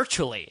stuff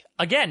virtually.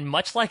 Again,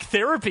 much like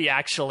therapy,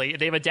 actually.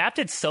 They've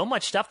adapted so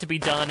much stuff to be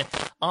done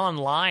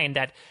online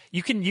that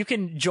you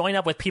can join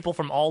up with people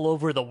from all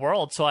over the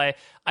world. So I've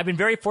been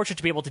very fortunate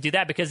to be able to do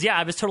that because, yeah,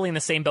 I was totally in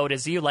the same boat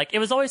as you. Like, it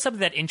was always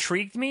something that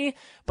intrigued me,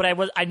 but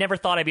I never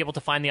thought I'd be able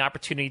to find the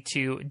opportunity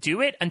to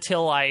do it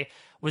until I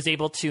was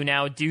able to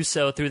now do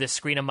so through the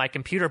screen of my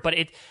computer. But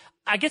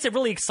I guess it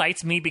really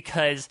excites me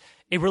because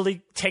it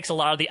really takes a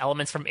lot of the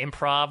elements from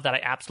improv that I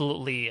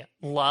absolutely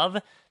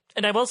love.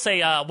 And I will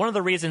say, one of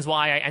the reasons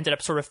why I ended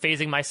up sort of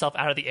phasing myself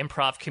out of the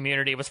improv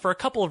community was for a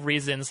couple of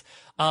reasons.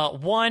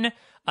 One,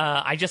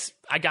 I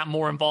got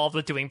more involved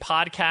with doing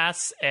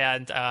podcasts,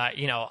 and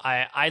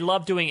I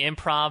love doing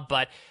improv,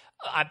 but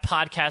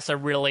podcasts are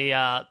really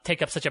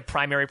take up such a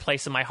primary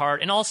place in my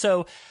heart. And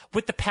also,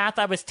 with the path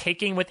I was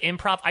taking with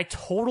improv, I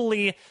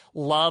totally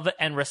love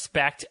and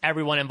respect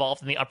everyone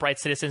involved in the Upright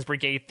Citizens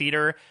Brigade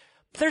Theater.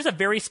 There's a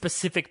very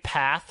specific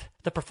path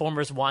the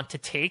performers want to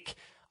take.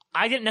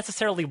 I didn't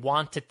necessarily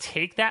want to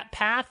take that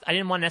path. I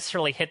didn't want to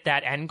necessarily hit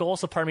that end goal.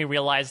 So part of me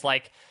realized,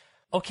 like,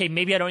 okay,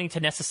 maybe I don't need to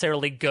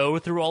necessarily go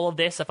through all of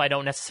this if I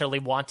don't necessarily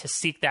want to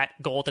seek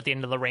that gold at the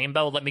end of the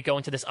rainbow. Let me go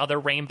into this other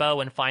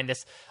rainbow and find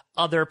this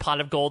other pot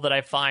of gold that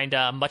I find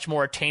much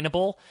more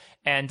attainable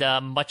and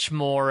much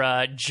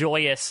more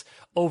joyous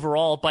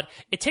overall. But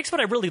it takes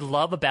what I really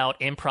love about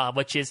improv,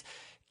 which is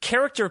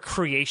character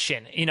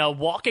creation,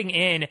 walking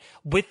in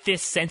with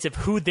this sense of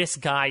who this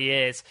guy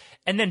is,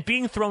 and then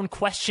being thrown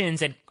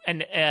questions and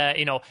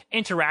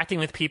interacting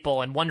with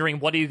people and wondering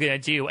what are you going to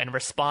do and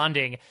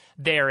responding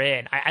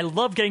therein. I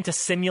love getting to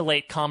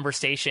simulate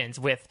conversations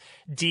with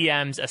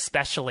DMs,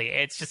 especially.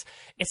 It's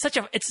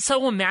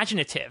so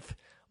imaginative,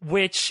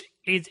 which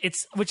is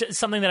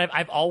something that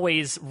I've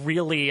always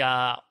really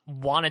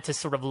wanted to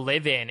sort of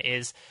live in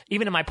is,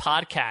 even in my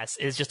podcast,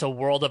 is just a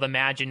world of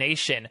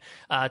imagination,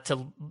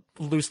 to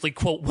loosely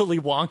quote Willy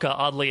Wonka,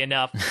 oddly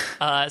enough.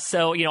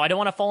 So, I don't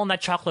want to fall in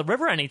that chocolate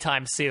river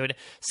anytime soon.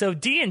 So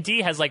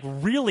D&D has like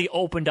really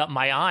opened up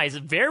my eyes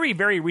very,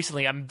 very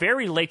recently. I'm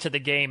very late to the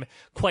game,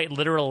 quite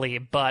literally,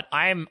 but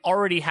I'm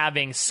already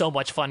having so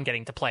much fun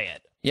getting to play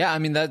it. Yeah, I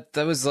mean that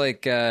was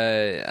like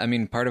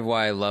part of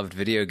why I loved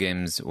video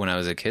games when I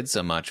was a kid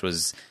so much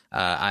was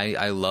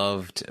I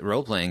loved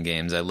role-playing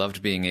games. I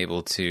loved being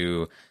able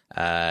to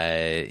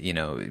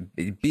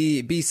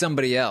be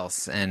somebody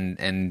else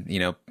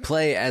and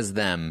play as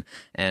them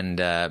and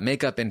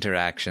make up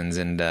interactions,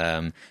 and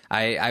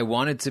I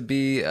wanted to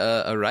be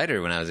a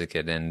writer when I was a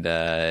kid, and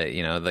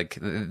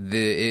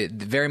it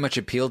very much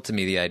appealed to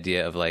me, the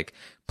idea of like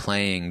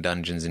playing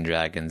Dungeons and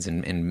Dragons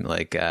and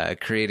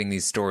creating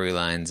these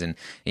storylines and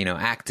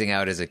acting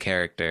out as a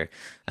character,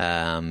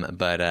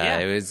 but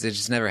it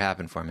just never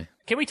happened for me.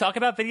 Can we talk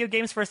about video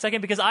games for a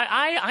second? Because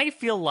I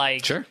feel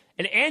like, sure.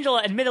 And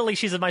Angela, admittedly,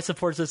 she's in my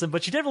support system,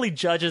 but she definitely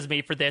judges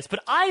me for this.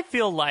 But I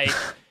feel like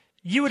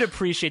you would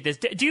appreciate this.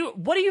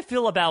 What do you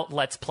feel about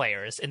Let's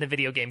Players in the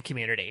video game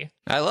community?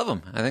 I love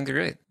them. I think they're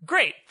great.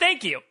 Great,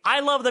 thank you.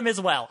 I love them as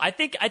well. I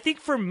think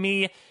for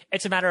me,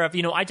 it's a matter of,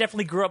 I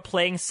definitely grew up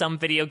playing some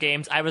video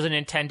games. I was a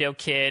Nintendo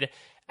kid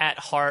at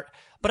heart.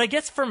 But I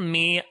guess for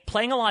me,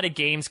 playing a lot of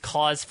games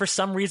caused, for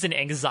some reason,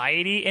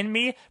 anxiety in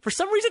me. For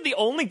some reason, the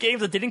only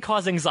games that didn't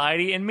cause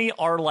anxiety in me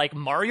are like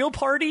Mario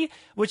Party,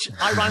 which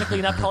ironically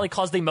enough probably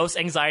caused the most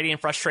anxiety and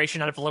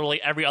frustration out of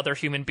literally every other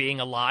human being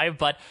alive.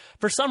 But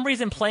for some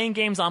reason, playing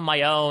games on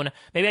my own,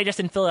 maybe I just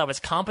didn't feel that I was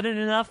competent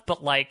enough,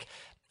 but like,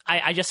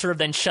 I just sort of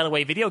then shut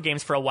away video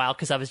games for a while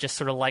because I was just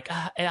sort of like,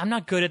 I'm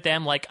not good at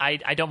them. Like,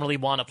 I don't really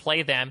want to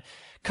play them.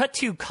 Cut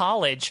to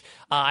college,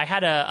 I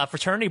had a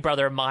fraternity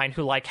brother of mine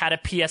who like had a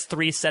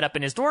PS3 set up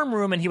in his dorm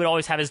room, and he would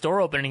always have his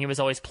door open and he was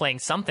always playing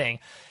something.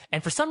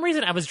 And for some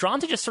reason, I was drawn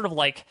to just sort of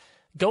like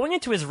going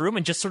into his room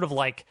and just sort of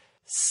like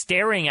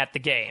staring at the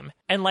game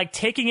and like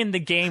taking in the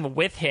game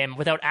with him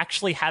without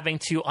actually having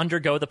to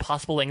undergo the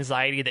possible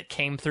anxiety that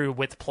came through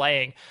with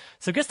playing.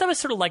 So I guess that was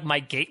sort of like my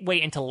gateway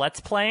into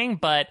Let's Playing,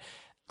 but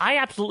I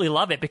absolutely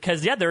love it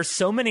because, there's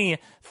so many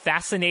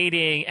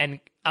fascinating and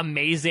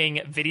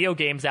amazing video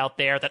games out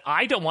there that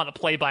I don't want to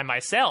play by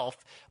myself,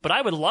 but I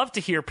would love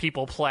to hear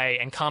people play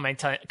and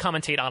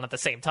commentate on at the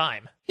same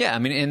time. Yeah, I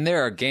mean, and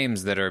there are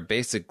games that are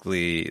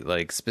basically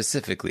like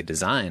specifically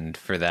designed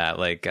for that.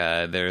 Like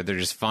they're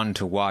just fun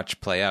to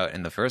watch play out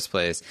in the first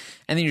place,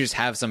 and then you just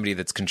have somebody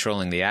that's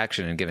controlling the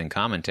action and giving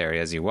commentary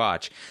as you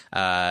watch.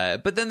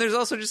 But then there's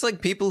also just like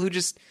people who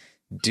just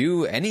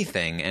do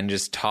anything and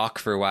just talk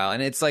for a while.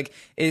 And it's like,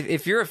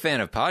 if you're a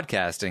fan of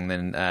podcasting,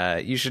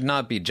 then you should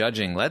not be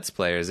judging Let's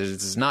Players.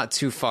 It's not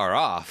too far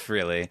off,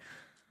 really.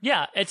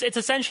 Yeah, it's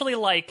essentially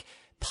like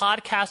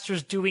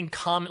podcasters doing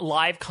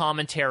live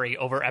commentary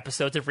over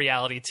episodes of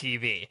reality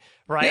TV,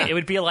 right? Yeah. It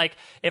would be like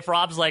if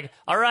Rob's like,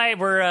 all right,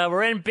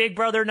 we're in Big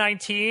Brother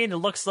 19. It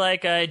looks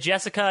like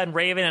Jessica and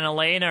Raven and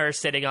Elena are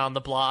sitting on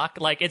the block.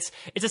 Like it's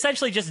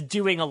essentially just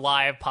doing a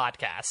live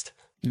podcast.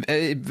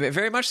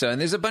 Very much so. And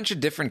there's a bunch of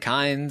different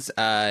kinds,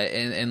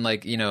 and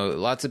like,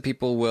 lots of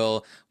people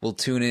will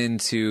tune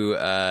into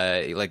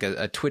like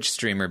a Twitch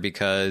streamer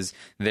because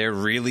they're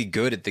really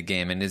good at the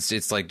game, and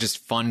it's like just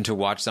fun to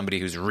watch somebody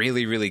who's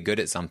really, really good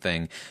at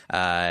something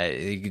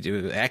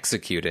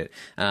execute it.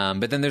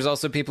 But then there's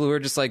also people who are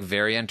just like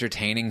very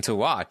entertaining to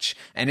watch,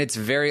 and it's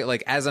very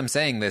like, as I'm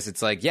saying this,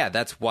 it's like, yeah,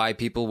 that's why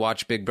people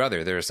watch Big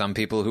Brother. There are some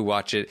people who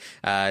watch it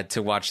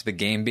to watch the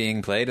game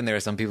being played, and there are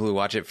some people who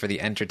watch it for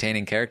the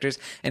entertaining characters.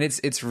 And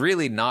it's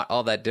really not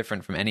all that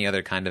different from any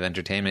other kind of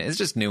entertainment. It's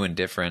just new and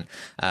different.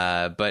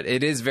 But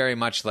it is very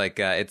much like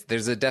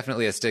there's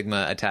definitely a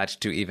stigma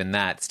attached to even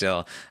that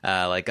still.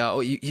 Like, oh,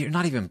 you're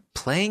not even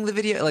playing the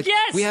video. Like,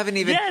 yes! we haven't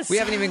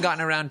even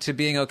gotten around to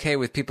being okay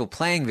with people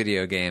playing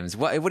video games.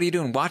 What are you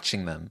doing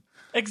watching them?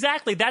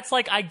 Exactly. That's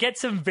like, I get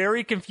some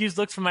very confused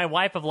looks from my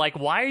wife of like,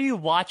 why are you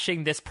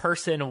watching this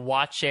person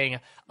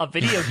watching a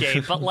video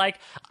game? But like,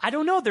 I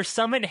don't know. There's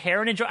some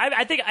inherent enjoy.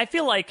 I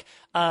feel like,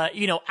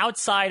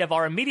 outside of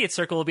our immediate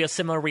circle will be a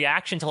similar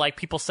reaction to like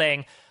people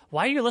saying,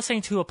 why are you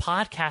listening to a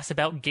podcast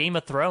about Game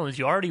of Thrones?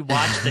 You already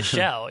watched the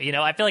show.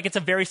 I feel like it's a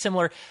very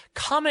similar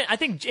comment. I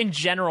think in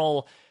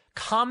general,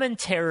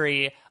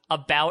 commentary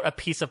about a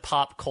piece of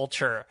pop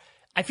culture,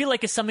 I feel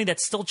like is something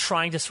that's still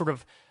trying to sort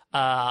of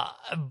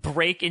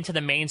break into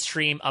the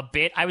mainstream a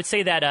bit. I would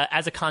say that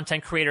as a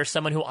content creator,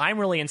 someone who I'm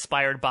really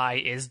inspired by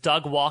is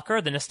Doug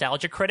Walker, the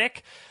Nostalgia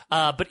Critic.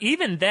 But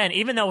even then,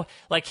 even though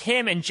like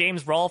him and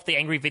James Rolfe, the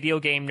Angry Video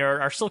Game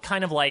Nerd, are still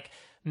kind of like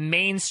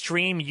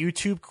mainstream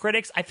YouTube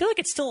critics, I feel like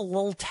it's still a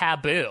little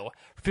taboo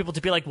for people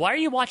to be like, why are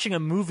you watching a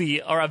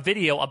movie or a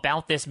video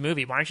about this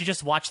movie? Why don't you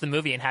just watch the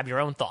movie and have your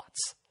own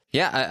thoughts?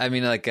 Yeah, I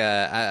mean, like,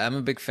 I'm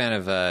a big fan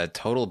of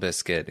Total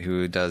Biscuit,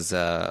 who does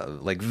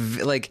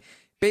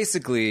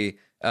basically,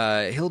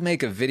 he'll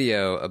make a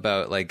video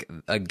about like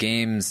a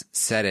game's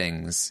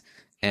settings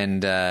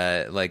and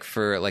like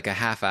for like a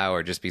half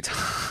hour just be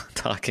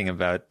talking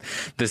about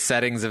the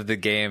settings of the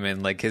game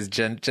and like his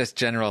just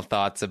general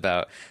thoughts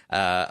about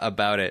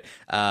it.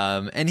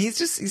 And he's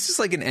just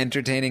like an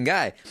entertaining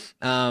guy.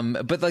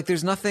 But like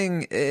there's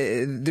nothing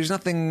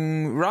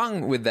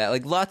wrong with that.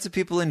 Like lots of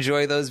people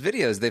enjoy those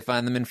videos. They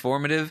find them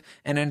informative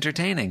and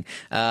entertaining.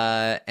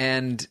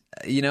 And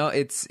you know,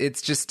 it's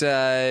just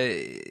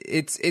I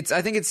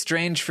think it's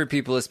strange for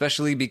people,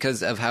 especially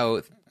because of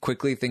how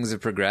quickly things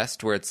have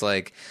progressed, where it's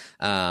like,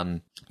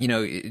 you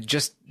know,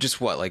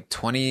 just what, like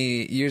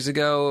 20 years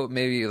ago,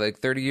 maybe like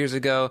 30 years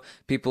ago,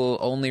 people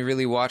only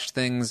really watched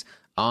things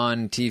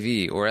on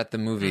TV or at the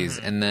movies.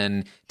 And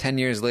then 10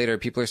 years later,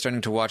 people are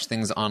starting to watch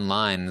things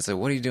online. So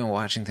what are you doing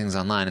watching things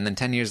online? And then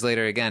 10 years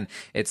later, again,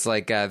 it's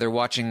like they're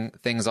watching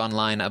things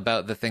online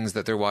about the things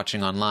that they're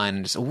watching online.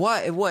 And just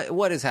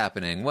what is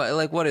happening?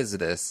 What is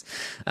this?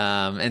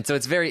 And so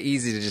it's very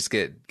easy to just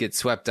get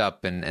swept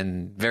up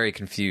and very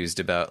confused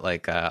about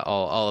like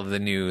all of the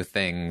new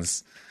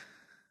things.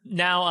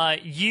 Now,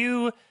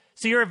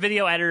 so you're a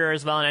video editor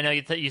as well, and I know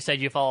you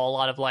said you follow a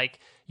lot of like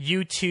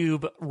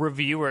YouTube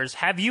reviewers.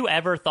 Have you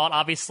ever thought,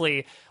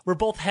 obviously we're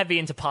both heavy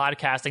into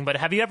podcasting, but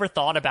have you ever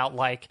thought about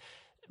like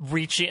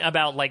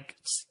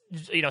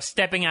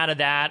stepping out of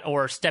that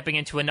or stepping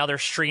into another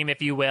stream,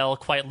 if you will,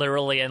 quite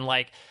literally, and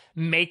like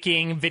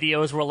making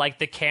videos where like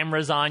the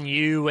camera's on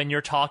you and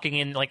you're talking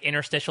and like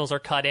interstitials are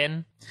cut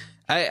in?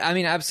 I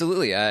mean,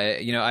 absolutely.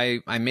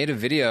 I made a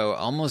video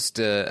almost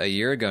a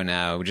year ago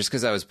now, just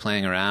because I was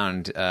playing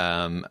around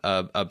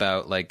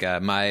about like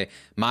my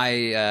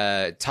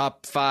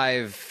top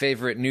 5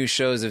 favorite new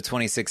shows of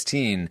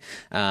 2016,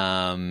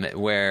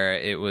 where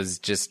it was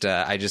just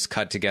I just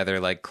cut together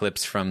like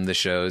clips from the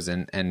shows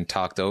and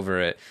talked over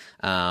it.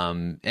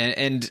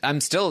 And I'm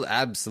still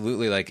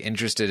absolutely like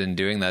interested in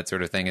doing that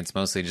sort of thing. It's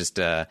mostly just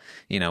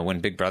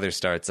when Big Brother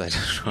starts, I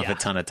don't have a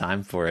ton of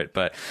time for it.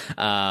 But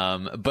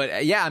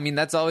yeah, I mean,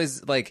 that's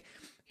always like,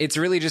 it's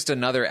really just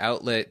another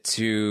outlet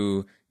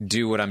to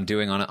do what I'm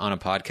doing on a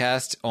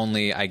podcast,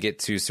 only I get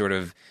to sort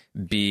of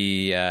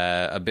be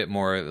a bit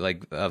more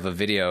like of a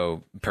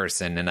video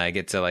person, and I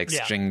get to like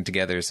string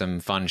together some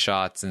fun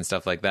shots and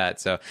stuff like that.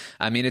 So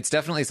I mean, it's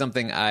definitely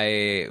something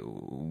I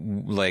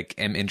like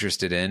am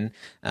interested in.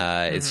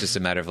 It's just a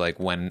matter of like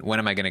when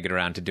am I going to get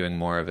around to doing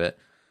more of it.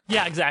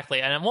 Yeah,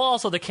 exactly. And well,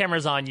 also the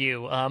camera's on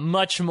you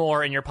much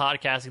more in your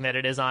podcasting than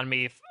it is on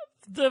me.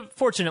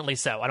 Fortunately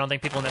so. I don't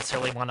think people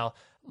necessarily want to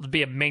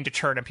be a main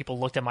deterrent if people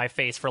looked at my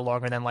face for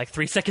longer than like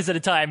 3 seconds at a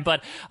time.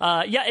 But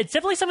yeah, it's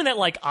definitely something that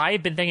like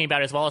I've been thinking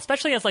about as well,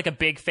 especially as like a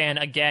big fan,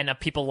 again, of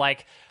people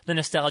like The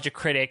Nostalgia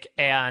Critic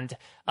and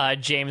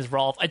James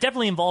Rolfe. It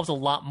definitely involves a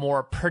lot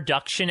more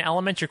production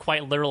elements. You're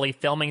quite literally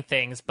filming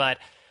things, but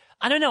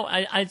I don't know.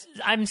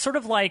 I'm sort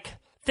of like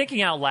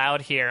thinking out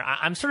loud here.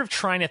 I'm sort of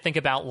trying to think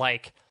about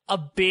like a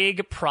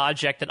big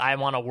project that I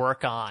want to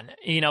work on,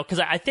 because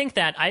I think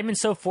that I've been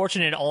so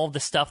fortunate in all of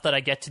the stuff that I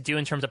get to do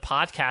in terms of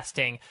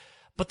podcasting,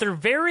 but they're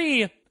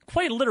very,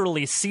 quite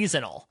literally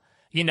seasonal.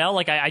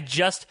 Like I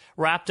just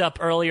wrapped up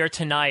earlier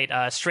tonight,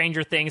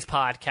 Stranger Things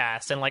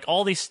podcast, and like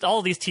all these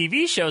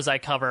TV shows I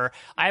cover.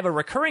 I have a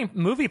recurring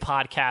movie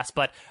podcast,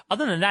 but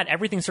other than that,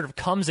 everything sort of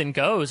comes and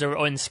goes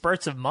or in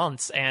spurts of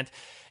months. And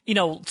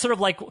sort of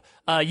like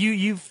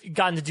you've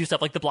gotten to do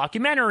stuff like the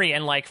Blockumentary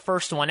and like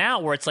First One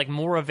Out, where it's like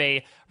more of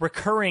a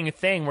recurring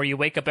thing where you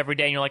wake up every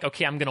day and you're like,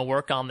 okay, I'm going to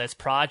work on this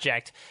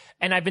project.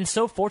 And I've been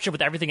so fortunate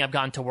with everything I've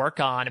gotten to work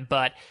on,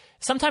 but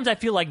sometimes I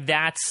feel like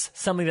that's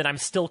something that I'm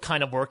still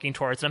kind of working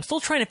towards, and I'm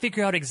still trying to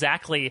figure out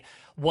exactly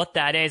what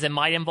that is. It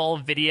might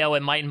involve video,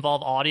 it might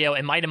involve audio,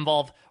 it might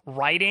involve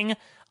writing.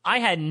 I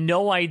had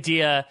no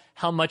idea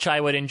how much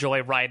I would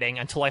enjoy writing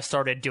until I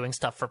started doing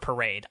stuff for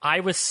Parade.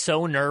 I was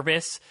so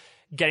nervous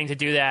getting to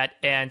do that,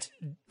 and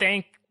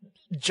thank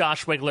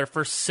Josh Wigler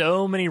for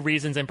so many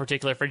reasons, in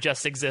particular for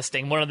just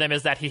existing. One of them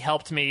is that he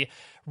helped me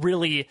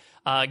really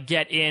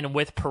get in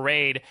with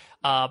Parade,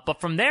 but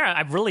from there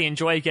I've really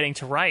enjoyed getting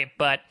to write.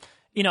 But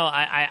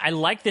I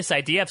like this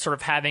idea of sort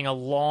of having a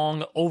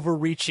long,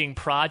 overreaching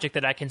project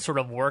that I can sort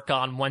of work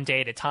on one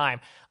day at a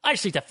time. I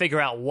just need to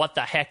figure out what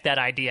the heck that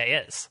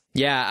idea is.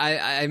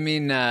 Yeah, I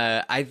mean,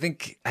 I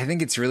think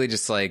it's really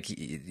just like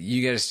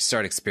you got to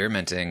start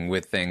experimenting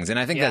with things, and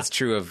I think that's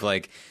true of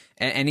like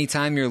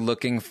anytime you're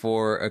looking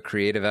for a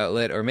creative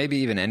outlet, or maybe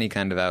even any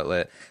kind of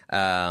outlet.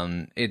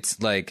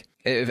 It's like,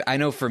 I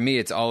know for me,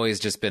 it's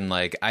always just been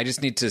like, I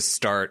just need to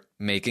start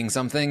making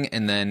something,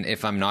 and then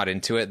if I'm not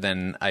into it,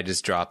 then I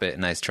just drop it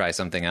and I try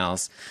something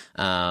else.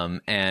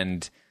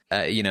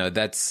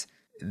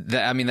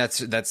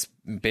 That's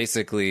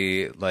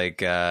basically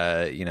like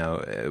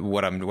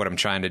what I'm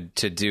trying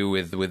to do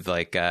with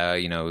like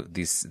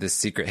this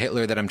secret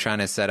Hitler that I'm trying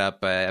to set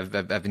up. I've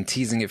been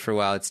teasing it for a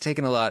while. It's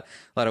taken a lot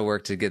of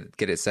work to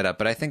get it set up,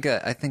 but I think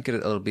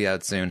it'll be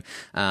out soon.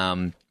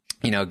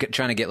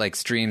 trying to get like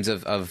streams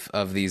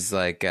of these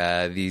like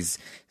these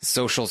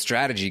social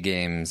strategy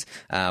games,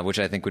 which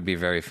I think would be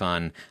very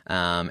fun.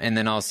 And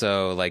then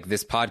also like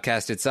this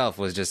podcast itself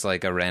was just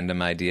like a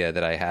random idea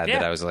that I had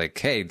that I was like,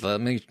 hey,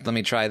 let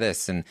me try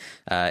this. And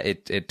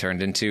it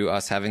turned into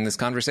us having this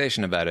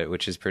conversation about it,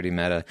 which is pretty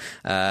meta.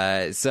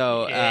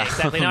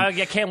 Exactly. Now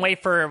I can't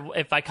wait for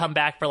if I come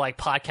back for like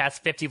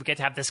podcast 50, we get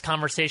to have this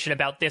conversation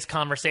about this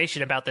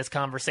conversation about this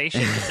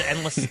conversation. It's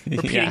endless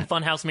repeating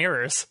Funhouse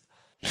mirrors.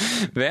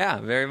 Yeah,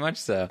 very much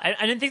so.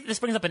 I think this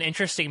brings up an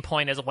interesting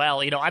point as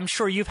well. I'm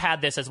sure you've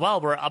had this as well,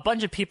 where a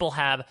bunch of people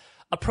have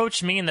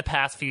approached me in the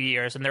past few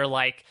years, and they're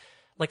like,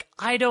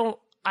 I don't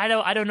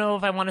know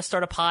if I want to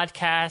start a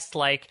podcast.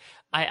 Like,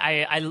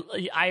 I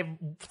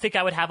think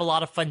I would have a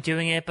lot of fun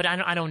doing it, but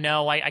I don't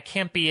know. I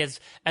can't be as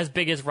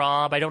big as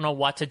Rob. I don't know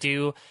what to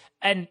do.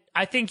 And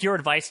I think your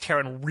advice,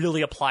 Taran,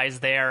 really applies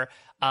there.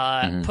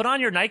 Put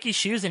on your Nike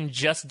shoes and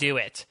just do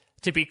it.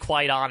 To be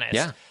quite honest.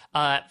 Yeah.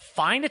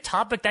 Find a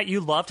topic that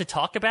you love to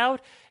talk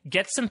about,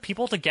 get some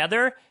people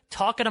together,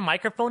 talk at a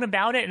microphone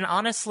about it, and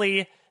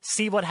honestly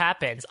see what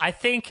happens. I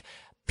think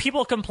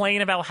people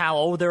complain about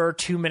how, there are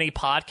too many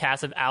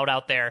podcasts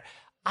out there.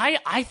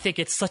 I think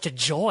it's such a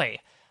joy.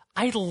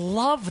 I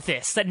love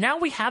this, that now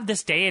we have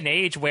this day and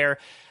age where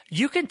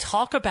you can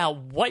talk about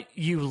what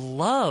you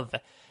love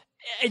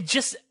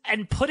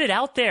and put it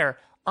out there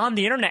on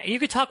the internet. You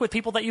could talk with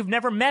people that you've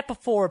never met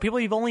before, people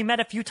you've only met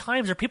a few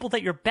times, or people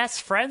that you're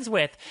best friends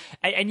with.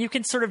 And you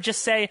can sort of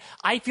just say,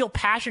 I feel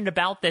passionate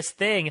about this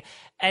thing.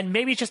 And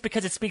maybe just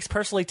because it speaks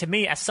personally to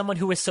me as someone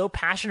who is so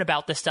passionate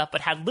about this stuff, but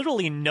had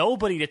literally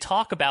nobody to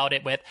talk about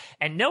it with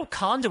and no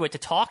conduit to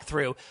talk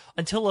through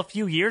until a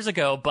few years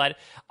ago. But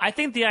I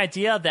think the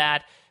idea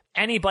that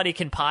anybody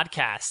can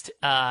podcast,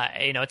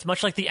 it's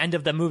much like the end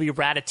of the movie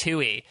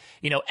Ratatouille.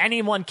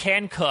 Anyone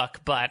can cook,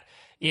 but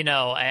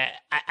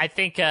I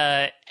think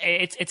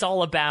it's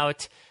all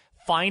about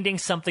finding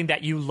something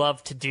that you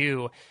love to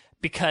do,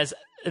 because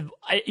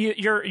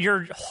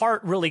your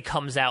heart really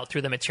comes out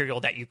through the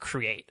material that you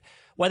create.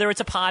 Whether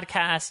it's a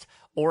podcast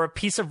or a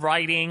piece of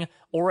writing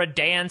or a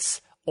dance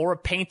or a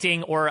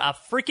painting or a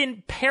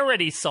freaking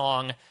parody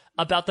song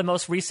about the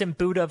most recent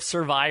boot of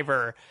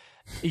Survivor,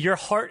 your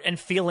heart and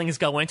feelings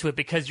go into it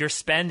because you're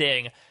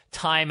spending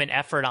time and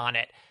effort on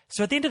it.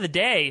 So at the end of the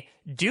day,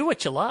 do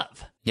what you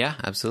love. Yeah,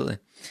 absolutely.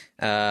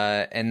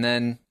 And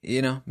then,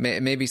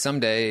 maybe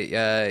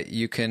someday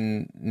you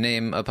can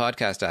name a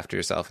podcast after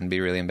yourself and be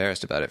really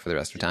embarrassed about it for the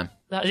rest of your time.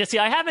 See,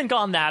 I haven't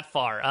gone that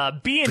far.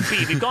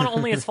 B&B, we've gone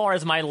only as far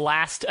as my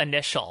last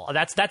initial.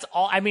 That's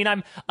all. I mean,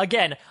 I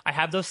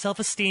have those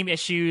self-esteem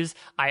issues.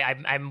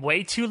 I'm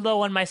way too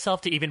low on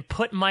myself to even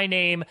put my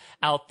name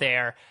out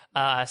there.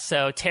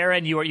 So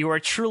Taran, you are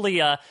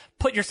truly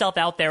put yourself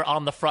out there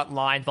on the front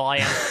line while I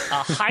am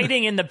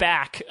hiding in the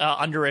back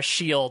under a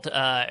shield,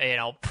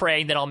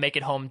 praying that I'll make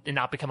it home and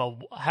not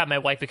have my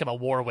wife become a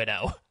war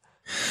widow.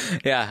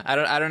 Yeah,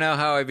 I don't know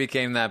how I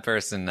became that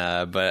person,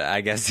 but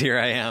I guess here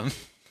I am.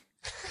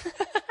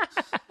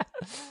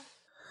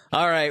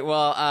 All right,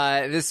 well,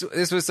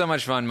 this was so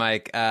much fun,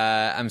 Mike.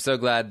 I'm so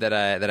glad that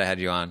I had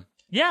you on.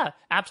 Yeah,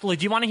 absolutely.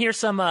 Do you want to hear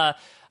some?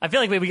 I feel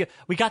like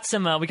we got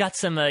some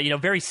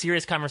very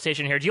serious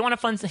conversation here. Do you want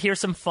to hear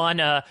some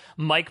fun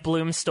Mike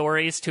Bloom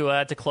stories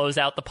to close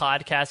out the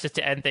podcast, just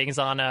to end things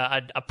on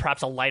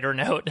perhaps a lighter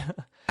note?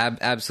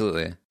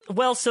 Absolutely.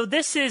 Well, so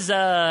this is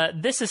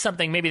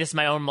something, maybe this is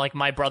my own, like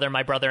my brother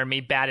and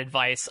me bad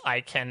advice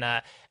I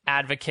can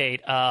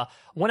advocate.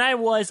 When I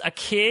was a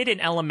kid in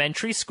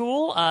elementary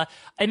school,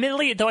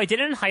 admittedly, though I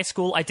did it in high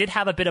school, I did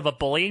have a bit of a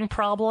bullying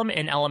problem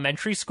in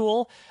elementary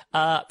school.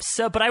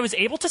 But I was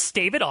able to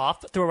stave it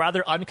off through a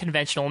rather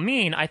unconventional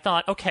mean. I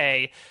thought,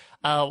 okay,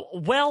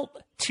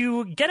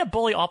 to get a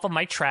bully off of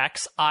my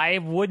tracks, I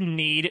would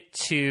need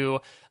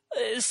to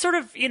sort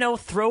of,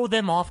 throw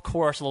them off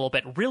course a little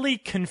bit, really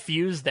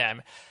confuse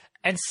them.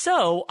 And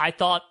so I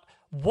thought,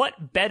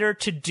 what better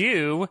to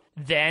do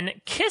than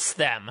kiss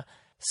them?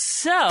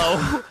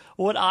 So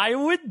what I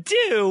would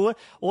do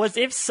was,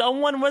 if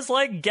someone was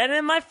like getting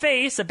in my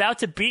face, about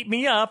to beat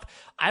me up,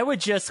 I would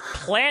just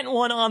plant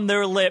one on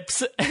their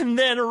lips and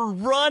then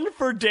run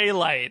for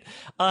daylight.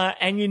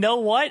 And you know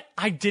what?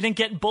 I didn't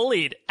get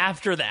bullied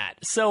after that.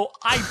 So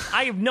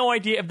I have no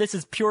idea if this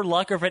is pure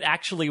luck or if it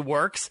actually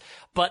works,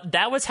 but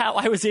that was how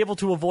I was able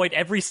to avoid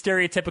every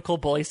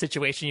stereotypical bully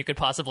situation you could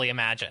possibly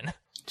imagine.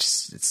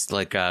 It's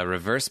like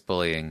reverse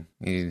bullying.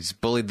 You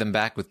just bullied them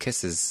back with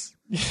kisses.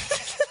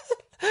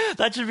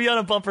 That should be on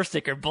a bumper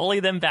sticker. Bully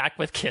them back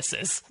with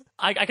kisses.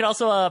 I could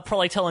also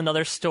probably tell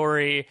another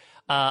story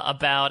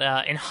about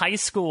in high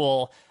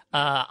school.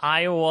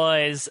 I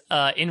was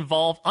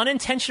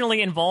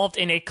unintentionally involved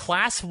in a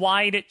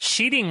class-wide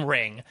cheating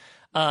ring.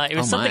 It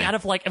was something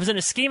it was in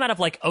a scheme out of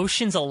like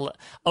Ocean's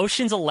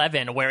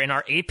 11, where in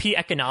our AP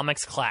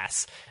economics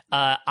class,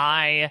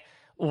 I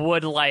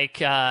would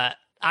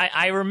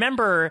I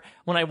remember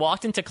when I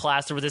walked into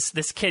class, there was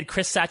this kid,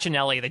 Chris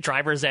Sachinelli, the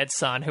driver's ed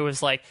son, who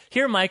was like,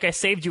 "Here, Mike, I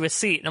saved you a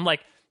seat." And I'm like,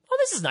 oh,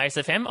 this is nice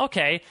of him.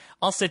 Okay,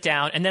 I'll sit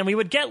down. And then we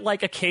would get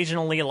like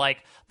occasionally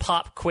like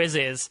pop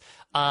quizzes.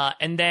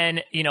 And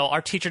then,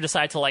 our teacher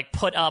decided to like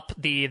put up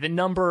the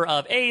number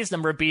of A's,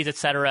 number of B's,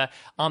 etc.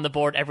 on the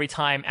board every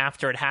time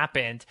after it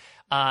happened.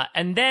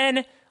 And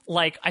then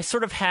like I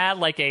sort of had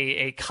like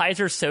a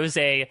Kaiser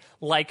Soze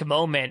like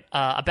moment,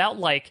 about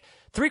like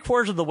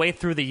 3/4 of the way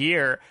through the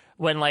year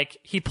when like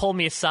he pulled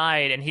me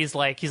aside and he's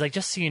like,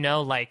 just so you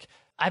know, like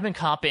I've been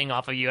copying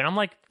off of you. And I'm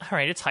like, all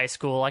right, it's high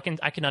school. I can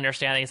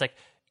understand. And he's like,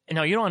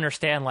 no, you don't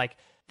understand. Like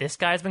this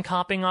guy's been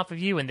copying off of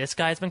you and this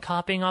guy's been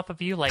copying off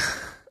of you. Like,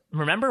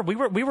 remember we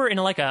were in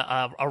like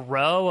a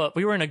row.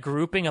 We were in a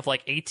grouping of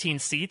like 18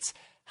 seats.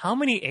 How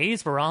many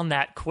A's were on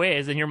that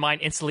quiz? And your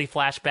mind instantly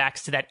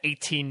flashbacks to that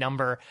 18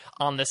 number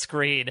on the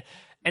screen.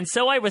 And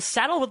so I was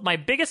saddled with my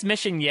biggest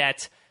mission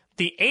yet,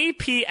 the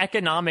AP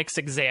economics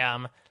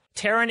exam.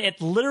 Taryn, it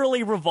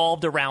literally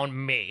revolved around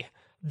me.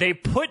 They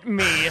put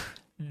me...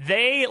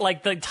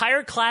 the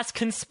entire class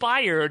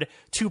conspired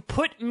to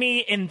put me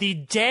in the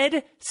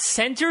dead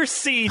center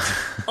seat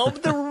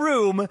of the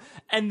room,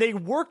 and they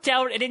worked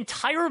out an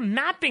entire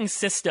mapping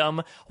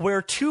system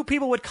where 2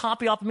 people would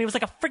copy off of me. It was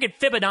like a friggin'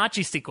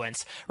 Fibonacci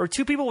sequence, where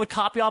 2 people would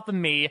copy off of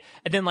me,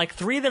 and then like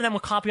 3 of them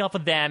would copy off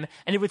of them,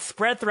 and it would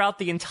spread throughout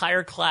the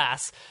entire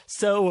class.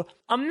 So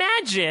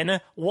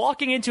imagine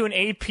walking into an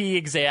AP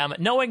exam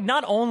knowing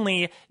not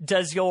only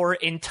does your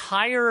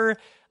entire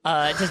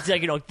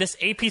this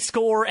AP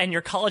score and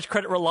your college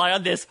credit rely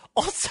on this,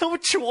 also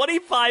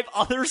 25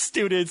 other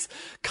students'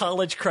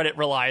 college credit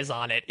relies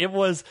on it. It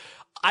was,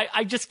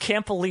 I just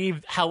can't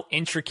believe how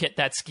intricate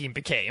that scheme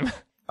became.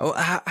 Oh,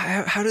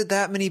 how did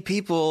that many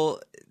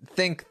people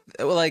think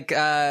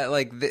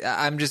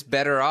I'm just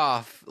better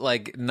off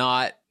like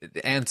not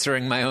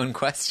answering my own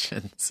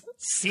questions?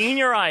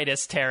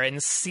 Senioritis, Taryn,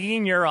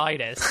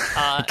 senioritis.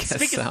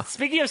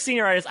 Speaking of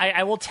senioritis,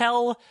 I will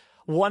tell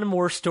one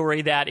more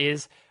story that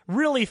is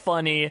really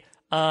funny,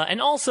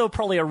 and also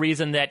probably a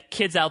reason that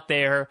kids out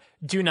there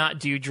do not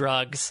do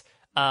drugs.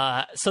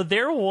 So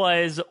there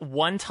was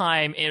one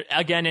time,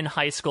 again in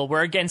high school,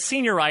 where again,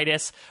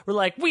 senioritis, we're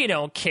like, we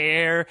don't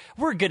care,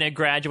 we're gonna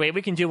graduate,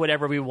 we can do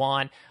whatever we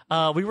want.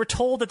 We were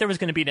told that there was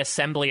gonna be an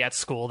assembly at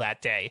school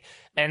that day.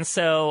 And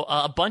so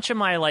a bunch of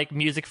my like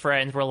music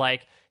friends were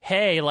like,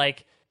 hey,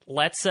 like,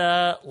 let's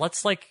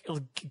like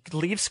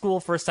leave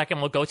school for a second,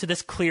 we'll go to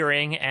this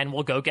clearing and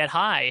we'll go get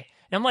high.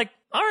 And I'm like,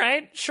 all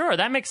right, sure,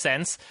 that makes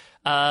sense.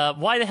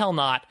 Why the hell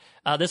not?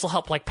 This will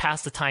help like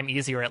pass the time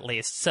easier at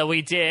least. So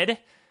we did.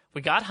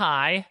 We got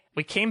high.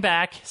 We came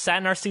back, sat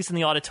in our seats in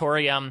the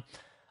auditorium.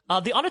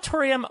 The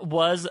auditorium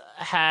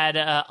had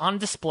on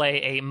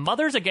display a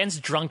Mothers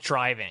Against Drunk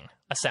Driving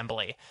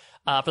assembly.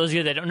 For those of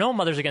you that don't know,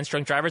 Mothers Against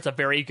Drunk Driving is a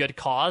very good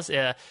cause.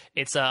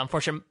 It's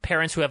unfortunate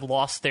parents who have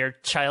lost their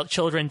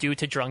children due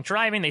to drunk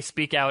driving. They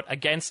speak out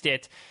against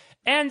it.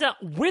 And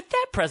with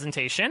that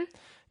presentation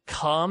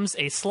comes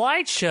a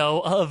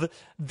slideshow of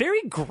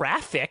very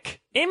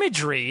graphic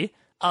imagery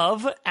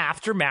of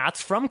aftermaths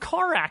from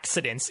car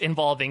accidents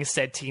involving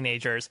said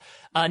teenagers.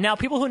 Now,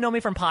 people who know me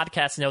from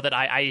podcasts know that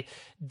I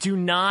do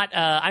not,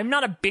 I'm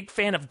not a big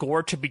fan of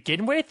gore to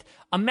begin with.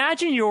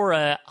 Imagine you're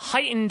a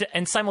heightened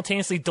and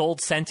simultaneously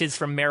dulled sentence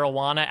from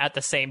marijuana at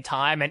the same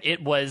time, and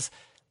it was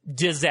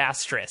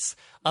disastrous.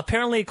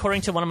 Apparently,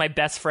 according to one of my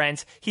best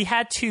friends, he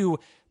had to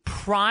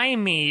pry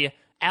me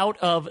out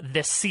of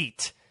the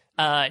seat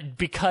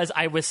because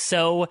I was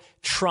so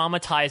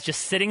traumatized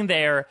just sitting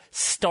there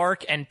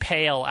stark and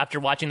pale after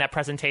watching that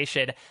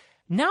presentation.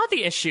 Now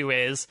the issue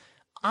is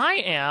I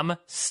am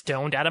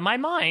stoned out of my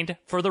mind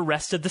for the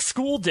rest of the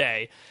school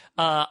day.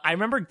 I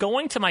remember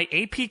going to my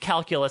AP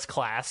calculus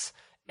class,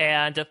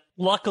 and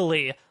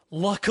luckily,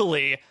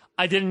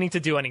 I didn't need to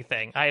do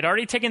anything. I had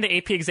already taken the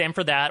AP exam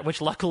for that,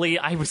 which luckily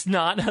I was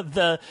not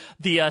the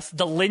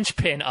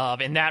linchpin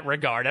of in that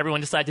regard.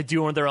 Everyone decided to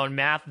do their own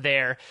math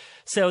there.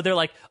 So they're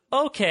like,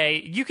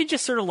 okay, you can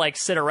just sort of like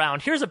sit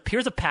around. Here's a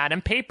pad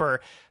and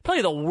paper.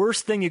 Probably the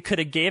worst thing you could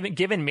have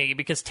given me,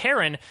 because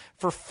Taryn,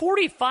 for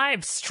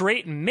 45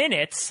 straight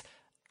minutes,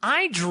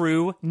 I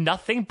drew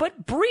nothing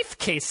but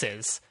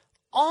briefcases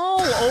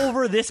all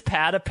over this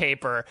pad of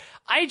paper.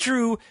 I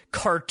drew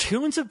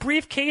cartoons of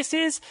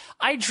briefcases.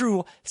 I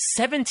drew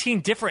 17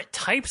 different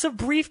types of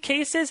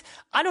briefcases.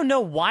 I don't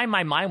know why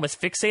my mind was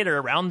fixated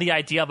around the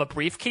idea of a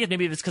briefcase.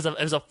 Maybe it was because it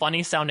was a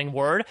funny sounding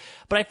word,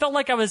 but I felt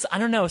like I was, I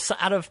don't know,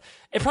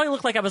 it probably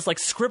looked like I was like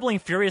scribbling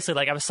furiously,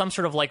 like I was some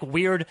sort of like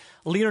weird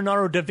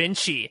Leonardo da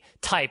Vinci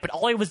type, but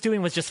all I was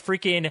doing was just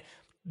freaking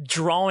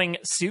drawing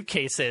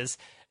suitcases.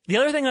 The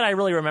other thing that I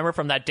really remember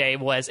from that day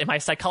was in my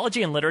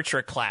psychology and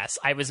literature class,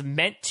 I was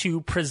meant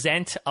to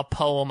present a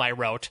poem I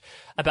wrote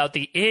about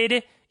the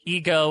id,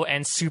 ego,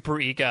 and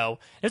superego.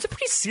 It was a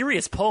pretty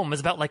serious poem. It was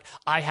about like,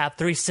 I have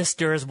 3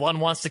 sisters, one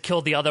wants to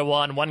kill the other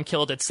one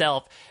killed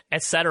itself,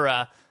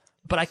 etc.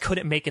 But I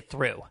couldn't make it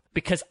through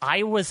because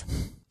I was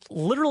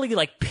literally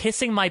like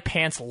pissing my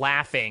pants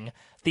laughing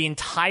the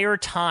entire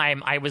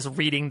time I was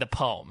reading the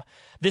poem.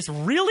 This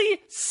really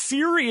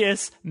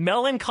serious,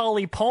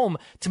 melancholy poem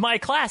to my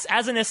class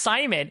as an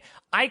assignment.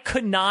 I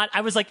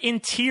was like in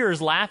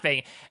tears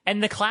laughing,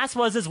 and the class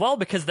was as well,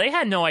 because they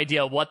had no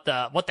idea what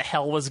the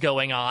hell was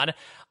going on.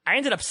 I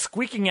ended up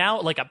squeaking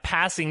out like a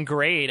passing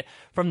grade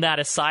from that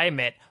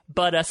assignment.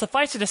 But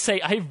suffice it to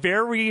say, I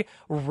very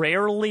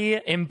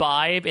rarely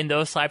imbibe in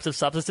those types of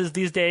substances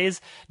these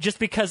days, just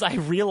because I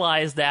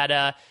realize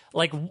that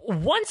like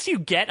once you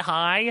get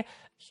high,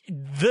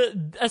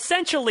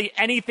 essentially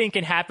anything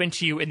can happen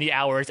to you in the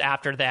hours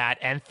after that,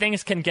 and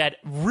things can get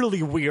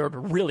really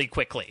weird really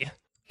quickly.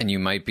 And you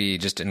might be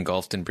just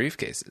engulfed in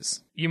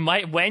briefcases. You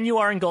might, when you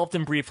are engulfed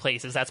in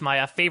briefcases. That's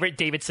my favorite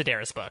David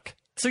Sedaris book.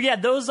 So yeah,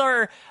 those.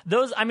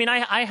 I mean,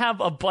 I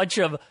have a bunch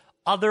of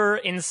other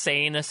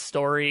insane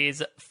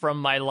stories from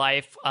my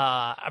life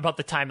about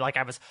the time like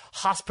I was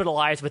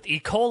hospitalized with E.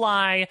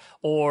 coli,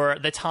 or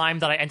the time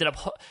that I ended up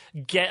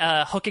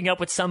hooking up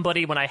with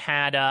somebody when I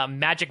had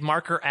magic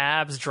marker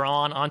abs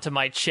drawn onto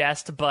my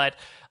chest. But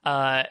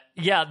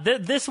yeah,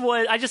 this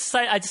was, I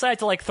decided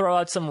to like throw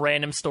out some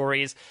random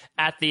stories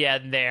at the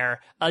end there,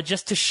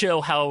 just to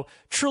show how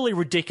truly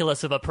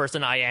ridiculous of a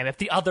person I am. If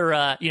the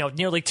other,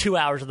 nearly 2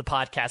 hours of the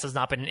podcast has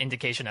not been an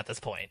indication at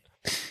this point.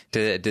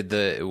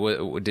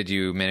 Did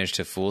you manage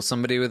to fool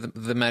somebody with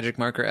the magic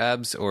marker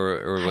abs,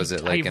 or was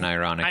it like an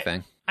ironic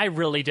thing? I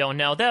really don't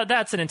know.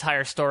 That's an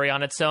entire story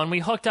on its own. We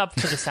hooked up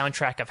to the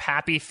soundtrack of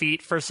Happy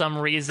Feet for some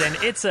reason.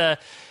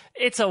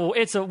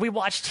 We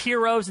watched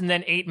Heroes and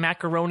then ate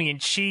macaroni and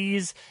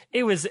cheese.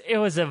 It was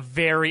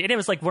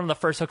like one of the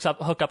first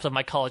hookups of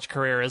my college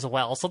career as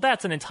well. So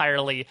that's an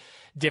entirely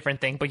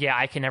different thing. But yeah,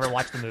 I can never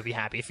watch the movie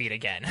Happy Feet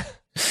again.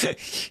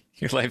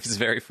 Your life is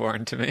very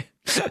foreign to me.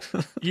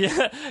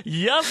 Yeah,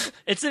 yep.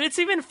 It's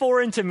even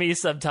foreign to me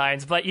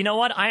sometimes. But you know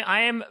what?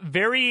 I am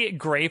very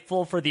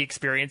grateful for the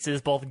experiences,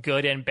 both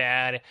good and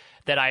bad,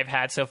 that I've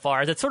had so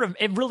far.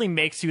 It really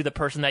makes you the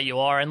person that you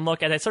are. And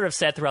look, as I sort of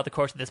said throughout the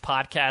course of this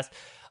podcast,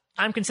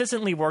 I'm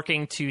consistently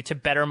working to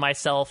better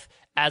myself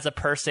as a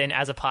person,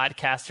 as a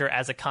podcaster,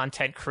 as a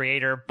content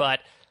creator, but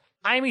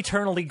I'm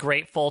eternally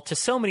grateful to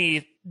so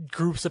many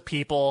groups of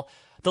people,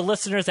 the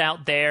listeners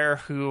out there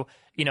who,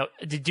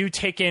 do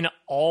take in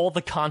all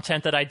the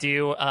content that I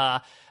do.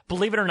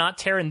 Believe it or not,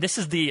 Taryn, this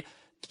is the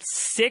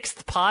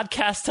 6th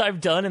podcast I've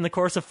done in the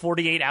course of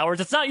 48 hours.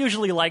 It's not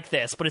usually like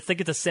this, but I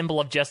think it's a symbol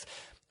of just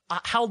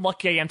how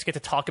lucky I am to get to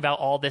talk about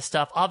all this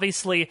stuff.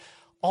 Obviously,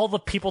 all the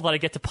people that I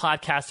get to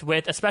podcast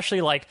with, especially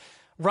like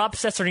Rob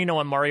Cesarino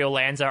and Mario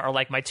Lanza, are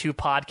like my 2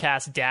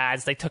 podcast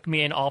dads. They took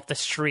me in off the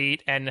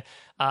street and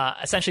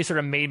essentially sort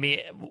of made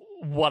me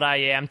what I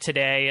am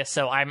today.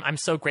 So I'm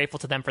so grateful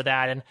to them for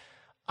that. And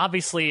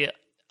obviously,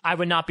 I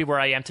would not be where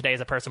I am today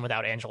as a person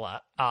without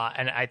Angela.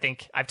 And I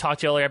think I've talked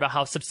to you earlier about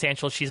how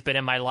substantial she's been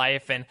in my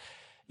life. And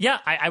yeah,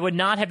 I would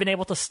not have been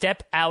able to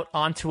step out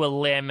onto a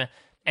limb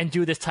and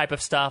do this type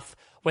of stuff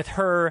with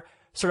her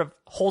sort of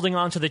holding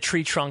onto the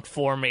tree trunk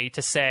for me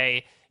to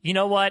say, you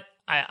know what?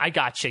 I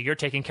got you. You're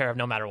taken care of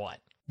no matter what.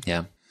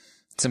 Yeah.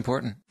 It's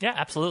important. Yeah,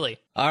 absolutely.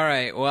 All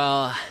right.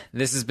 Well,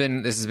 this has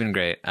been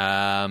great.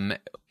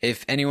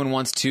 If anyone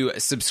wants to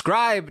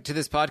subscribe to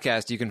this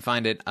podcast, you can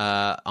find it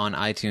on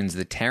iTunes,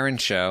 The Taryn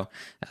Show.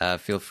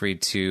 Feel free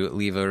to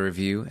leave a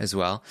review as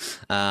well.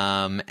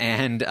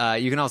 And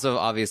you can also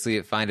obviously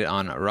find it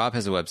on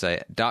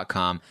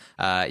robhasawebsite.com.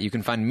 You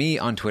can find me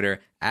on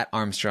Twitter at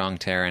Armstrong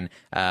Taryn.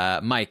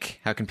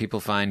 Mike, how can people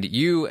find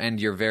you and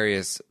your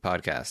various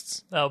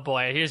podcasts? Oh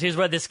boy, here's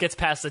where this gets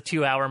past the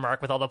 2-hour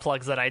mark with all the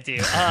plugs that I do.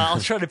 I'll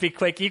try to be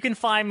quick. You can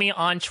find me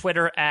on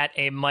Twitter at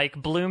a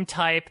Mike Bloom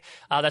type.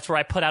 That's where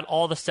I put out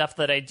all the stuff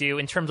that I do.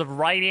 In terms of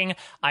writing,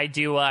 I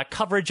do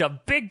coverage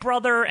of Big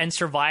Brother and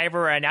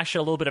Survivor, and actually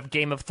a little bit of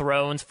Game of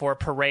Thrones for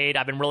Parade.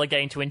 I've been really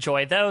getting to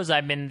enjoy those.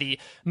 I'm in the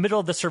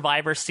middle of the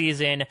Survivor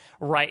season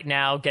right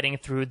now, getting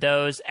through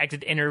those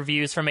exit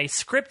interviews from a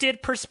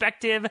scripted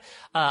perspective.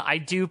 I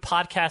do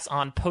podcasts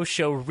on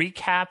post-show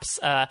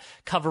recaps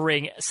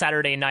covering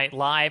Saturday Night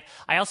Live.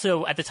 I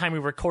also, at the time we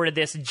recorded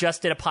this,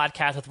 just did a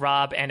podcast with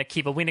Rob and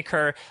Akiva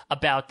Wienerker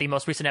about the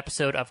most recent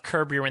episode of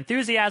Curb Your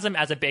Enthusiasm.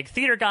 As a big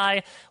theater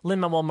guy,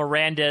 Lin-Manuel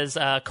Miranda's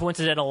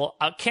coincidental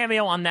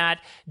cameo on that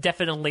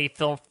definitely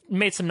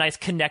made some nice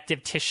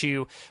connective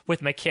tissue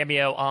with my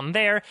cameo on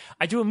there.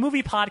 I do a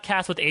movie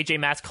podcast with AJ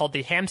Matz called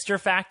The Hamster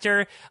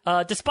Factor.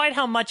 Despite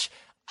how much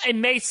it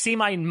may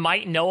seem I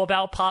might know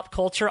about pop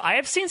culture, I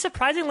have seen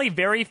surprisingly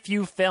very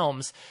few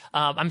films.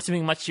 I'm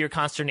assuming much to your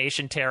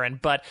consternation,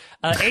 Taryn, but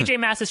AJ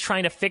Mass is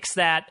trying to fix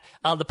that.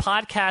 The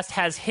podcast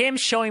has him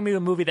showing me a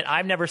movie that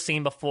I've never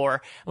seen before,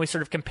 and we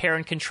sort of compare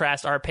and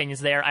contrast our opinions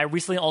there. I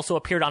recently also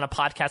appeared on a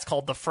podcast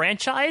called The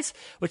Franchise,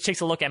 which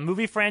takes a look at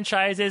movie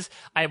franchises.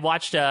 I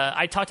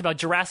talked about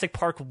Jurassic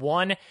Park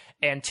 1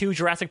 and 2.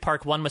 Jurassic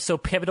Park 1 was so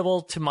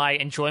pivotal to my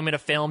enjoyment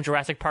of film.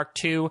 Jurassic Park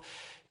 2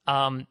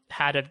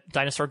 had a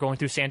dinosaur going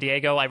through San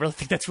Diego. I really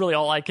think that's really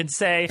all I can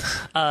say.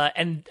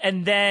 And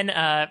then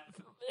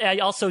I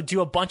also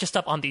do a bunch of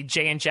stuff on the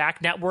Jay and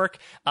Jack network,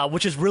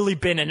 which has really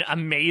been an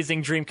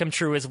amazing dream come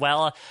true as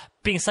well.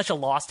 being such a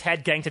lost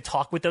head, getting to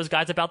talk with those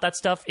guys about that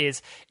stuff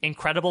is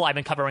incredible. I've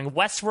been covering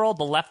Westworld,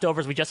 The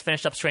Leftovers. We just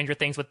finished up Stranger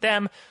Things with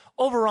them.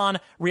 Over on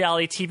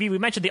reality TV, we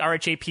mentioned the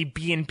RHAP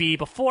B&B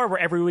before, where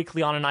every week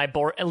Liana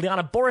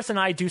Boris and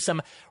I do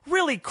some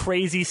really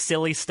crazy,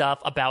 silly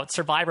stuff about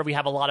Survivor. We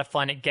have a lot of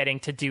fun at getting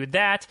to do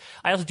that.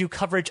 I also do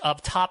coverage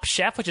of Top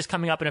Chef, which is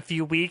coming up in a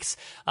few weeks,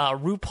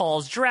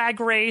 RuPaul's Drag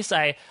Race.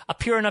 I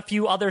appear in a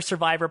few other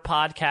Survivor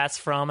podcasts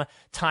from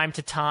time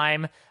to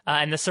time.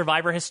 And the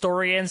Survivor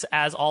historians,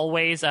 as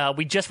always,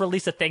 we just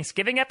released a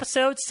Thanksgiving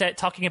episode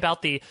talking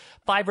about the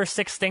 5 or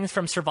 6 things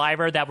from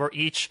Survivor that we're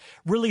each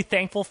really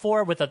thankful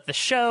for, with the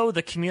show,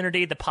 the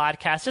community, the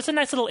podcast. Just a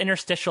nice little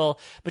interstitial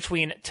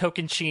between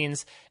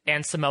Tocantins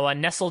and Samoa,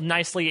 nestled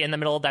nicely in the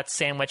middle of that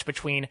sandwich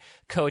between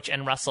Coach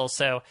and Russell.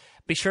 So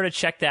be sure to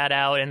check that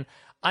out. And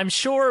I'm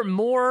sure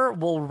more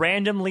will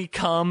randomly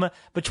come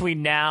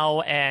between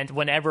now and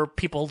whenever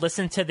people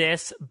listen to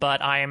this,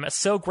 but I am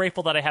so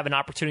grateful that I have an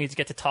opportunity to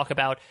get to talk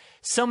about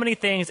so many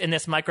things in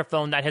this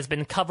microphone that has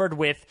been covered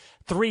with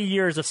 3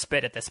 years of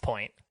spit at this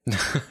point.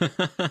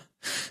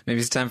 Maybe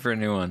it's time for a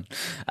new one.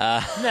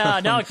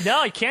 No,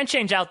 you can't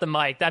change out the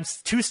mic.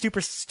 That's too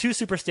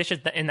superstitious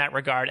in that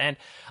regard. And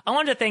I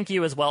wanted to thank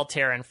you as well,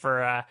 Taryn,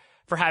 for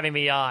having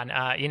me on.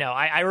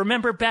 I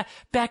remember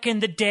back in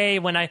the day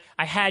when I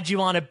had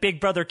you on a Big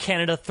Brother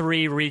Canada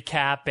 3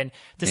 recap, and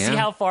to see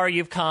how far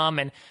you've come,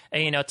 and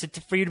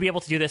for you to be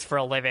able to do this for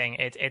a living,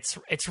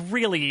 it's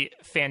really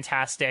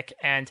fantastic.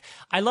 And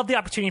I love the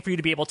opportunity for you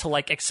to be able to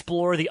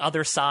explore the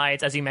other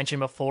sides, as you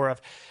mentioned before,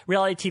 of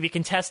reality TV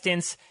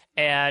contestants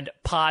and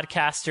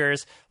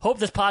podcasters. Hope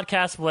this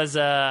podcast was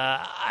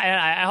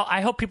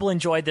I hope people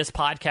enjoyed this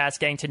podcast,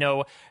 getting to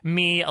know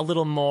me a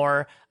little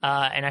more,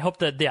 and I hope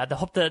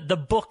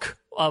the book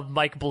of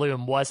Mike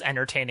Bloom was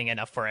entertaining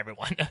enough for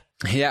everyone.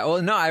 Yeah,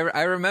 well, no,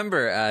 I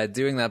remember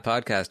doing that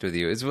podcast with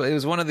you. It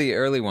was one of the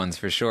early ones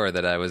for sure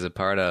that I was a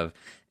part of.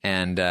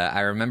 And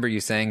I remember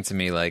you saying to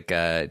me,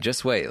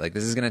 just wait,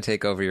 this is going to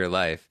take over your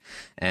life.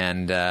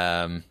 And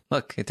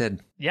look, it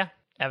did. Yeah.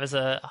 It was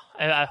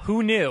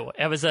who knew?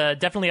 It was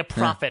definitely a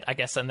prophet, I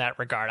guess, in that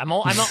regard. I'm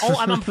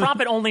a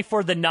prophet only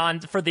for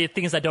the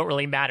things that don't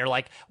really matter,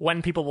 like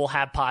when people will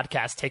have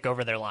podcasts take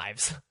over their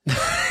lives.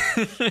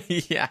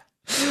 Yeah.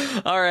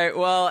 All right.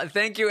 Well,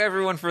 thank you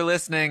everyone for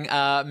listening.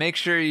 Make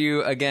sure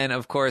you, again,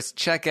 of course,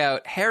 check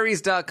out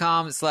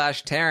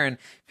harrys.com/Taryn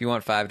if you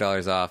want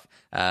 $5 off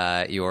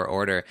your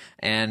order.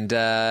 And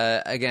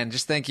again,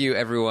 just thank you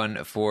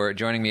everyone for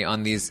joining me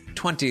on these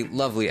 20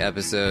 lovely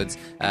episodes.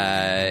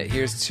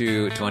 Here's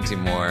to 20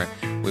 more.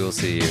 We will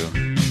see you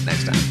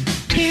next time.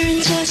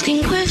 Taryn's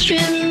asking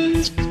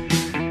questions.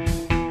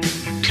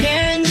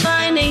 Taryn's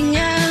finding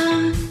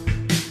out.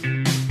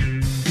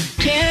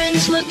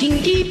 Taryn's looking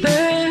deeper.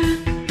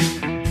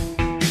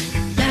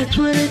 That's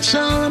what it's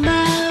all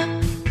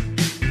about.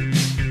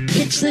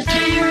 It's the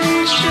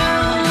Taryn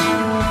Show.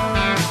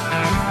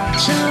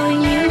 So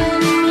you